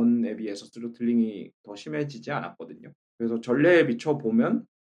M1에 비해서 스로틀링이 더 심해지지 않았거든요. 그래서 전례에 비춰보면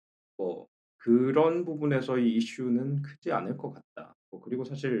뭐 그런 부분에서의 이슈는 크지 않을 것 같다. 그리고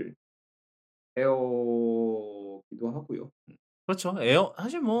사실 에어기도 하고요. 그렇죠.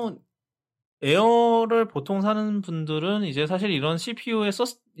 사실 뭐, 에어를 보통 사는 분들은 이제 사실 이런 CPU에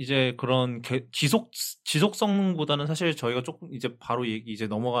이제 그런 지속 성능보다는 사실 저희가 조금 이제 바로 이제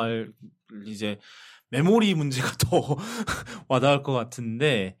넘어갈 이제 메모리 문제가 더 와닿을 것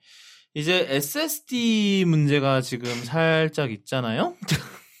같은데, 이제 SSD 문제가 지금 살짝 있잖아요?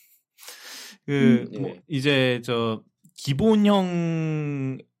 뭐, 예. 이제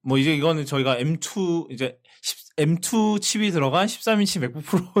기본형, 뭐 이제 이거는 저희가 M2 칩이 들어간 13인치 맥북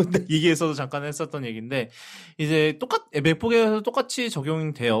프로 얘기에서도 잠깐 했었던 얘기인데, 이제 맥북에서 똑같이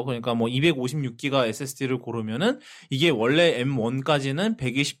적용돼요. 그러니까 뭐 256기가 SSD를 고르면은, 이게 원래 M1까지는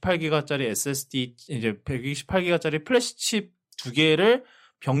 128기가짜리 SSD, 이제 128기가짜리 플래시칩 두 개를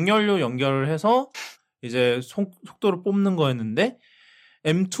병렬로 연결을 해서, 이제 속도를 뽑는 거였는데,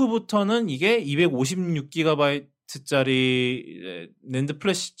 M2부터는 이게 256GB짜리 낸드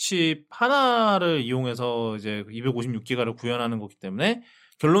플래시칩 하나를 이용해서 이제 256기가를 구현하는 거기 때문에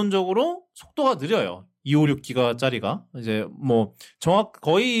결론적으로 속도가 느려요. 256기가짜리가 이제 뭐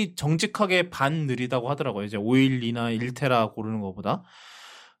거의 정직하게 반 느리다고 하더라고요. 이제 512나 1테라 고르는 것보다.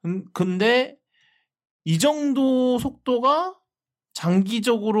 근데 이 정도 속도가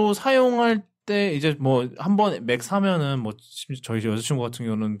장기적으로 사용할 때 이제 뭐 한번 맥 사면은 뭐 저희 여자친구 같은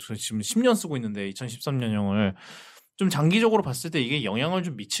경우는 지금 10년 쓰고 있는데 2013년형을 좀 장기적으로 봤을 때 이게 영향을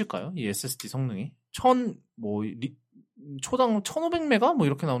좀 미칠까요? 이 SSD 성능이 초당 1500메가 뭐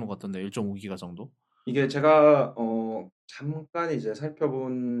이렇게 나오는 것 같던데 1.5기가 정도. 이게 제가 잠깐 이제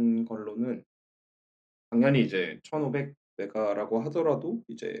살펴본 걸로는 당연히 이제 1500메가라고 하더라도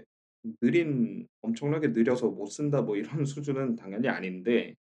이제 엄청나게 느려서 못 쓴다 뭐 이런 수준은 당연히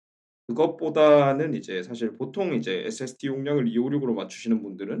아닌데 그것보다는 이제 사실 보통 이제 SSD 용량을 256으로 맞추시는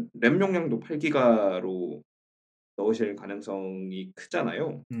분들은 램 용량도 8기가로 넣으실 가능성이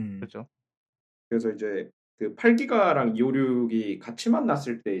크잖아요. 그죠? 그래서 이제 그 8기가랑 256이 같이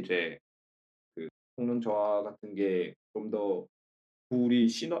만났을 때 이제 그 성능 저하 같은 게 좀 더 둘이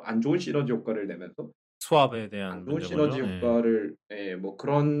안 좋은 시너지 효과를 내면서 수압에 안 대한 좋은 문제인 시너지 거죠. 예. 효과를 뭐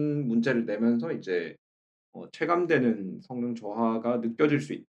그런 문제를 내면서 이제 체감되는 성능 저하가 느껴질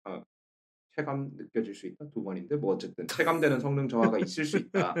수 있다. 느껴질 수 있다 두 번인데 뭐 어쨌든 체감되는 성능 저하가 있을 수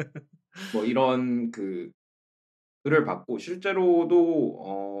있다. 뭐 이런 그 글을 받고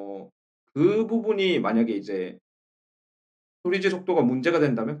실제로도 그 부분이 만약에 이제 스토리지 속도가 문제가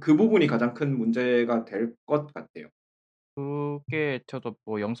된다면 그 부분이 가장 큰 문제가 될 것 같아요. 그게 저도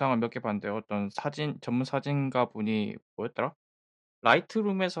뭐 영상을 몇 개 봤는데 어떤 전문 사진가 분이 뭐였더라?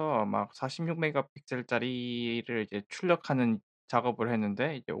 라이트룸에서 막 46 메가픽셀짜리를 이제 출력하는 작업을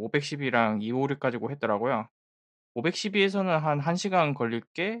했는데 이제 512랑 256 가지고 했더라고요. 512에서는 한 1시간 걸릴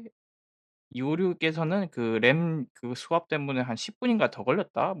게 256에서는 그 램 그 수압 때문에 한 10분인가 더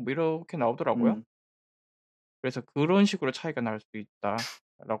걸렸다. 뭐 이렇게 나오더라고요. 음, 그래서 그런 식으로 차이가 날 수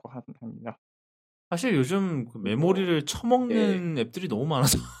있다라고 합니다. 사실 요즘 그 뭐, 메모리를 예, 처먹는 앱들이 너무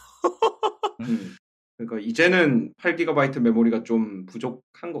많아서. 음. 그러니까 이제는 8GB 메모리가 좀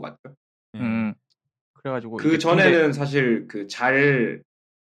부족한 것 같죠. 예. 그래가지고 그 이제 근데 전에는 사실 그 잘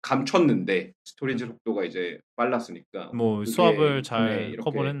감췄는데 스토리지 그죠. 속도가 이제 빨랐으니까 뭐 그게 수압을 이번에 잘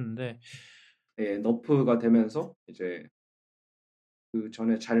커버를 이렇게 했는데 너프가 되면서 이제 그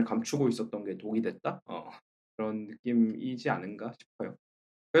전에 잘 감추고 있었던 게 독이 됐다? 그런 느낌이지 않은가 싶어요.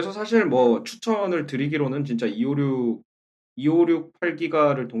 그래서 사실 뭐 추천을 드리기로는 진짜 256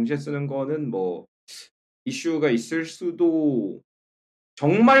 8기가를 동시에 쓰는 거는 뭐 이슈가 있을 수도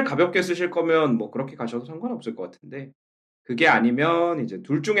정말 가볍게 쓰실 거면 뭐 그렇게 가셔도 상관없을 것 같은데 그게 아니면 이제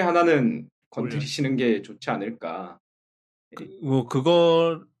둘 중에 하나는 올려. 건드리시는 게 좋지 않을까. 예.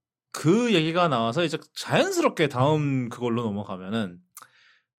 그 얘기가 나와서 이제 자연스럽게 다음 그걸로 넘어가면은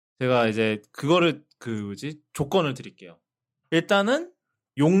제가 이제 그거를 조건을 드릴게요. 일단은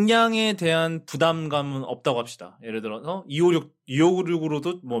용량에 대한 부담감은 없다고 합시다. 예를 들어서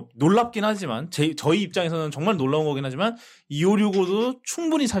 256으로도 뭐 놀랍긴 하지만 저희 입장에서는 정말 놀라운 거긴 하지만 256으로도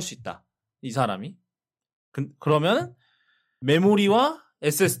충분히 살 수 있다. 이 사람이. 그러면 메모리와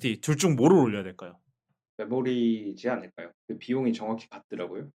SSD 둘 중 뭐를 올려야 될까요? 메모리지 않을까요? 그 비용이 정확히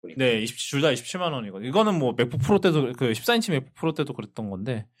같더라고요. 보니까. 네, 둘 다 27만 원이거든요. 이거는 뭐 맥북 프로 때도 14인치 맥북 프로 때도 그랬던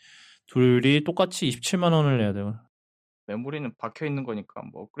건데 둘이 똑같이 27만 원을 내야 돼요. 메모리는 박혀 있는 거니까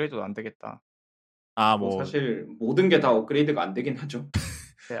뭐 업그레이드도 안 되겠다. 아, 뭐 뭐, 사실 모든 게 다 업그레이드가 안 되긴 하죠.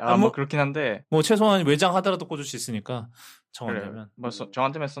 네, 아, 뭐 그렇긴 한데 뭐 최소한 외장 하드라도 꽂을 수 있으니까 정 안 그래 되면. 뭐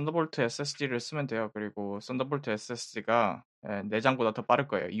정한되면 썬더볼트 SSD를 쓰면 돼요. 그리고 썬더볼트 SSD가 내장보다 더 빠를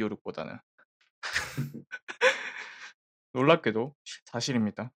거예요. 256보다는. 놀랍게도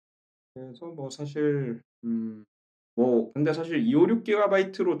사실입니다. 그래서 뭐 사실 뭐 근데 사실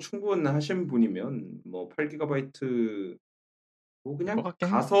 256GB로 충분하신 분이면 뭐 8GB 뭐 될 것 그냥 같긴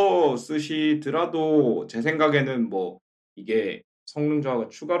해요. 가서 쓰시더라도 제 생각에는 뭐 이게 성능 저하가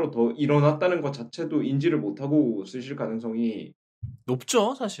추가로 더 일어났다는 것 자체도 인지를 못하고 쓰실 가능성이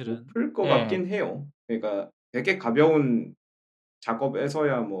높죠, 사실은. 높을 것 예. 같긴 해요. 그러니까 되게 가벼운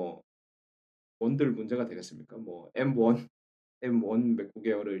작업에서야 뭐 뭔들 문제가 되겠습니까? 뭐 M1 맥북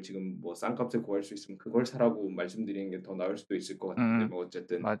에어를 지금 뭐 싼 값에 구할 수 있으면 그걸 사라고 말씀드리는 게 더 나을 수도 있을 것 같은데 뭐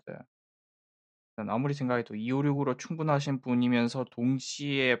어쨌든 맞아요. 난 아무리 생각해도 256으로 충분하신 분이면서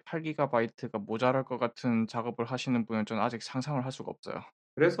동시에 8GB가 모자랄 것 같은 작업을 하시는 분은 저는 아직 상상을 할 수가 없어요.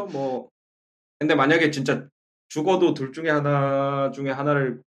 그래서 뭐 근데 만약에 진짜 죽어도 둘 중에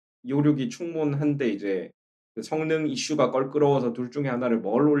하나를 256이 충분한데 이제 그 성능 이슈가 껄끄러워서 둘 중에 하나를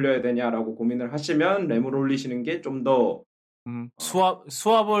뭘 올려야 되냐라고 고민을 하시면 램을 올리시는 게 좀 더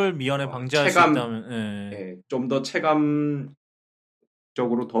수압을 미연에 방지할 수 체감 있다면, 예. 좀 더 체감적으로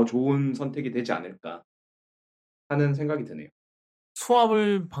더 좋은 선택이 되지 않을까 하는 생각이 드네요.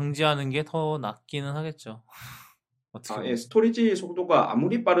 수압을 방지하는 게 더 낫기는 하겠죠. 어떻게 보면. 스토리지 속도가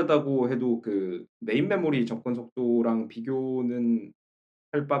아무리 빠르다고 해도 그 메인 메모리 접근 속도랑 비교는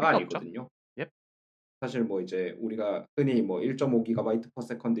할 바가 필요 없죠. 아니거든요. 예. 사실 뭐 이제 우리가 흔히 뭐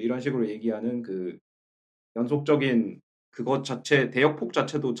 1.5GB/s 이런 식으로 얘기하는 그 연속적인 그것 자체 대역폭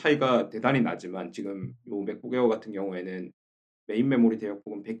자체도 차이가 대단히 나지만 지금 요 맥북 에어 같은 경우에는 메인 메모리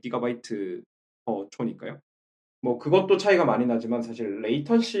대역폭은 100GB/초니까요. 뭐 그것도 차이가 많이 나지만 사실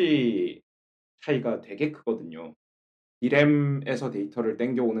레이턴시 차이가 되게 크거든요. D램에서 데이터를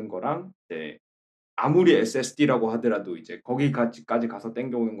땡겨오는 거랑 이제 아무리 SSD라고 하더라도 이제 거기까지 가서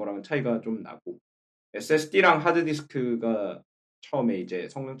땡겨오는 거랑은 차이가 좀 나고 SSD랑 하드디스크가 처음에 이제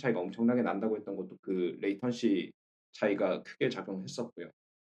성능 차이가 엄청나게 난다고 했던 것도 그 레이턴시 차이가 크게 작용했었고요.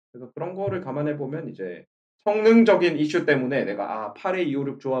 그래서 그런 거를 감안해 보면 이제 성능적인 이슈 때문에 내가 8의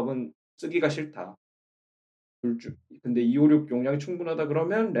 256 조합은 쓰기가 싫다. 근데 256 용량이 충분하다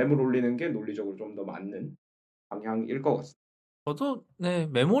그러면 램을 올리는 게 논리적으로 좀 더 맞는 방향일 것 같습니다. 저도 네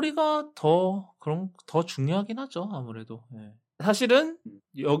메모리가 더 중요하긴 하죠 아무래도. 네. 사실은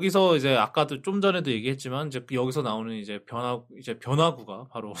여기서 이제 아까도 좀 전에도 얘기했지만 이제 여기서 나오는 이제 변화구가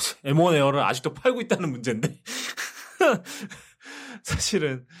바로 M1 에어를 아직도 팔고 있다는 문제인데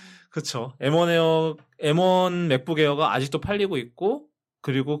사실은 그렇죠. M1 맥북 에어가 아직도 팔리고 있고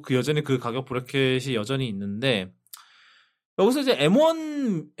그리고 여전히 그 가격 브래켓이 여전히 있는데 여기서 이제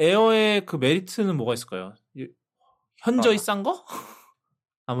M1 에어의 그 메리트는 뭐가 있을까요? 현저히 싼 거?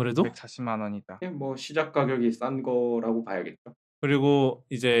 아무래도 140만 원이다. 뭐 시작 가격이 싼 거라고 봐야겠죠. 그리고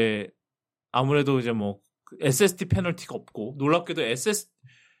이제 아무래도 이제 뭐 SSD 페널티가 없고 놀랍게도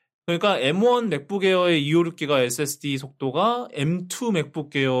그러니까 M1 맥북 에어의 256기가 SSD 속도가 M2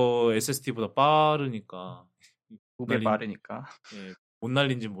 맥북 에어 SSD보다 빠르니까 2배 빠르니까. 예, 못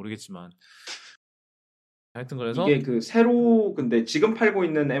날린지 모르겠지만 하여튼 그래서 이게 그 새로 근데 지금 팔고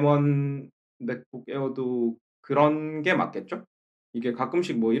있는 M1 맥북 에어도 그런 게 맞겠죠? 이게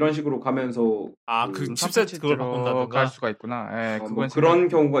가끔씩 뭐 이런 식으로 가면서 그 칩셋 그걸 바꾼다든가 갈 수가 있구나. 예, 뭐 그런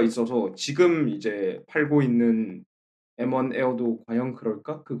경우가 있어서 지금 이제 팔고 있는 M1 에어도 과연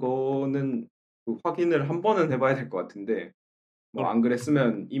그럴까? 그거는 그 확인을 한 번은 해봐야 될 것 같은데 뭐 안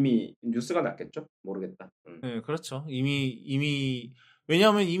그랬으면 이미 뉴스가 났겠죠? 모르겠다. 네, 그렇죠.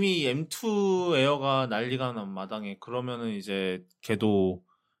 왜냐하면 이미 M2 에어가 난리가 난 마당에 그러면은 이제 걔도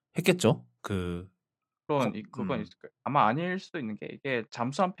했겠죠. 그건 있을 거예요. 아마 아닐 수도 있는 게 이게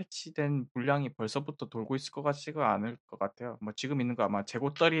잠수함 패치된 물량이 벌써부터 돌고 있을 것 같지가 않을 것 같아요. 뭐 지금 있는 거 아마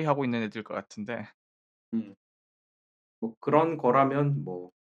재고떨이 하고 있는 애들 것 같은데. 뭐 그런 거라면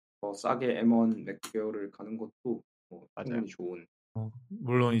뭐 더 싸게 M1 맥에어를 가는 것도 뭐 충분히 좋은.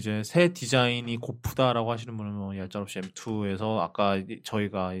 물론 이제 새 디자인이 고프다라고 하시는 분은 뭐 얄짤없이 M2에서 아까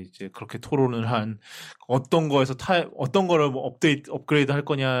저희가 이제 그렇게 토론을 한 어떤 거를 뭐 업그레이드 할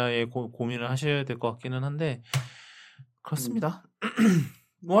거냐에 고민을 하셔야 될 것 같기는 한데 그렇습니다.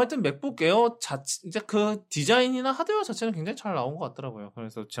 뭐 하여튼 맥북 에어 이제 그 디자인이나 하드웨어 자체는 굉장히 잘 나온 것 같더라고요.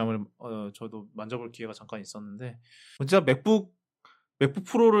 그래서 저도 만져볼 기회가 잠깐 있었는데 진짜 맥북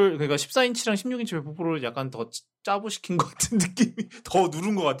프로를 그러니까 14인치랑 16인치 맥북 프로를 약간 더 짜부시킨 것 같은 느낌이 더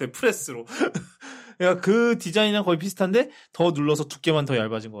누른 것 같아 프레스로. 그러니까 그 디자인이랑 거의 비슷한데 더 눌러서 두께만 더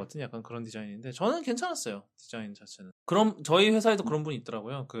얇아진 것 같은 약간 그런 디자인인데 저는 괜찮았어요 디자인 자체는. 그럼 저희 회사에도 그런 분이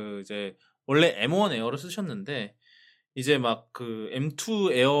있더라고요. 그 이제 원래 M1 에어를 쓰셨는데 이제 막 그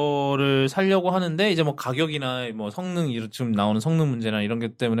M2 에어를 사려고 하는데 이제 뭐 가격이나 뭐 성능 지금 나오는 성능 문제나 이런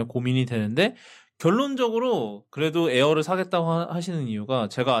게 때문에 고민이 되는데. 결론적으로 그래도 에어를 사겠다고 하시는 이유가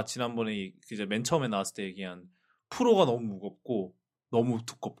제가 지난번에 이제 맨 처음에 나왔을 때 얘기한 프로가 너무 무겁고 너무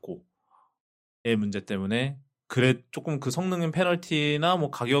두껍고 의 문제 때문에 조금 그 성능 페널티나 뭐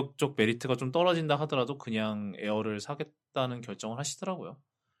가격적 메리트가 좀 떨어진다 하더라도 그냥 에어를 사겠다는 결정을 하시더라고요.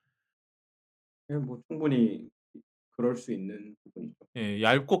 뭐 충분히 그럴 수 있는 부분이죠. 예,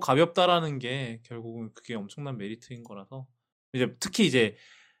 얇고 가볍다라는 게 결국은 그게 엄청난 메리트인 거라서 이제 특히 이제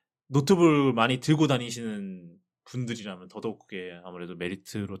노트북을 많이 들고 다니시는 분들이라면 더더욱 그게 아무래도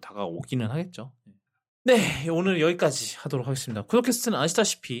메리트로 다가오기는 하겠죠. 네, 오늘 여기까지 하도록 하겠습니다. 쿠도캐스트는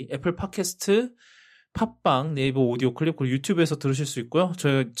아시다시피 애플 팟캐스트, 팟빵, 네이버 오디오 클립, 그리고 유튜브에서 들으실 수 있고요.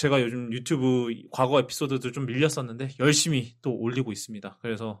 제가 요즘 유튜브 과거 에피소드들 좀 밀렸었는데 열심히 또 올리고 있습니다.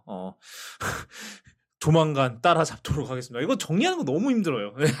 그래서 조만간 따라잡도록 하겠습니다. 이거 정리하는 거 너무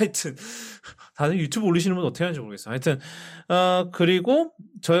힘들어요. 하여튼 다들 유튜브 올리시는 분 어떻게 하는지 모르겠어요. 하여튼 그리고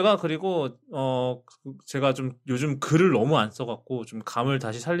제가 좀 요즘 글을 너무 안 써갖고 좀 감을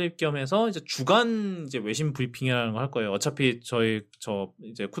다시 살릴 겸해서 이제 주간 이제 외신 브리핑이라는 걸 할 거예요. 어차피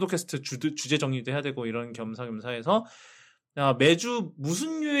이제 쿠도캐스트 주제 정리도 해야 되고 이런 겸사겸사해서 매주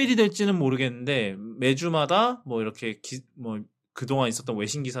무슨 요일이 될지는 모르겠는데 매주마다 뭐 이렇게 뭐 그동안 있었던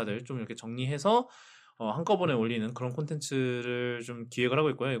외신 기사들 좀 이렇게 정리해서 한꺼번에 올리는 그런 콘텐츠를 좀 기획을 하고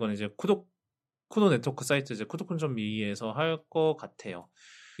있고요. 이건 이제 쿠도 네트워크 사이트 이제 쿠도콘.me에서 할 것 같아요.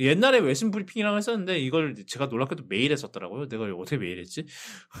 옛날에 외신 브리핑이라고 했었는데 이걸 제가 놀랍게도 메일에 썼더라고요. 내가 어떻게 메일 했지?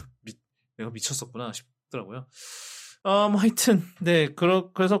 내가 미쳤었구나 싶더라고요. 뭐 하여튼 네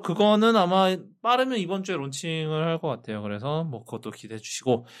그래서 그거는 아마 빠르면 이번 주에 론칭을 할 것 같아요. 그래서 뭐 그것도 기대해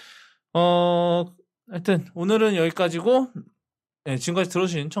주시고 하여튼 오늘은 여기까지고 네, 지금까지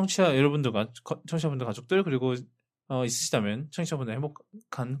들어주신 청취자분들 가족들 그리고 있으시다면 청취자분들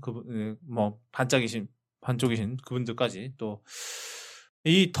행복한 그분 뭐 반쪽이신 그분들까지 또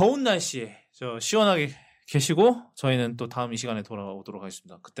이 더운 날씨에 시원하게 계시고 저희는 또 다음 이 시간에 돌아오도록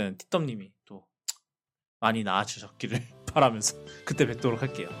하겠습니다. 그때는 티덤님이 또 많이 나아주셨기를 바라면서 그때 뵙도록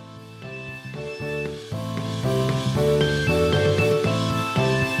할게요.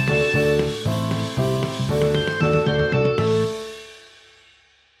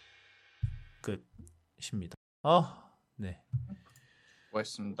 끝입니다. 네.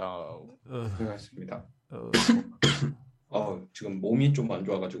 고맙습니다. 고맙습니다. 지금 몸이 좀 안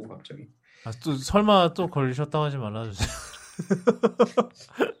좋아가지고 갑자기. 또 설마 또 걸리셨다고 하지 말아주세요.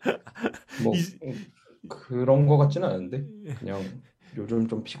 뭐 그런 거 같지는 않은데 그냥 요즘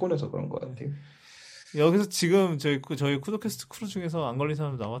좀 피곤해서 그런 거 같아요. 여기서 지금 저희 쿠도캐스트 크루 중에서 안 걸린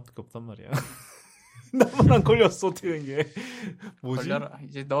사람 나밖에 없단 말이야. 나만 안 걸렸어. 어떻게 된 게 뭐지? 걸려라.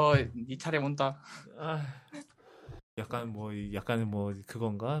 이제 네 차례 온다. 약간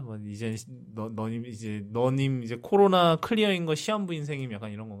그건가? 뭐 이제 너님 이제 코로나 클리어인 거 시한부 인생임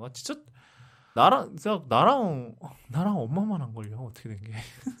약간 이런 건가? 진짜 나랑 엄마만 안 걸려. 어떻게 된 게?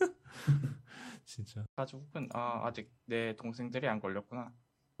 진짜. 가족은 아직 내 동생들이 안 걸렸구나.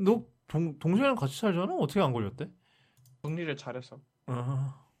 너 동생이랑 같이 살잖아? 어떻게 안 걸렸대? 정리를 잘해서.